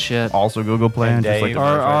 Do that shit. Also Google Play. And just like Dave. the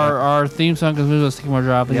Our, first right now. our theme song is moved to Sycamore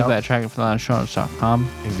Drive. Leave Yep. that track for the shownotes.com.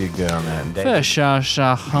 You did good on that. Dave,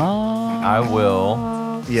 I I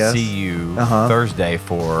will Yes. see you Uh-huh. Thursday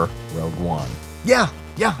for Rogue One. Yeah.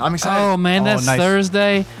 Yeah. I'm excited. Oh man, that's nice.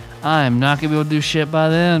 Thursday. I am not gonna be able to do shit by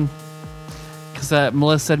then. Cause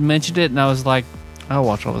Melissa had mentioned it, and I was like, I'll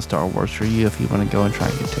watch all the Star Wars for you if you want to go and try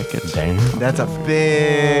and get tickets. Damn. That's a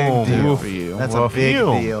big deal. For you. That's Well, a big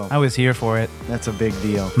phew. deal. I was here for it. That's a big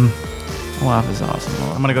deal. My wife is awesome.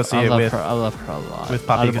 I'm gonna go see I it love with- her. I love her a lot. with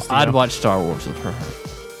Papi I'd, Castillo. I'd watch Star Wars with her.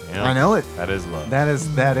 Yeah. I know it. That is love. That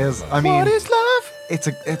is. I mean, What is love? it's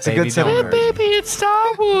a Baby, good set don't of hurt. Baby, it's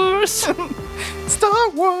Star Wars. Star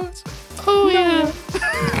Wars. Oh yeah.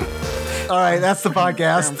 All right, that's the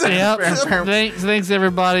podcast. Yep. Thanks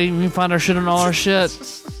everybody. We can find our shit on all our shit.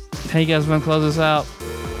 Hey, you guys want to close this out?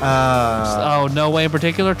 Oh, no way in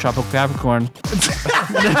particular. Tropical Capricorn.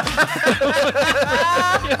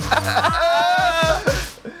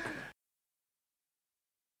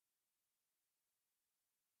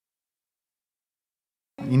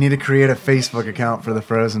 You need to create a Facebook account for the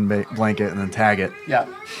Frozen blanket and then tag it. Yeah,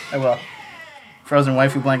 I will. Frozen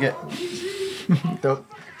waifu blanket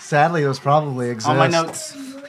Sadly, those probably exist. on my notes.